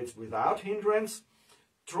 so it's without hindrance.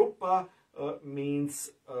 Truppa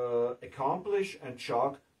means accomplish, and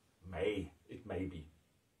Shok may, it may be.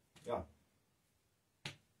 Ja.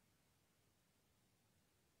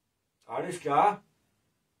 Alles klar?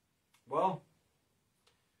 Well,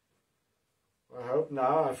 I hope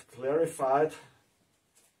now I've clarified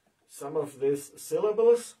some of these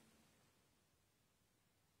syllables.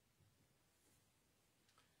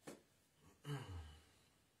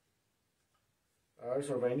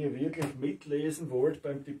 Also, wenn ihr wirklich mitlesen wollt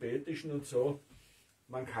beim Tibetischen und so,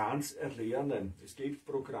 man kann es erlernen. Es gibt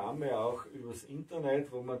Programme auch übers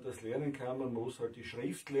Internet, wo man das lernen kann. Man muss halt die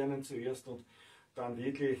Schrift lernen zuerst und dann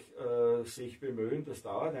wirklich sich bemühen. Das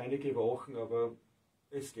dauert einige Wochen, aber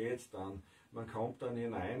es geht dann. Man kommt dann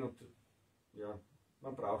hinein und ja,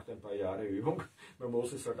 man braucht ein paar Jahre Übung. Man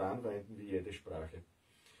muss es halt anwenden wie jede Sprache.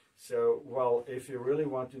 So, well, if you really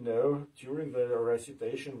want to know during the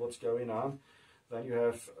recitation what's going on, then you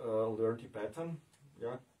have learned Tibetan.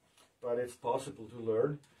 Yeah. But it's possible to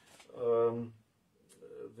learn.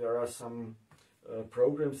 There are some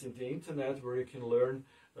programs in the internet where you can learn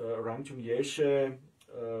Rangchung Yeshe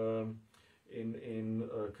in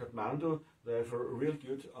Kathmandu. They have a real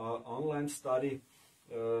good online study.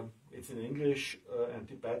 It's in English and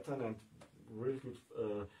Tibetan and really good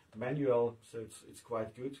manual, so it's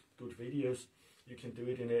quite good videos. You can do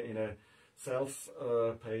it in a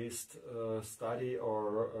self-paced study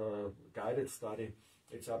or guided study.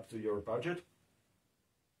 It's up to your budget,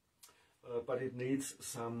 but it needs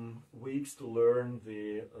some weeks to learn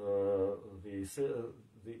the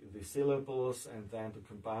syllables and then to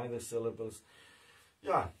combine the syllables.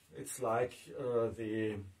 Yeah, it's like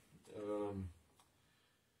the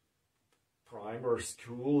primary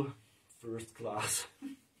school first class,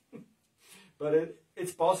 but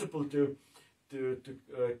it's possible to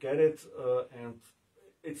get it and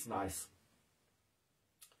it's nice.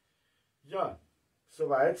 Ja.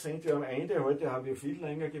 Soweit sind wir am Ende. Heute haben wir viel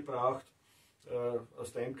länger gebraucht.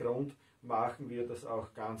 Aus dem Grund machen wir das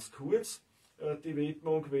auch ganz kurz, die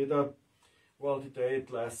Widmung wieder. Well, today it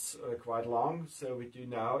lasts quite long, so we do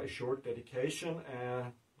now a short dedication.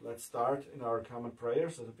 Let's start in our common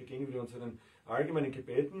prayers. Also beginnen wir unseren allgemeinen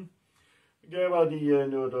Gebeten. Geva die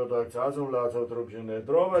nur dort Zasum la so drubjene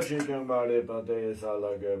drova chicken male bade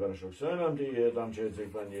sala gever shoksanam die dann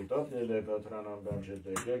chetsik pani topne le patranam dan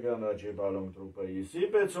chete gegana chibalong trupa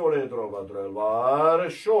isipe sole drova drelvar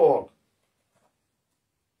shok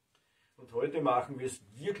Und heute machen wir es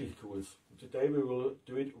wirklich kurz. Today we will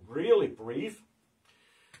do it really brief.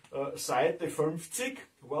 Seite 50,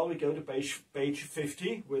 well, we go to page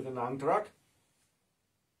 50 with an Antrag.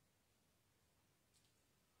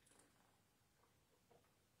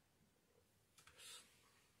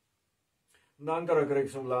 Nandra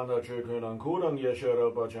Grexum Landa Chekunan Kurang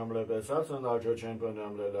Yeshara Bachamle Besatsan Aljo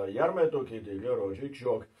Champanamle La Yarmeto Kitilio Rojik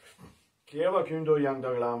Shok. Kieva Kundo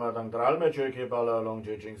Yang Lama Dang Dralme Cheke Bala Long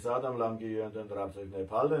Ching Sadam Lamgi and Rapsik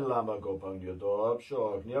Nepal den Lama Gopang Yodop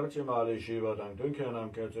Shok Nirchimali Shiva Dang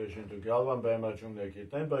Dunkanam Ketchin to Galvan Bema Chungneki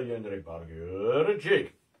Tempa Yendrik Pargur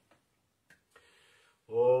Chik.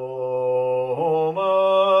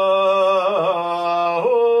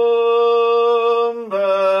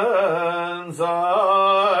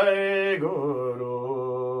 Sai Guru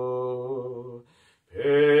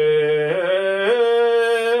Pema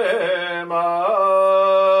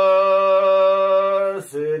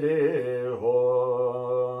Siddhi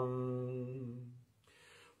Hom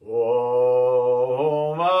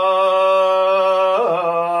Om Ahum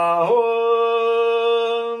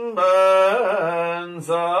Ben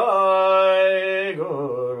Sai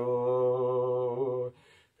Guru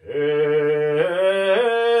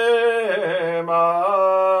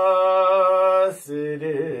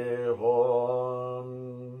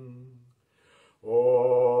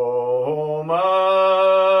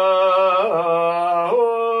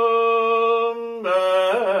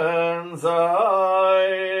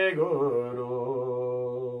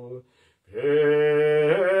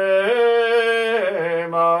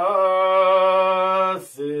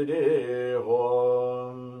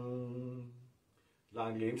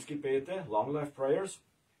Lebensgebete, long life prayers.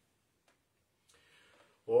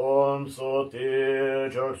 Om Soti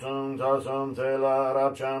Choksum Tasum Tela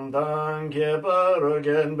Rapcham Dang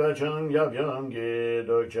Kyeparugen Bechung Yabyum Gi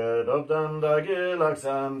Dukche Dopdam Dagi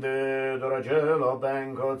Laksam De Durajelo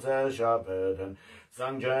Benkotse Shapeten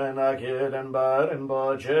Sangjana Kiden Barin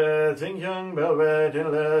Boche Zingyang Belvetin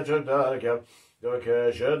Lechuk Darkyap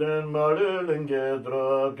Duke Shedin Malulin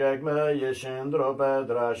Gedrop Gegme Yeshindro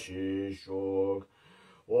Bedrashi Shuk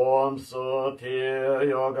Om Soti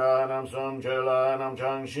Yoganam Sumchelanam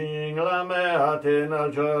Changshing Lame Hatin Al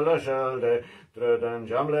Chola Shelde Truden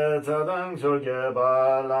Jamle Tzadang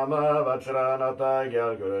Sulgeba Lama Vachranata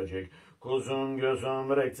Gyalgurajik Kusum Gyusum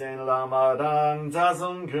Rekzin Lama Dang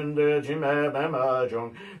Zasum Kunde Jime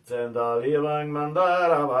Bemajung Zenda Livang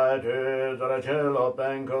Mandara Vaitu Drachelo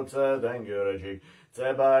Benkotse Dengurajik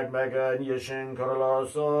Zebag Megan Yeshin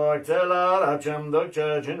Korlosok Zelar Acham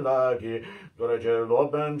Dukche Jinlaki Durajel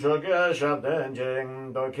Lopen Choke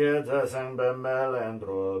Shabdenjing Dokete Sang Bemel and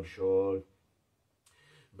Drop Short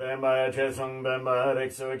Bema Chesung Bema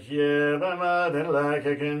Rixukye Bema Den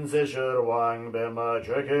Lakakin Sisher Wang Bema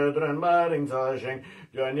Choke Dren Maring Zashing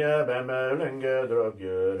Dunya Bema Linge Drop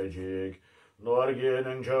Yurajik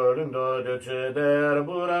Norgin Chorin do de Cheder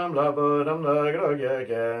Buram Labudam Nagrogye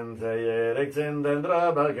Kente Yerixin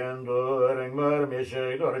Dendra Balkan During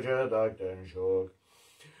Murmishik Dorje Dakten Shok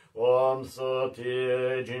Om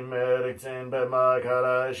Soti Jimerixin Bema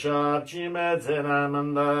Kara Shab Jimetzena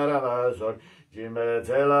Mandara Vasok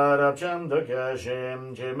Jimetzela Rapcham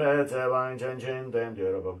Dukashim Jimetze Wang Chenchin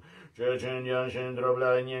Dendirabum Chechin Yanshin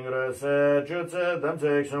Drobla Yingrese Chutze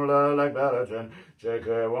Damsek Sumla Lak Barachen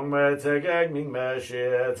Cheke Wong Metze Gag Ming Meshi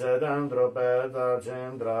Etzedan Dropet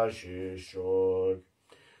Archin Drashi Shok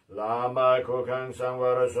Lama Kukang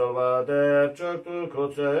Sangwara Solvadeb Choktu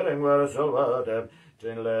Kutsering Wara Solvadeb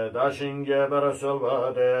Jinle Dashing Gebara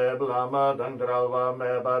Solvadeb Lama Dangdralva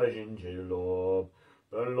Me Barjin Jilob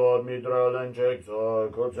Ben Lord Midral and Jekzo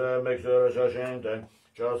Kutse Mixer Shashinten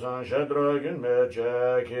Chasan Shedrogin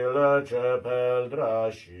Meche Kila Chepel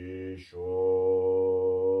Drashi Shok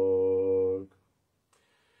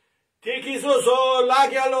Kiki Soso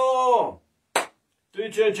Lagialo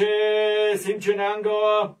Tücheche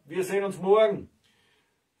Simchenango. Wir sehen uns morgen.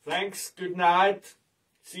 Thanks, good night.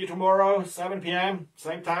 See you tomorrow, 7 p.m.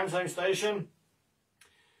 Same time, same station.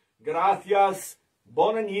 Gracias.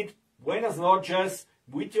 Bona nit. Buenas noches.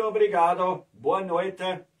 Muito obrigado. Boa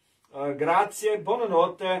noite. Grazie. Bona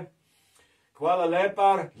notte. Hvala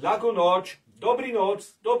lepar. Laku noč. Dobri noc.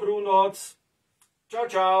 Dobru noc. Ciao,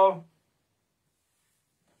 ciao.